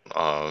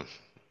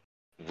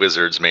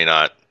wizards may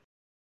not,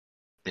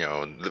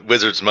 the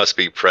wizards must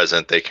be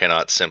present. They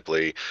cannot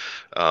simply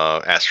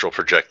astral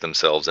project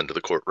themselves into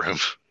the courtroom.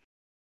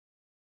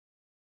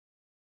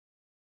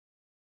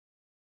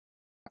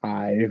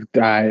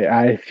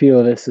 I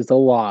feel this is a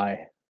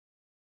lie.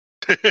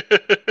 He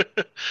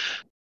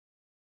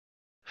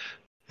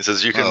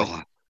says you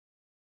can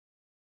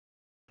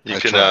you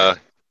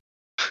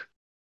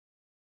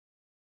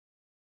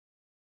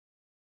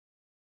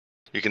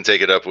can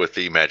take it up with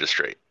the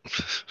magistrate.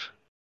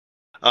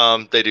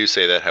 They do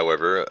say that,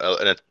 however,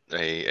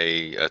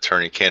 a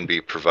attorney can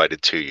be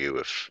provided to you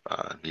if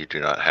you do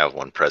not have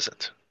one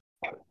present.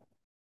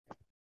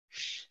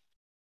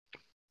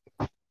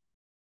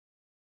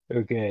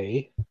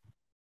 Okay.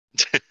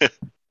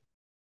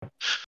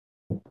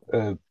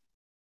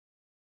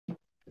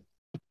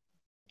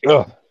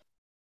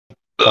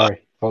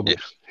 Sorry.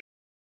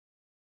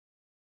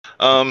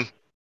 Yeah.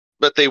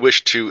 But they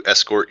wish to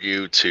escort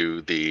you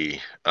to the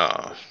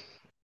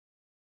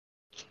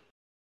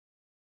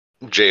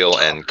jail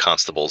and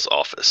constable's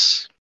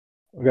office.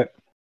 Okay.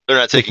 They're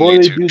not taking Before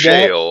you they to do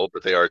jail,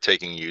 but they are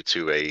taking you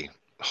to a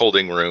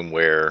holding room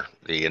where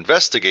the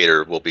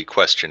investigator will be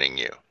questioning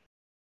you.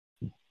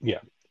 Yeah.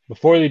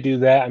 Before they do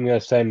that, I'm going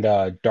to send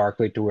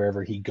Darklight to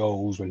wherever he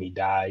goes when he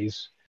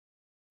dies.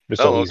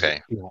 Just so he's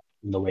okay. not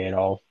in the way at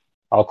all.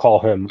 I'll call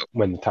him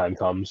when the time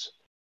comes.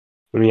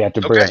 When we have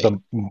to bring up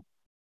the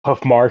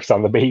puff marks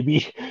on the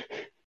baby.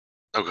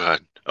 Oh, God.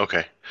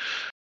 Okay.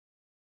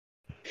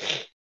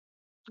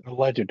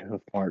 Alleged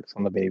hoof marks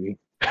on the baby.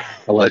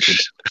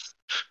 Alleged.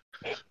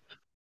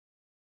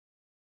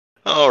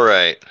 All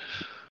right.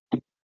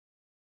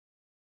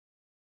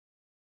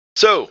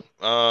 So,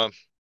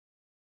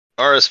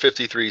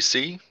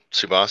 RS-53C,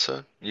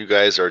 Tsubasa, you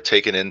guys are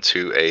taken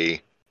into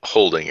a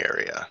holding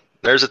area.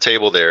 There's a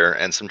table there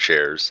and some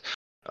chairs.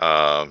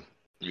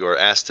 You are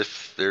asked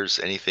if there's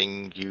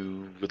anything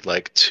you would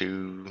like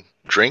to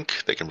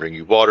drink. They can bring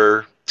you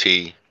water,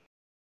 tea.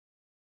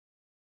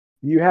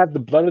 You have the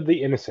blood of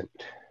the innocent.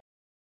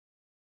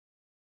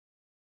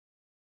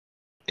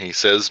 He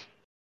says,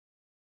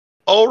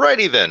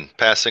 alrighty then,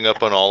 passing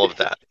up on all of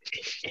that.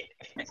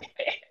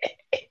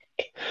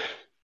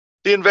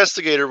 The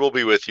investigator will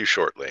be with you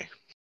shortly.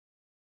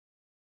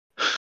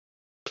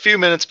 A few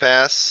minutes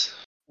pass.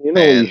 You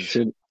know, we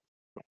should.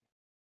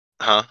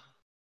 Huh?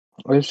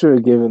 I should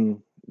have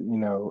given,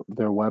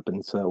 their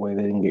weapons so that way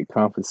they didn't get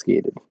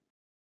confiscated.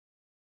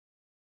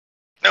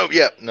 Oh,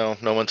 yeah. No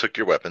one took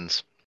your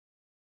weapons.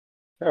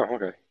 Oh,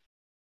 okay.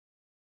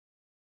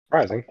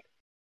 Surprising.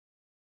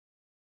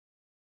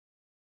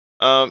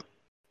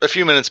 A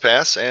few minutes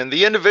pass, and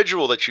the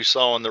individual that you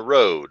saw on the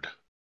road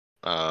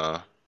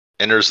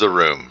enters the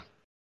room.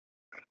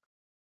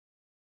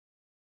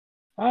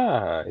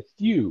 Ah, it's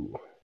you.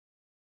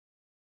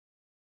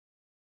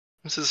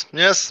 He says,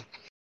 yes,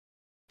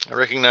 I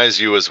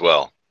recognize you as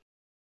well.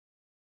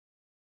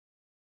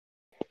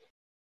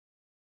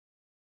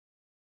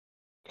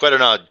 Quite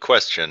an odd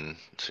question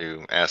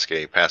to ask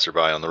a passerby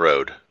on the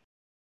road.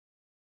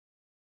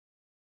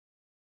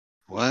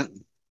 What?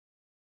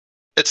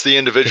 It's the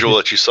individual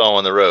that you saw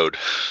on the road.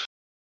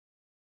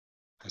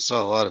 I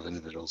saw a lot of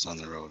individuals on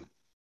the road.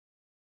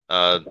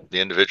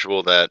 The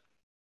individual that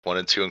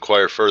wanted to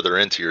inquire further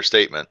into your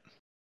statement.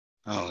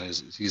 Oh,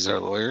 he's our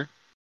lawyer?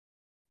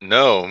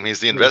 No, he's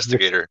the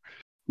investigator.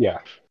 Yeah.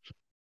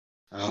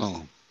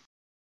 Oh.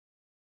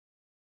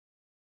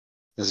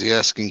 Is he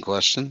asking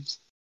questions?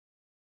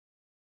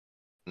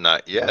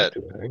 Not yet.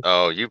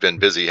 Oh, you've been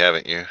busy,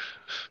 haven't you?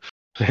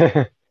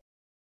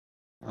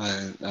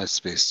 I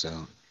spaced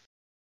out.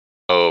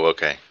 Oh,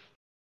 okay.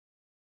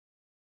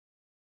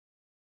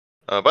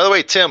 By the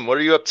way, Tim, what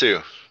are you up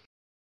to?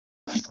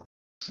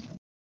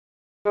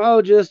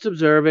 Oh, just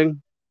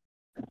observing.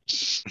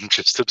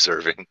 Just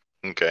observing.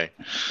 Okay.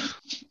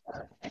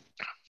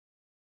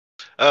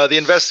 The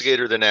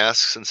investigator then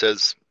asks and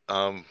says,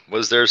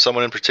 was there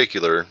someone in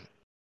particular?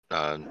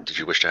 Did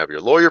you wish to have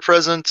your lawyer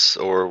present,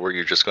 or were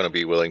you just going to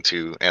be willing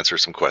to answer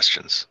some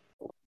questions?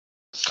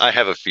 I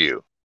have a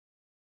few.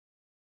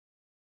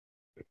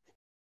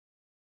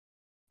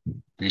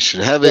 You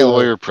should have a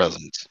lawyer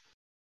present.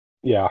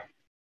 Yeah.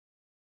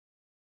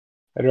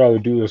 I'd rather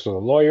do this with a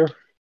lawyer.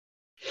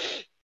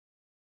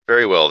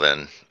 Very well,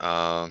 then.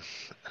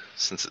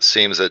 Since it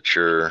seems that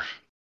your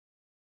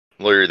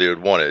lawyer that you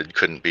had wanted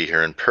couldn't be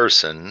here in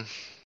person,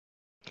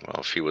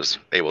 well, if he was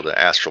able to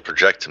astral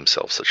project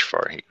himself such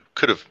far, he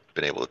could have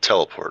been able to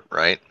teleport,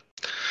 right?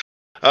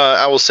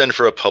 I will send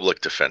for a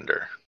public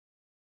defender.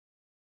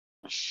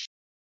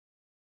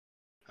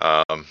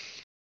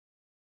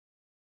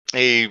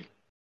 He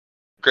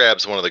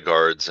grabs one of the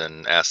guards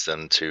and asks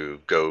them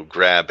to go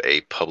grab a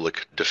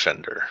public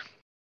defender.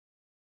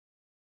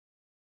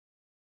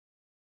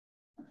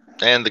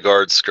 And the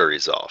guard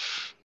scurries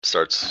off,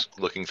 starts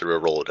looking through a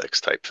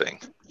Rolodex type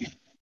thing.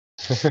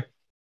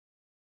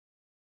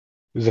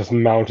 Is this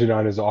mounted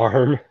on his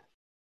arm?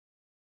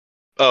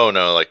 Oh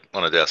no, like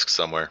on a desk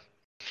somewhere.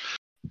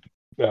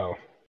 No.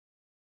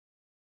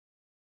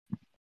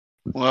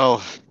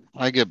 Well,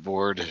 I get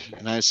bored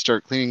and I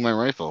start cleaning my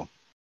rifle.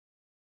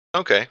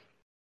 Okay.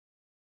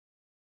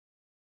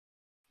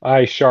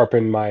 I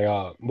sharpen my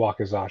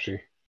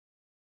wakizashi.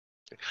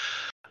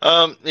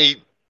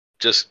 He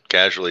just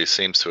casually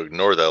seems to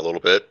ignore that a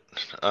little bit.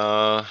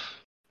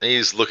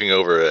 He's looking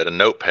over at a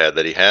notepad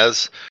that he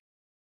has.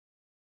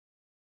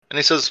 And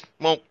he says,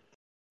 well,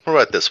 what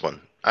about this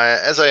one?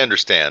 As I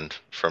understand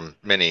from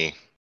many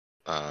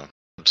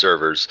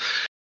observers,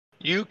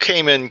 you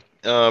came in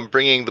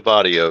bringing the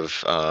body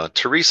of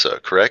Teresa,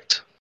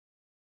 correct?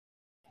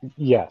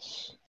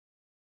 Yes.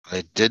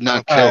 I did not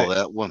Okay. kill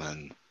that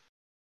woman.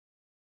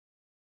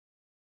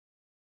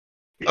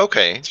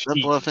 Okay. Is that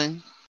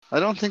bluffing? I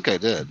don't think I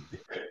did.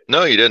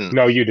 No, you didn't.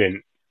 No, you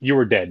didn't. You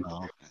were dead.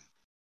 No.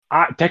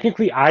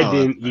 Technically, I Oh,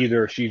 didn't that's right.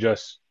 either. She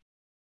just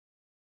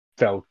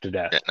fell to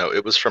death. Yeah, no,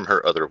 it was from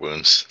her other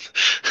wounds.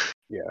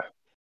 Yeah.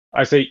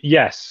 I say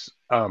yes.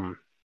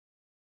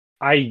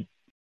 I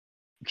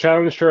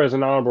challenged her as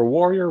an honorable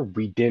warrior.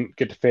 We didn't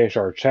get to finish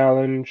our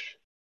challenge,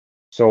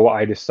 so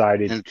I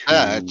decided In to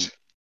fact,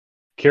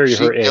 carry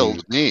she her in.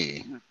 killed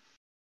me.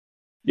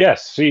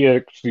 Yes, she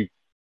actually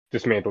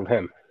dismantled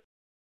him.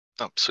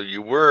 Oh, so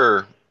you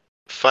were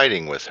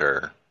fighting with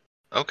her.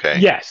 Okay.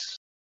 Yes.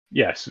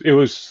 It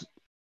was.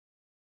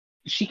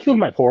 She killed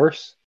my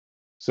horse,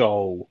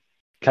 so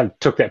kind of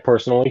took that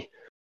personally.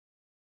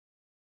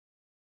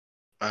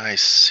 I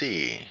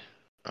see.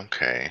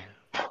 Okay.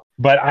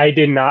 But I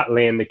did not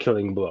land the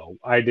killing blow.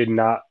 I did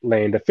not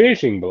land a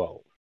finishing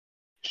blow.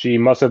 She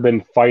must have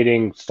been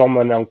fighting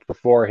someone else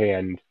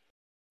beforehand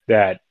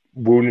that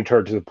wounded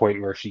her to the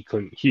point where she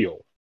couldn't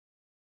heal.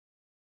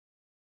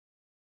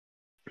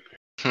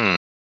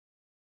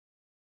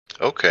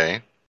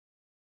 Okay.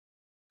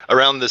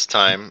 Around this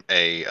time,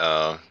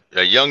 a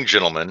young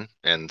gentleman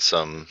and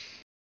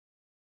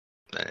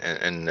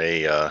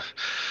a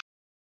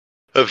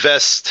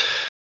vest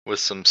with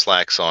some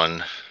slacks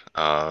on.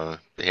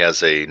 He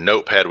has a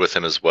notepad with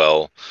him as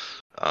well.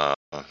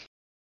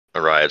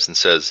 Arrives and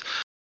says,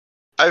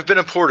 "I've been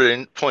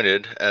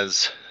appointed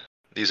as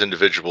these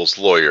individuals'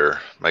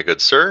 lawyer, my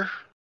good sir."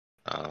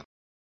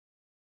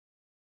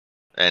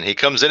 And he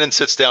comes in and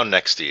sits down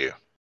next to you.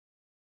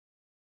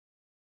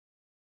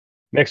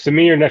 Next to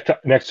me or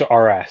next to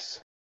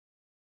RS?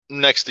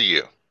 Next to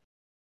you.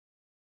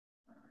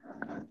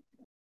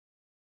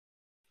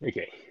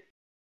 Okay.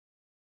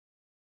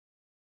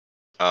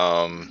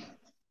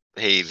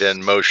 He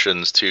then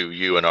motions to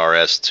you and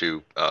RS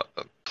to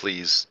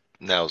please.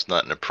 Now's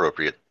not an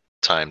appropriate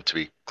time to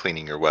be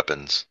cleaning your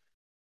weapons.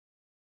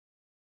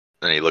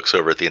 And he looks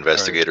over at the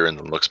investigator and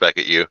then looks back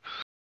at you.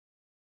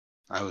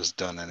 I was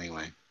done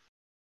anyway.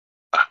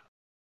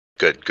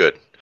 Good.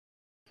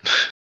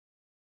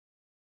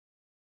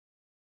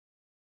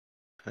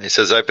 And he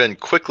says, "I've been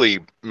quickly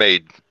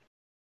made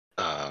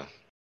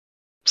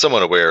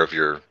somewhat aware of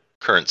your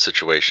current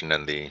situation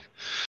and the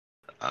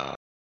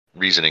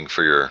reasoning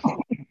for your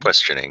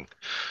questioning.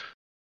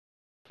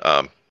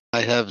 I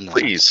have not.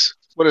 Please."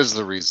 What is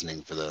the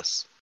reasoning for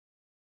this?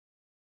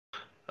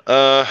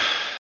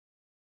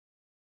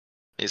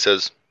 He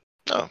says,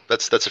 "Oh,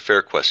 that's a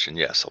fair question.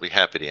 Yes, I'll be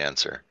happy to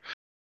answer.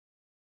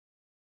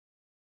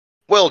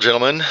 Well,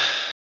 gentlemen,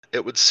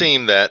 it would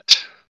seem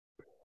that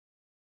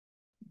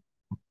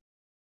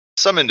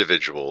some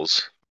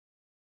individuals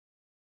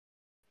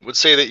would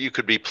say that you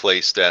could be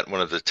placed at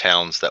one of the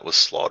towns that was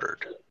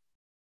slaughtered.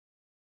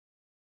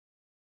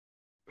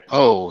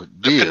 Oh,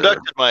 I've dear.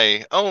 conducted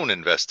my own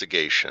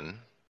investigation,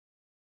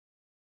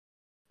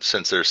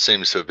 since there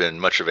seems to have been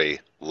much of a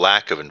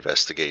lack of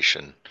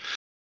investigation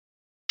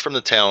from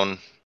the town,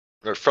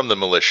 or from the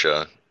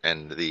militia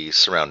and the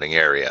surrounding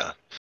area.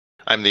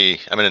 I'm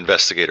an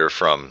investigator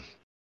from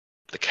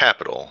the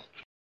capital.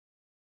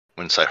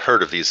 Once I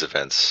heard of these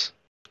events,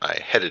 I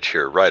headed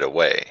here right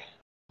away.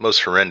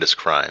 Most horrendous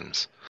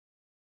crimes.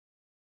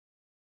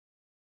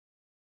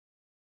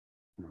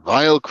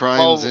 Vile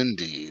crimes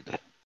indeed.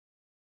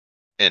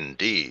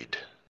 Indeed.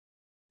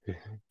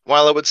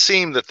 While it would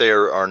seem that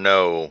there are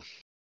no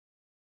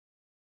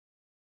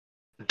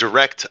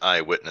direct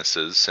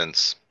eyewitnesses,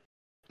 since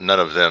none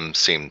of them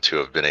seem to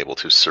have been able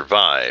to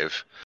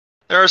survive,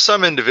 there are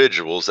some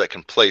individuals that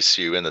can place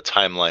you in the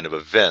timeline of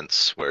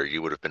events where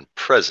you would have been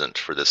present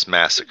for this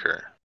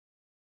massacre.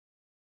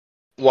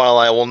 While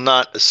I will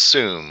not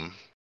assume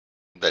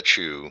that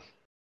you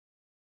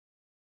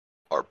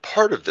are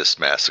part of this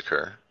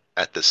massacre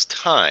at this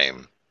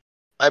time,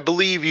 I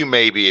believe you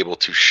may be able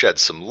to shed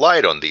some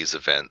light on these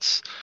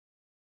events.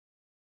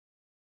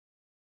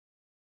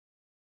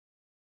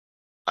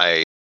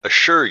 I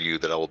assure you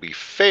that I will be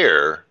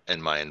fair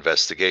in my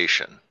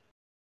investigation."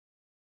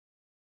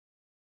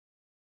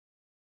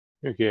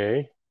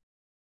 Okay.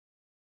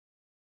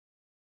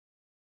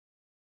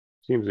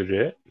 Seems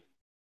legit.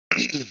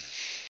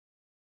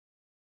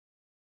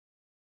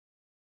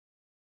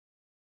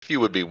 If you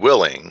would be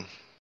willing,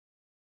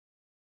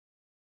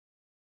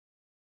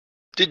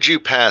 did you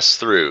pass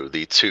through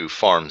the two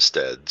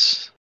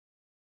farmsteads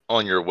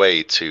on your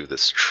way to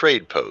this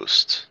trade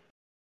post?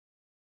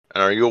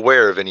 And are you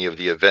aware of any of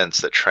the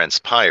events that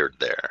transpired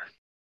there?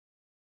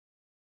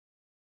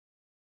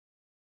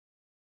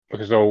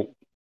 Okay, so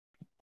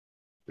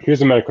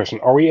here's another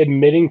question. Are we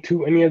admitting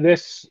to any of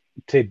this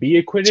to be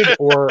acquitted,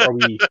 or are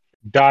we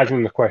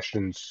dodging the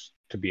questions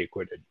to be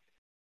acquitted?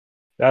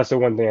 That's the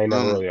one thing I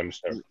never really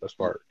understood with this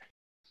part.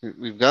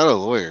 We've got a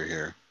lawyer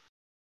here.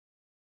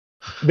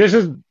 This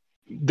is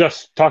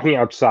just talking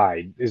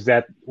outside. Is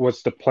that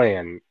what's the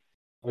plan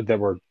that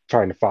we're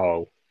trying to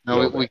follow?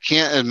 No, we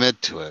can't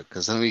admit to it,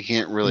 because then we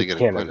can't really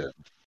get acquitted.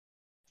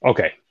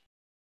 Okay.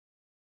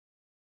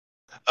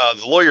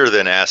 The lawyer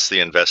then asks the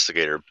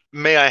investigator,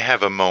 "May I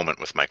have a moment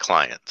with my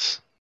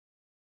clients?"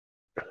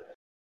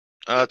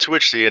 To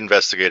which the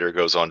investigator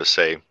goes on to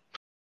say,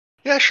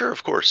 "Yeah, sure,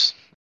 of course.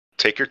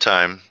 Take your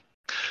time.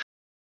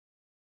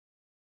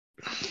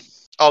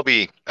 I'll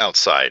be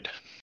outside."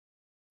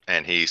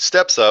 And he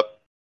steps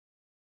up.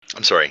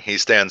 I'm sorry, he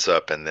stands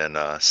up and then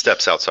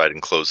steps outside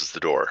and closes the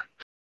door.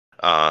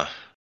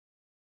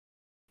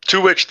 To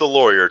which the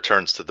lawyer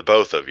turns to the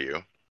both of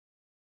you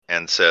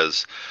and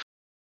says,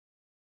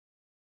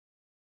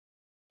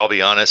 "I'll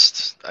be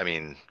honest, I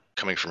mean,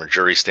 coming from a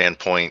jury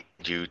standpoint,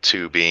 you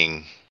two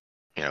being,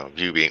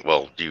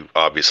 well, you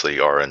obviously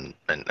are an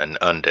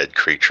undead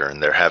creature,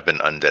 and there have been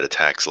undead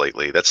attacks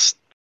lately. That's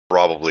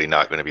probably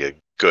not going to be a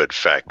good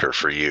factor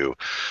for you."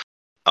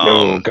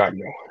 No, God,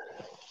 no.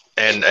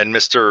 And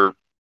Mr.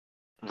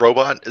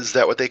 Robot, is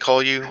that what they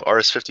call you?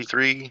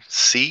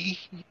 RS-53C?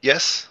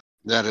 Yes?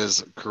 That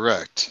is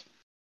correct.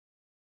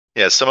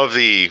 Yeah, some of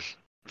the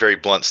very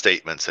blunt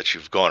statements that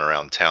you've gone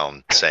around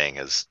town saying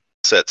has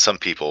set some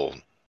people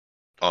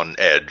on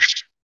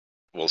edge,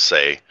 we'll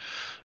say.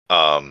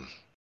 I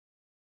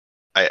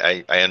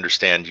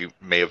understand you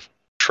may have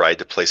tried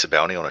to place a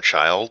bounty on a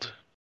child.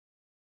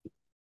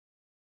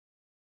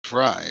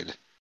 Tried.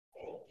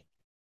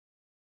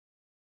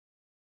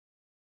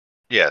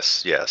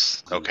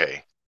 Yes,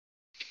 okay.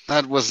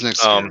 That was an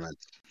experiment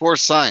for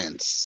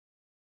science.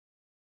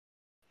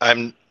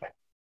 I'm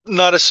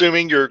not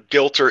assuming your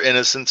guilt or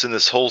innocence in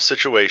this whole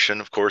situation.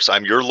 Of course,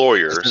 I'm your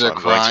lawyer, Is so it a I'm going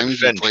to crime to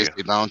defend place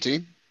you. a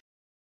bounty?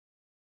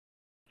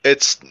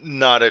 It's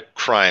not a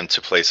crime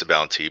to place a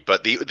bounty,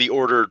 but the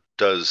order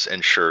does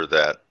ensure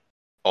that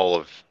all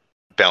of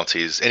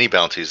any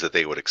bounties that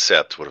they would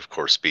accept would, of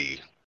course,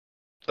 be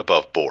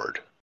above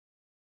board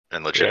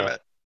and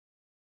legitimate.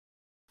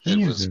 It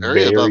He's was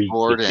very above very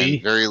board glitchy.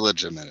 and very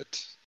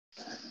legitimate.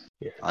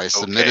 Yeah. I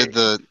submitted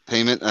the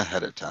payment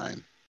ahead of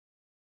time.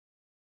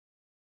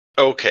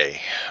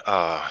 Okay.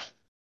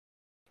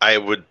 I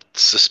would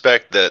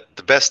suspect that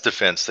the best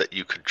defense that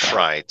you could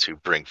try to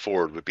bring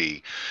forward would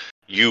be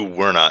you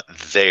were not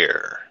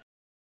there.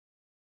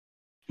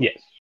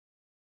 Yes.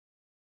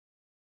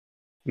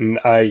 And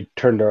I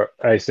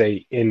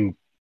say,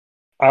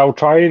 I'll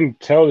try and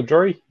tell the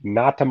jury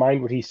not to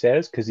mind what he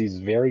says because he's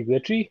very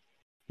glitchy.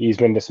 He's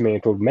been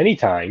dismantled many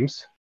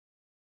times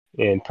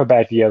and put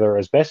back together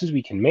as best as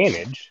we can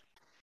manage.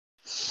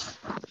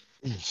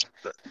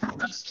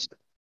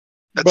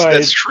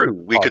 That's true.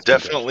 We could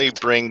definitely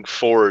bring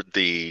forward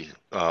the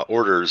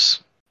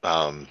orders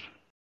armorer.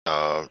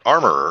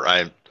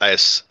 I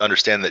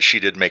understand that she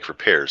did make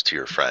repairs to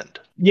your friend.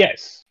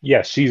 Yes,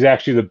 she's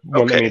actually the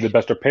one that made the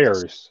best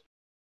repairs.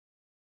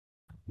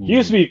 He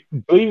used to be,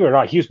 believe it or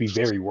not, he used to be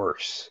very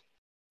worse.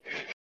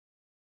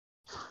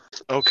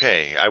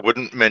 Okay, I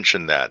wouldn't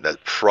mention that.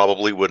 That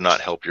probably would not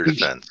help your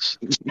defense.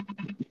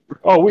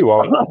 Oh, we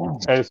won't.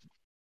 I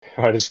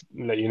just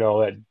let you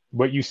know that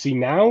what you see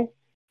now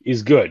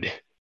is good.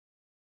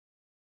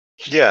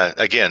 Yeah,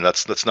 again,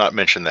 let's not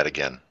mention that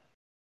again.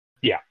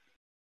 Yeah.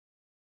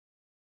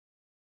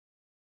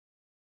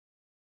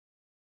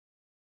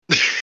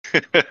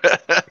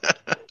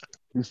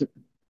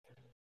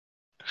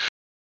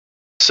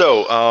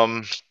 So,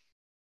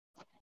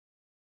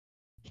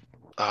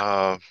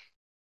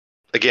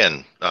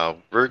 again,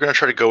 we're going to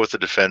try to go with the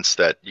defense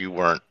that you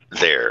weren't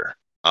there.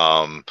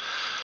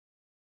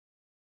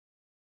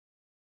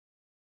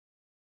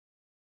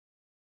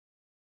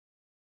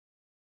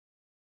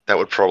 That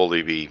would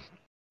probably be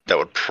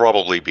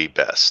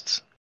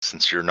best,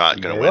 since you're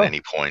not going to win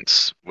any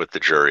points with the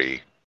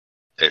jury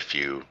if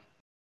you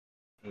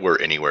were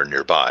anywhere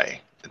nearby.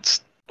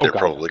 They're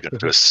probably going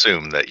to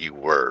assume that you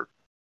were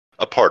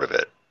a part of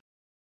it.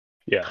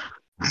 Yeah.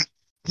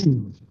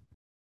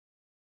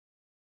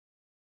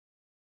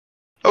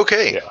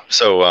 Okay,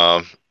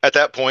 so at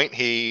that point,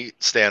 he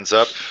stands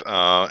up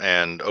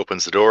and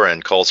opens the door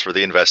and calls for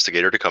the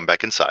investigator to come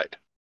back inside.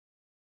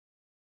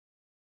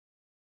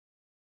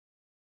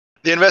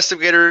 The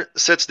investigator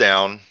sits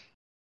down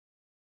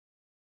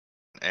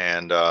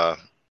and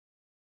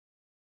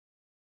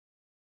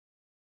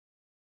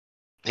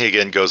he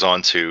again goes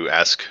on to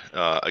ask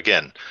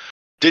again,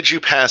 did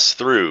you pass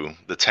through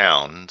the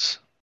towns,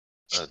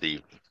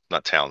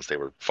 not towns, they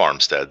were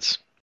farmsteads,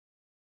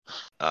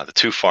 the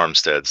two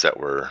farmsteads that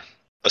were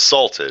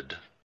assaulted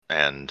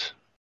and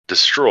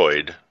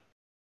destroyed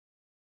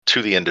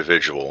to the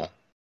individual?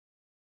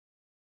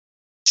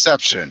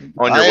 Exception.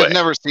 On your I way. have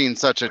never seen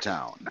such a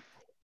town.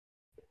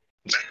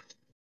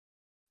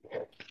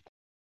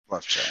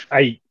 Left chat.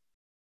 I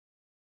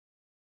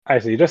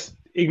say, just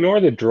ignore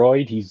the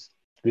droid. He's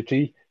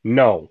glitchy.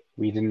 No,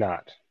 we did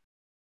not.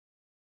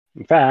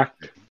 In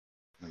fact,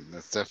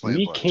 that's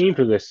definitely we came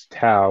to this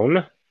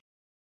town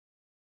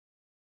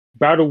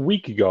about a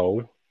week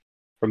ago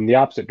from the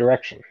opposite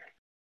direction.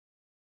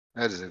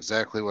 That is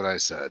exactly what I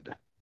said.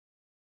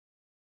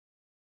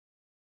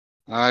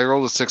 I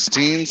rolled a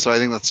 16, so I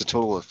think that's a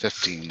total of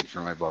 15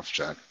 for my bluff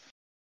check.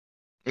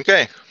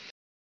 Okay.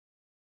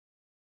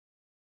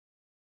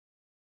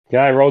 Can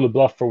I roll the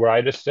bluff for what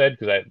I just said?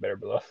 Because I had better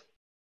bluff.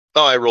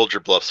 Oh, I rolled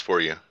your bluffs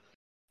for you.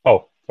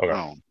 Oh, okay.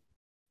 No.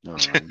 No.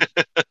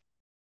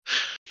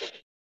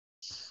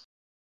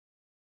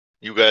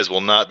 You guys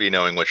will not be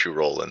knowing what you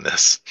roll in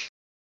this.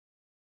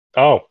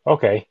 Oh,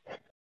 okay.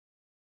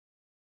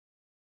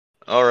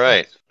 All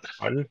right.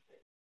 Fun.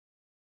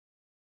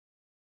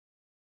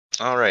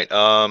 All right.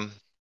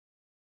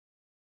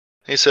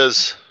 He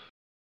says,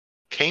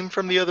 came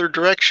from the other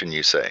direction,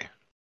 you say?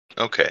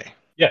 Okay.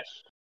 Yes.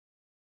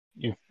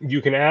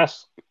 You can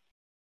ask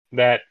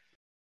that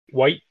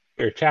White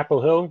or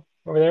Chapel Hill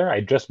over there.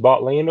 I just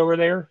bought land over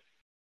there.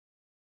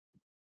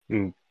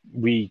 And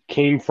we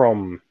came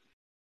from,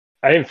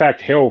 I in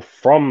fact hail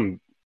from,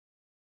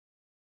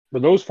 were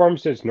those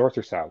farmsteads north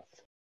or south?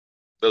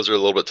 Those are a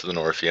little bit to the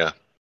north, yeah.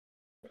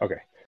 Okay.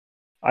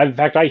 In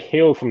fact, I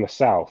hail from the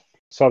south,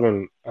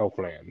 southern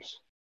Elflands.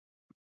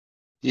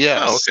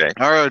 Yes. Oh, okay.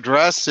 Our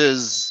address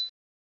is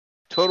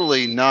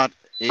totally not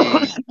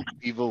a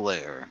evil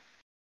lair.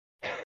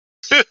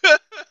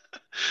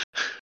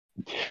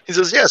 He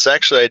says, yes,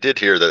 actually, I did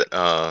hear that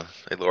a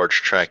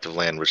large tract of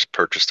land was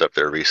purchased up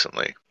there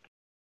recently.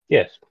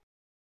 Yes.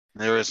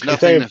 There is It's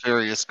nothing a-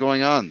 nefarious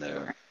going on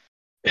there.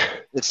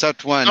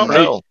 Except when Oh,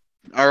 no.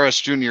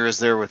 RS Jr. is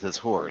there with his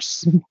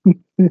horse.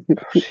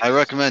 I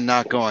recommend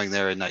not going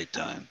there at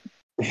nighttime.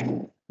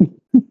 I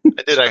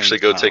did actually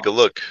go take a Wow.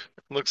 look.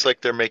 Looks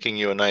like they're making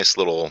you a nice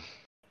little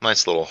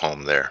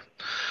home there.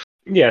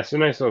 Yes, a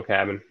nice little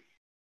cabin.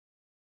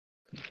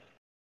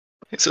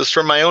 He says,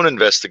 from my own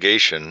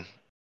investigation,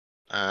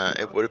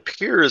 it would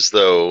appear as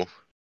though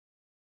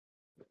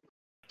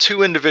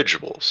two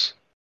individuals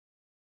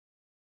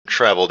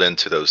traveled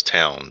into those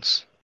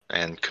towns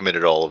and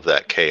committed all of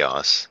that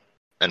chaos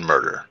and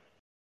murder.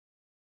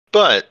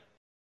 But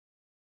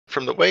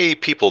from the way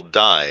people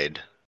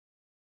died,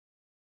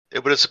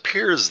 it would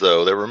appear as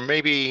though there were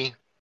maybe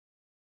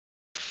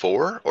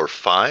 4 or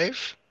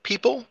 5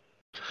 people.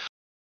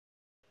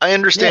 I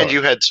understand Really?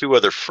 you had 2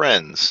 other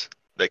friends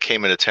that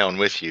came into town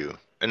with you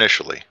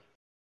initially.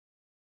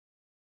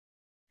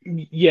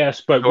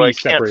 Yes, but So we I can't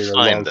separated a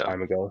long find them.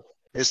 time ago.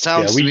 It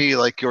sounds Yeah, to me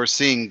like you're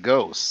seeing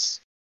ghosts.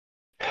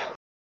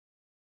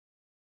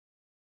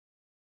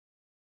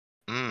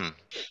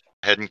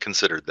 Hadn't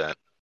considered that.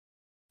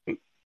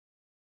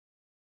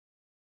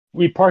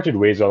 We parted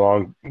ways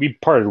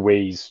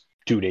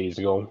 2 days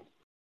ago.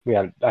 I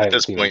At haven't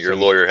this seen point, him your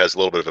since. lawyer has a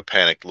little bit of a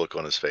panicked look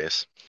on his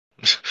face.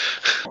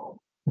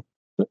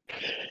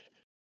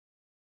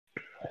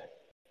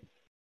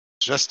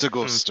 Just a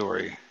ghost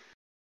story.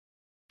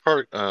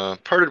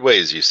 Parted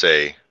ways, you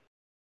say?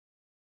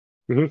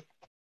 Mhm.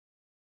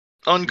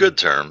 On good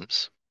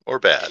terms or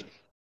bad?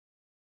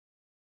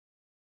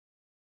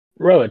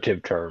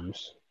 Relative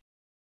terms.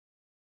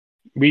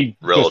 We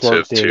just Relative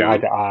weren't seeing to? eye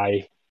to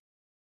eye.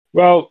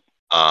 Well,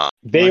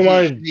 they Well,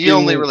 wanted he to.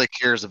 only really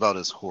cares about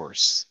his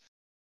horse.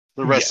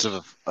 The rest Yes.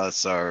 of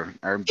us are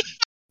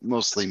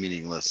mostly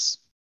meaningless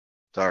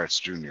to RS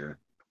Jr.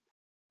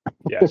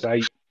 Yes,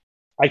 I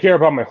care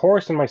about my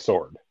horse and my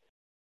sword.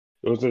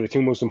 Those are the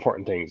 2 most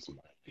important things in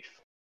my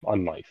life.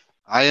 On life.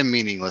 I am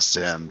meaningless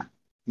to him.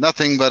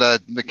 Nothing but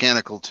a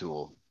mechanical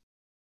tool.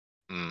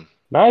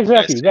 Not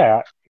exactly see.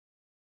 that.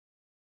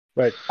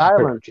 But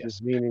Silence yes.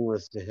 is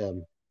meaningless to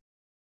him.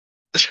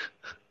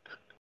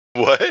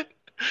 What?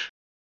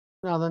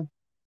 Nothing.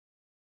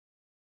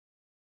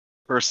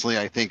 Personally,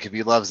 I think if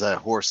he loves that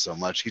horse so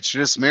much, he should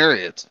just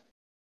marry it.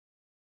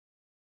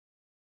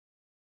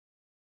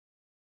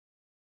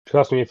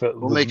 Trust me, if it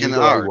We'll was make an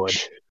legal, I would.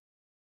 arch.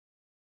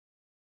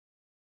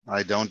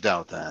 I don't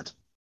doubt that.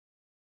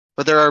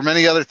 But there are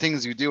many other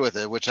things you do with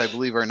it, which I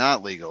believe are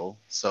not legal.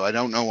 So I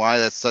don't know why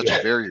that's such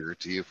a barrier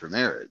to you for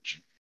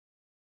marriage.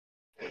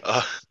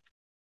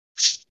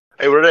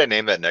 Hey, what did I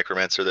name that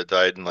necromancer that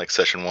died in like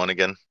session 1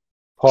 again?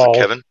 Paul. Was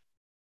it Kevin?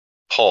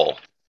 Paul.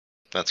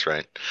 That's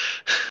right.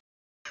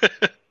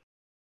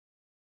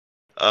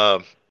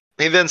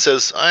 He then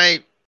says,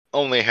 I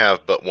only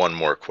have but one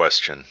more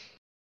question.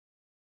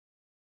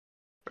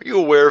 Are you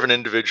aware of an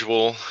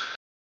individual?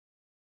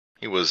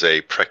 He was a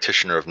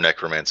practitioner of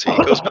necromancy.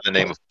 He goes by the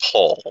name of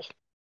Paul.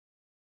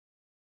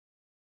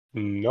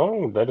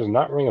 No, that does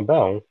not ring a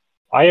bell.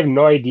 I have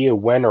no idea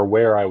when or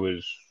where I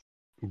was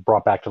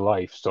brought back to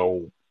life,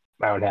 so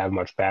I don't have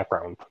much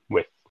background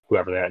with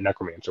whoever that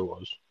necromancer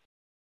was.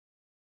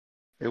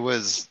 It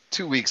was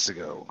 2 weeks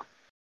ago.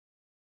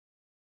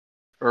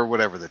 Or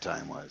whatever the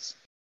time was.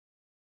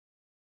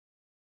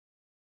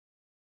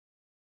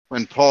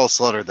 When Paul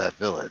slaughtered that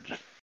village.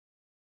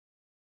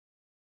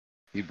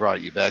 He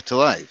brought you back to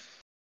life.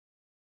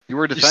 You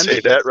were You defending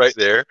say that it. right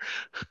there?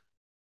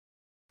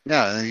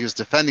 Yeah, and he was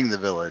defending the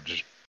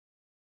village.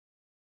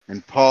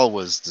 And Paul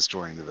was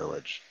destroying the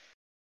village.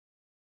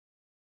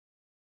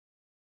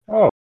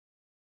 Oh.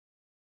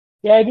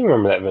 Yeah, I do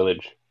remember that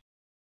village.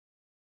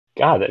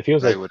 God, that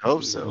feels I like would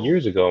hope so.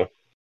 years ago.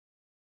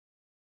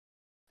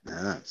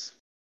 Yes.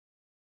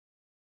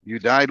 You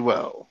died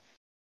well.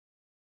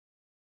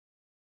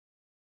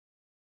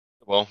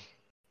 Well,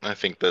 I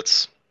think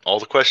that's all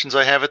the questions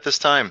I have at this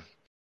time.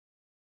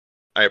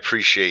 I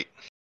appreciate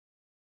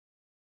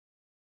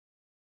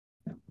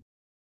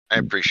I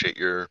appreciate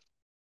your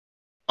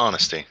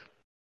honesty.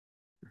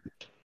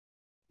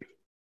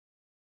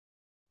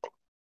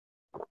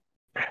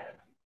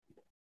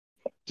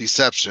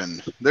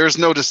 Deception. There's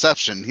no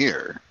deception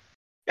here.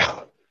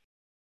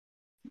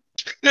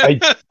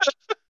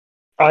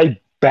 I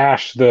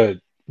bash the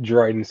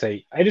droid and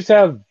say, I just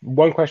have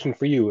one question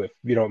for you, if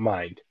you don't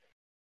mind.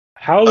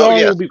 How long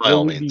yes, by will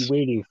all we be means.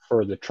 waiting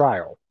for the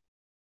trial?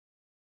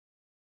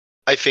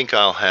 I think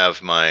I'll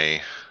have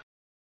my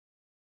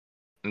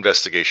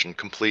investigation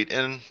complete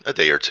in a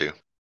day or two.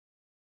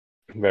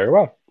 Very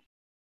well.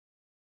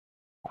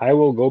 I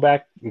will go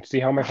back and see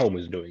how my home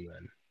is doing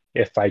then,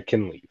 if I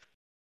can leave.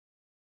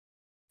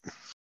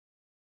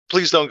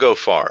 Please don't go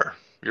far.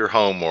 Your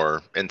home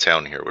or in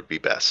town here would be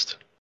best.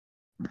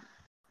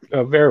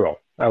 Very well.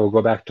 I will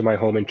go back to my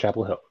home in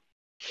Chapel Hill.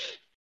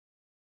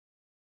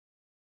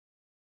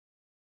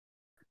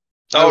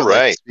 I would All like to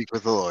right. speak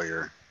with the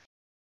lawyer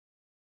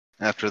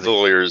after The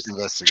lawyer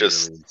investigator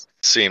just leaves.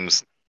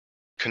 seems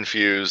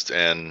confused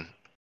and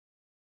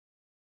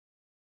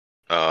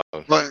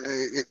But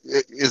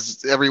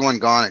is everyone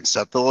gone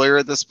except the lawyer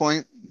at this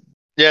point?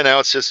 yeah, now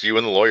it's just you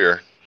and the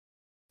lawyer.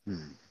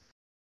 Hmm.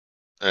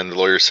 And the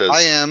lawyer says,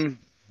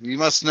 You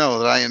must know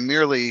that I am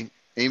merely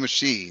a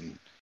machine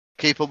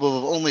capable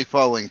of only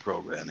following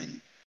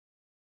programming,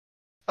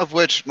 of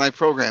which my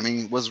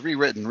programming was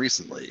rewritten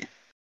recently.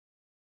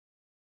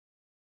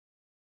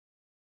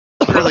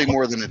 Barely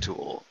more than a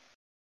tool.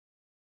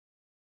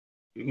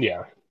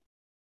 Yeah.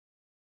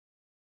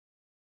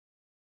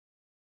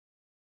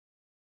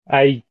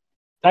 I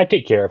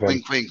take care of him.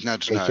 Wink, wink,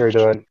 nudge, Make nudge. sure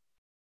to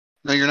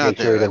No, you're not make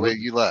there. sure That way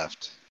you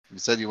left. You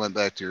said you went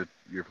back to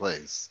your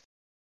place.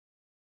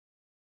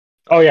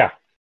 Oh yeah.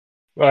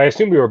 Well, I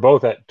assume we were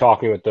both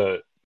talking with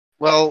the.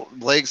 Well,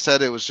 Blake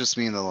said it was just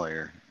me and the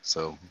lawyer,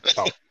 so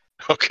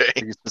okay.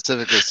 he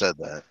specifically said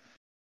that.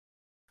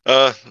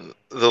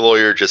 The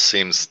lawyer just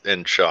seems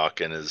in shock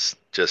and is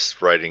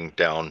just writing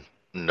down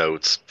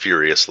notes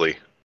furiously.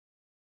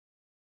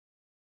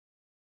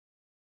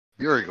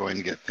 You're going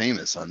to get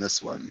famous on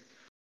this one.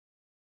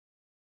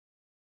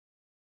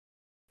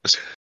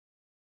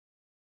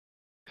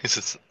 He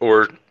says,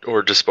 or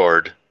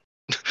disbarred.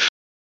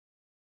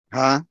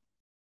 Huh?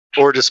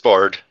 Or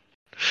disbarred.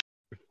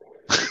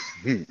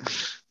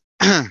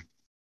 I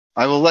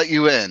will let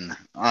you in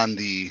on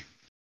the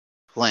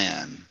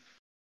plan.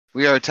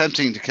 We are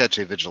attempting to catch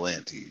a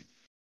vigilante.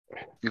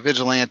 A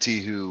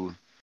vigilante who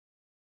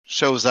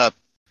shows up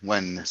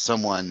when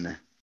someone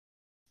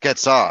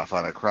gets off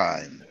on a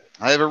crime.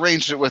 I have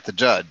arranged it with the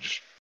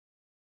judge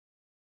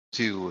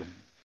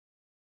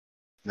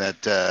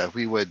that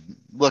we would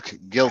look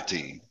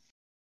guilty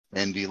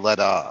and be let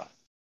off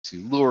to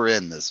lure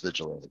in this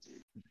vigilante.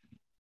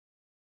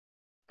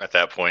 At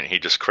that point, he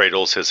just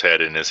cradles his head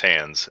in his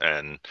hands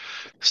and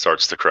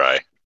starts to cry.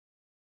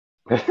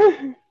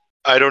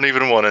 I don't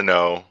even want to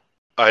know.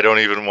 I don't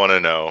even want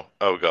to know.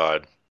 Oh,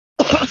 God.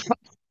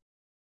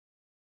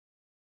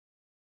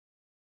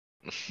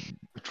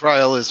 The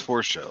trial is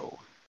for show.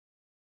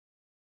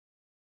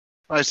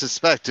 I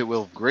suspect it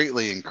will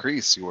greatly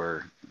increase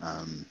your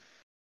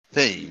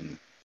fame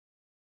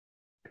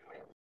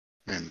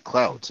and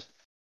clout.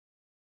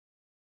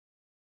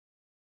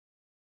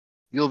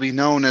 You'll be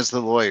known as the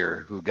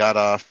lawyer who got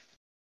off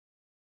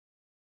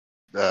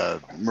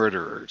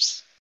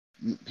murderers,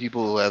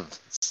 people who have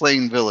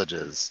slain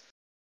villages.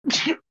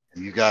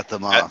 You got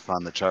them off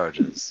on the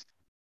charges.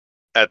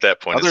 At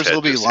that point, Others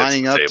will be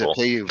lining up to table.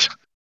 pay you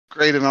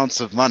great amounts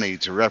of money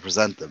to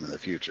represent them in the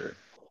future.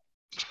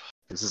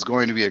 This is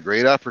going to be a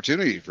great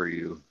opportunity for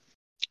you,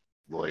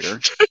 lawyer.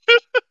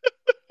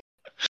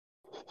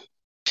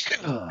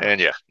 And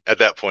yeah, at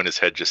that point, his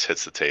head just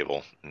hits the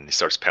table and he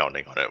starts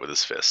pounding on it with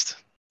his fist.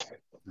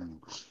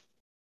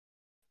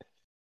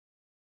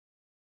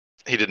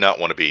 He did not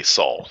want to be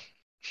Saul.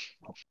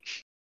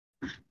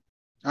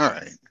 All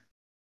right.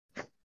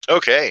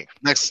 Okay.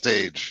 Next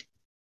stage.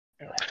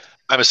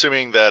 I'm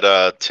assuming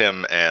that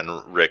Tim and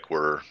Rick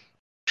were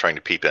trying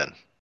to peep in.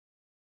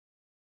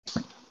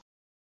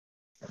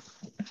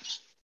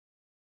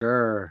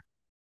 Sure.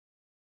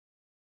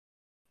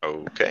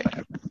 Okay.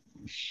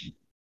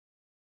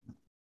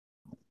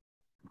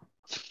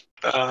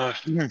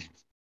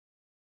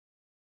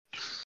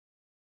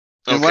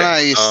 And when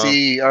I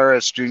see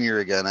RS Jr.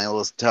 again, I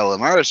will tell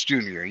him, RS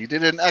Jr., you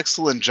did an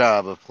excellent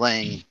job of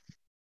playing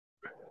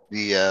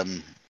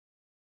the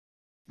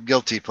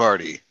guilty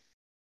party.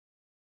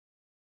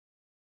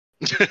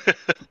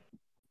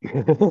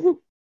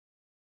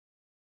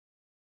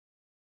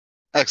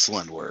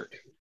 Excellent work.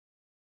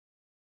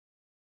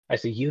 I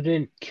see. You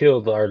didn't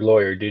kill our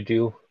lawyer, did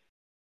you?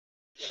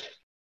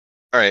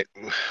 All right.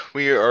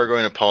 We are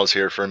going to pause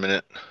here for a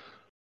minute.